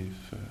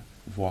créatif,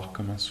 voir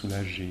comment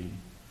soulager,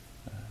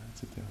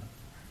 etc.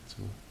 Tu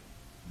vois?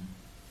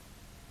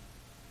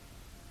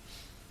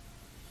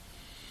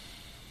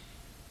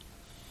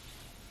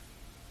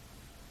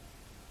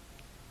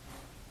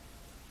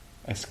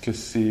 Est-ce que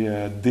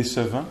c'est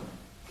décevant,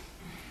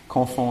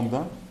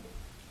 confondant,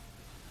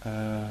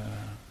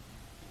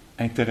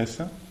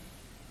 intéressant?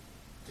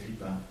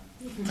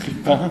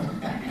 Tripant.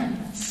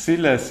 C'est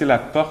la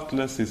porte,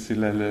 là, c'est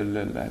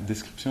la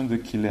description de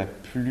qui est la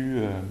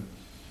plus...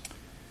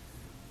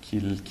 qui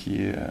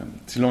est,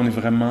 là, on est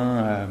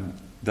vraiment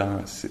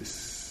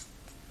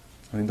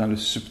on est dans le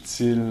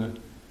subtil,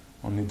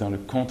 on est dans le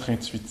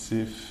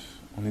contre-intuitif,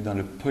 on est dans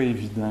le pas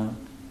évident.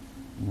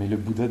 Mais le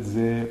Bouddha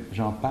disait,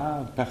 j'en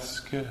parle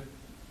parce que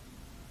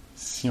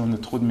si on a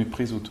trop de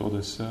méprise autour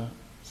de ça,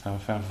 ça va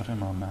faire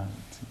vraiment mal.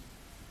 T'sais.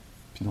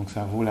 Puis donc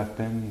ça vaut la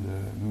peine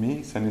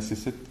mais ça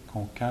nécessite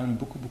qu'on calme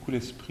beaucoup, beaucoup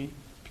l'esprit,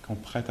 puis qu'on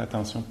prête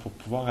attention pour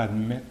pouvoir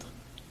admettre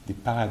des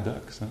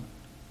paradoxes. Hein,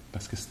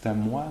 parce que c'est à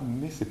moi,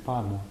 mais c'est pas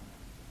à moi.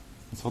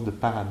 Une sorte de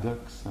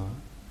paradoxe. Hein.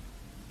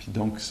 Puis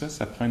donc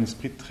ça prend un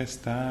esprit très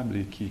stable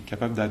et qui est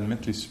capable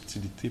d'admettre les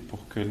subtilités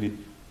pour que les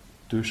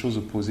deux choses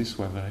opposées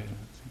soient vraies. Là.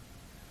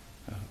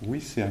 Alors,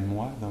 oui, c'est à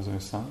moi, dans un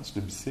sens,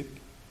 le bicycle,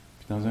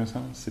 puis dans un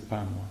sens, c'est pas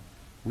à moi.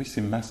 Oui, c'est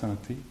ma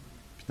santé,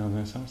 puis dans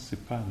un sens,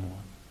 c'est pas à moi.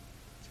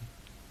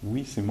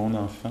 Oui, c'est mon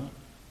enfant,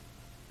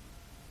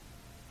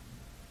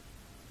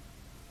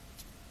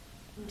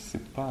 puis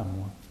c'est pas à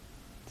moi.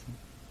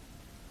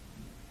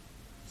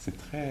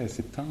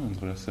 C'est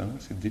tendre, là, ça, hein?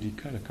 C'est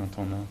délicat, là, quand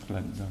on entre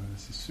là-dedans. Là.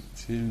 C'est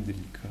subtil,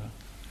 délicat.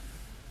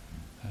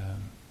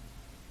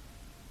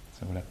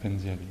 Ça vaut la peine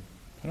d'y aller.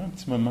 Prenons un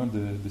petit moment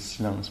de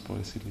silence pour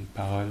laisser les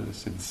paroles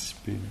se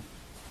dissiper. Là.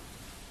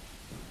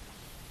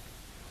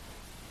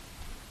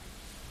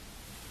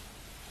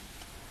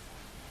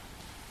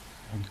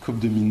 Une couple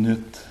de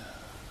minutes.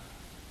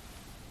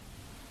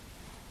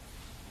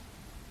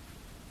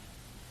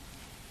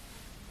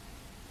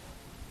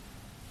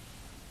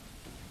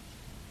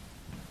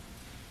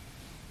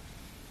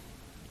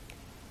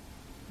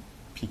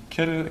 Puis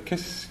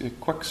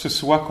quoi que ce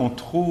soit qu'on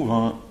trouve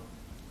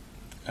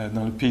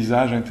dans le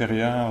paysage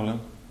intérieur, là,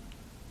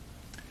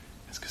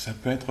 est-ce que ça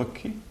peut être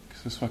OK que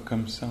ce soit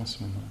comme ça en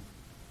ce moment?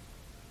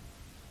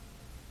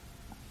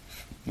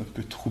 Un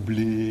peu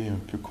troublé, un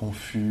peu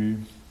confus,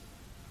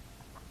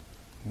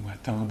 ou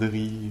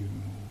attendri,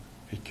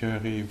 ou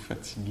écœuré, ou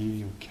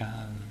fatigué, ou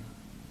calme,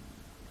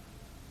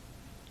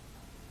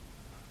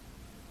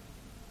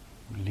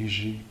 ou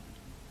léger.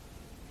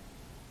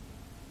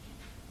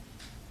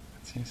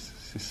 Tiens,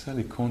 c'est ça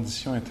les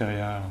conditions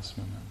intérieures en ce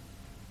moment.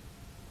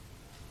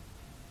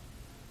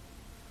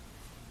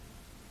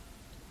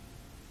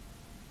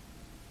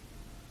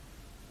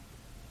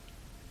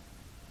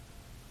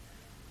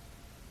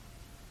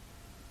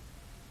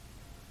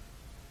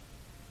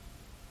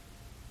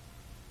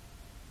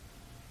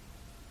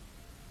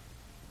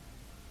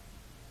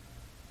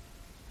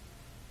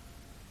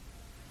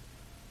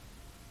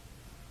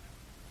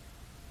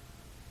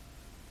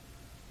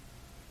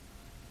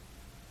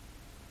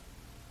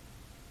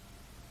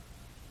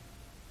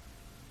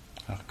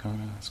 Alors, quand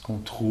ce qu'on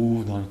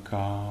trouve dans le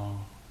corps,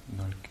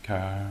 dans le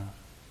cœur,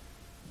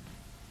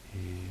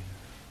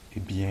 est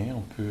bien,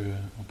 on peut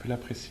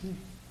l'apprécier.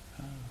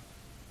 Ah.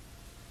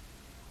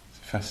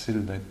 C'est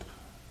facile d'être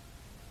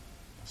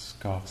dans ce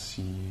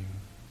corps-ci,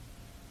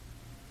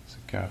 ce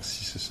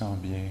cœur-ci se sent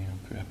bien,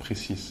 on peut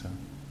apprécier ça.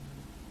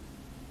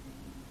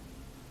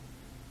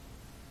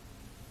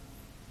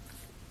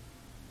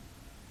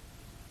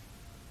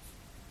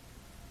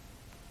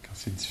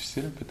 C'est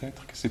difficile,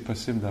 peut-être que c'est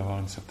possible d'avoir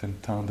une certaine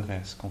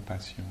tendresse,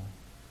 compassion.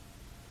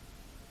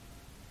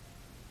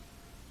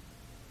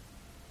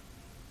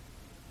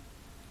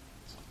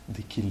 Une sorte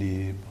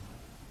d'équilibre.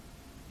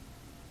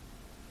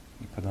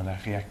 On n'est pas dans la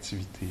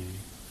réactivité.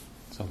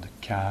 Une sorte de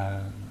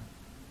calme.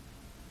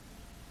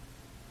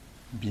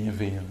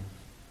 Bienveillant.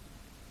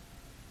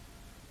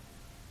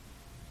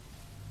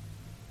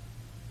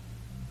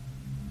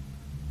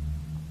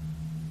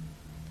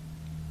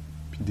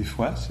 Des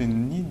fois, c'est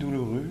ni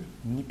douloureux,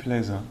 ni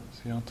plaisant.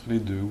 C'est entre les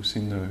deux, ou c'est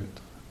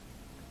neutre.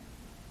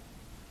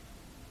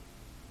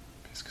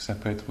 Est-ce que ça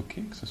peut être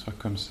OK que ce soit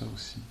comme ça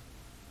aussi?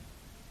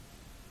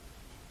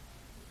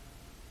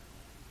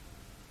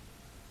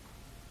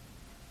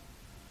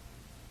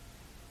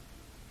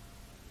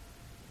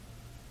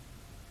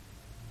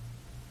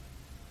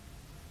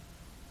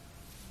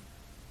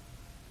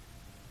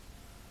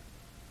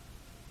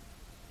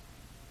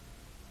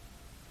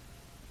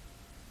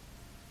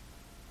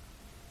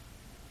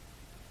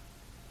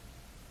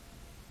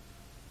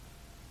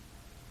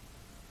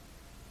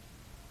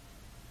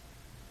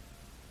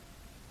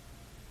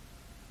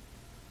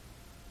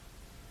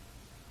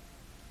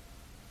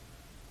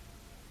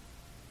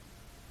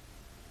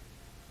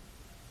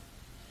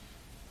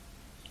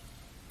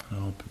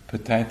 on peut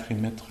peut-être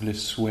émettre le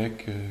souhait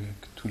que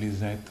tous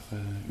les êtres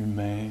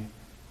humains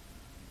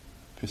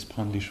puissent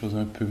prendre les choses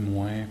un peu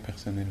moins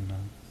personnellement,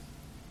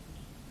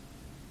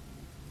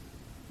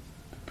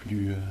 un peu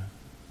plus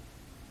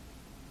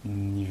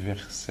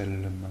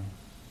universellement.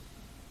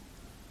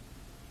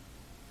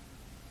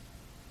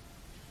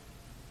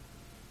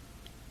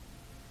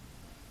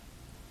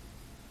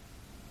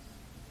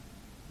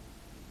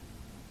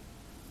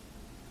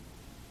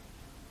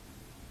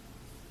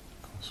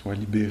 Qu'on soit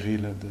libéré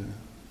là, de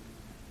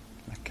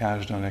la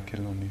cage dans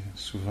laquelle on est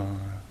souvent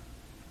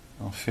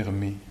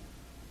enfermé.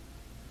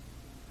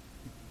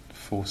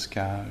 Fausse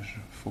cage,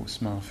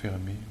 faussement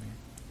enfermé. Mais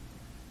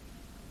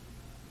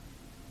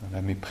dans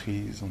la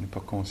méprise, on n'est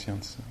pas conscient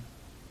de ça.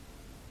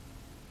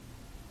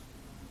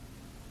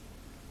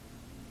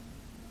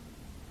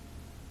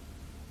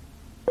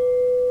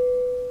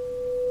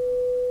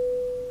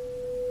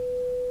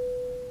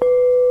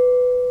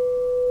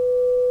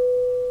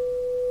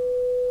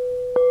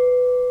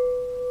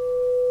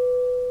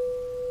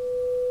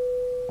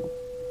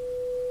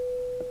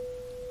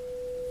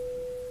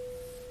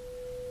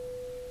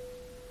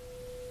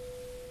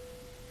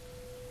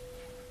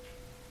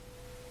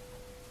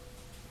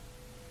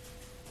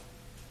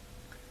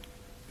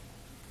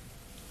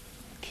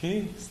 Ok,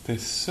 c'était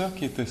ça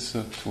qui était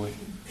ça, toi,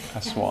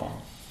 à soir.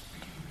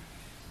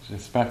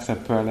 J'espère que ça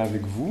peut aller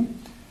avec vous.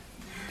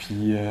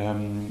 Puis,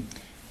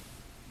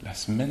 la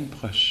semaine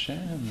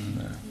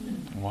prochaine,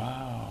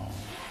 wow!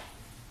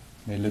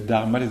 Mais le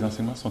dharma, les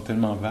enseignements sont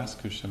tellement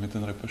vastes que ça ne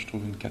m'étonnerait pas que je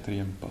trouve une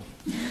quatrième porte.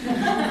 C'est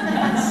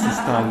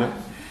ce temps-là.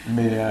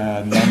 Mais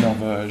non,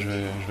 je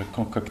vais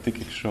concocter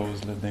quelque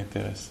chose là,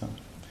 d'intéressant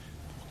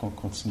pour qu'on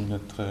continue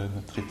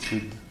notre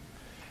étude.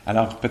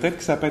 Alors, peut-être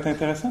que ça peut être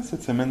intéressant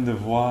cette semaine de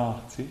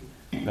voir, tu sais,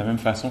 de la même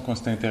façon qu'on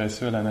s'est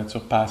intéressé à la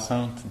nature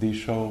passante des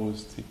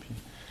choses, tu sais, puis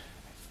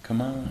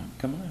comment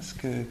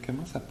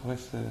ça pourrait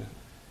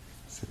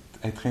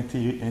être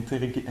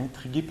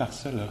intrigué par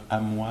ça, là, à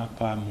moi,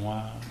 pas à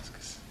moi, est-ce que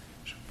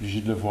je suis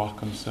obligé de le voir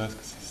comme ça, est-ce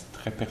que c'est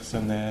très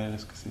personnel,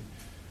 est-ce que c'est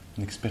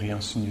une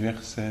expérience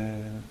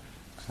universelle,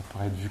 est-ce que ça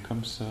pourrait être vu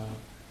comme ça,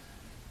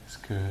 est-ce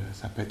que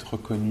ça peut être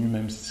reconnu,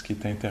 même si ce qui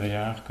est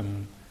intérieur,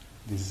 comme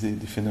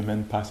des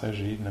phénomènes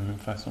passagers, de la même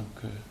façon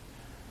que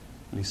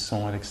les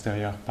sons à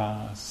l'extérieur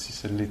passent, si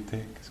ça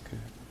l'était, est-ce que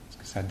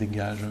ça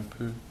dégage un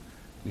peu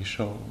les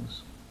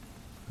choses?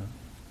 Hein?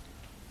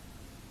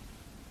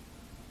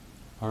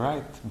 All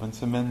right, bonne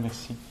semaine,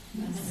 merci.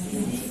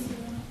 Merci.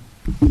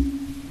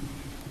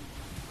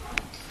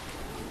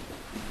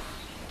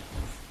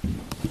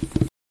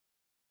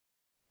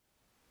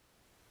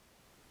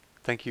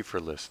 Thank you for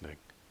listening.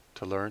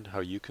 To learn how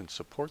you can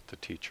support the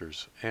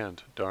teachers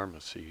and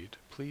Dharma Seed,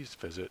 please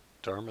visit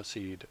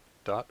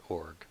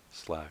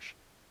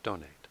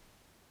dharmaseed.org/donate.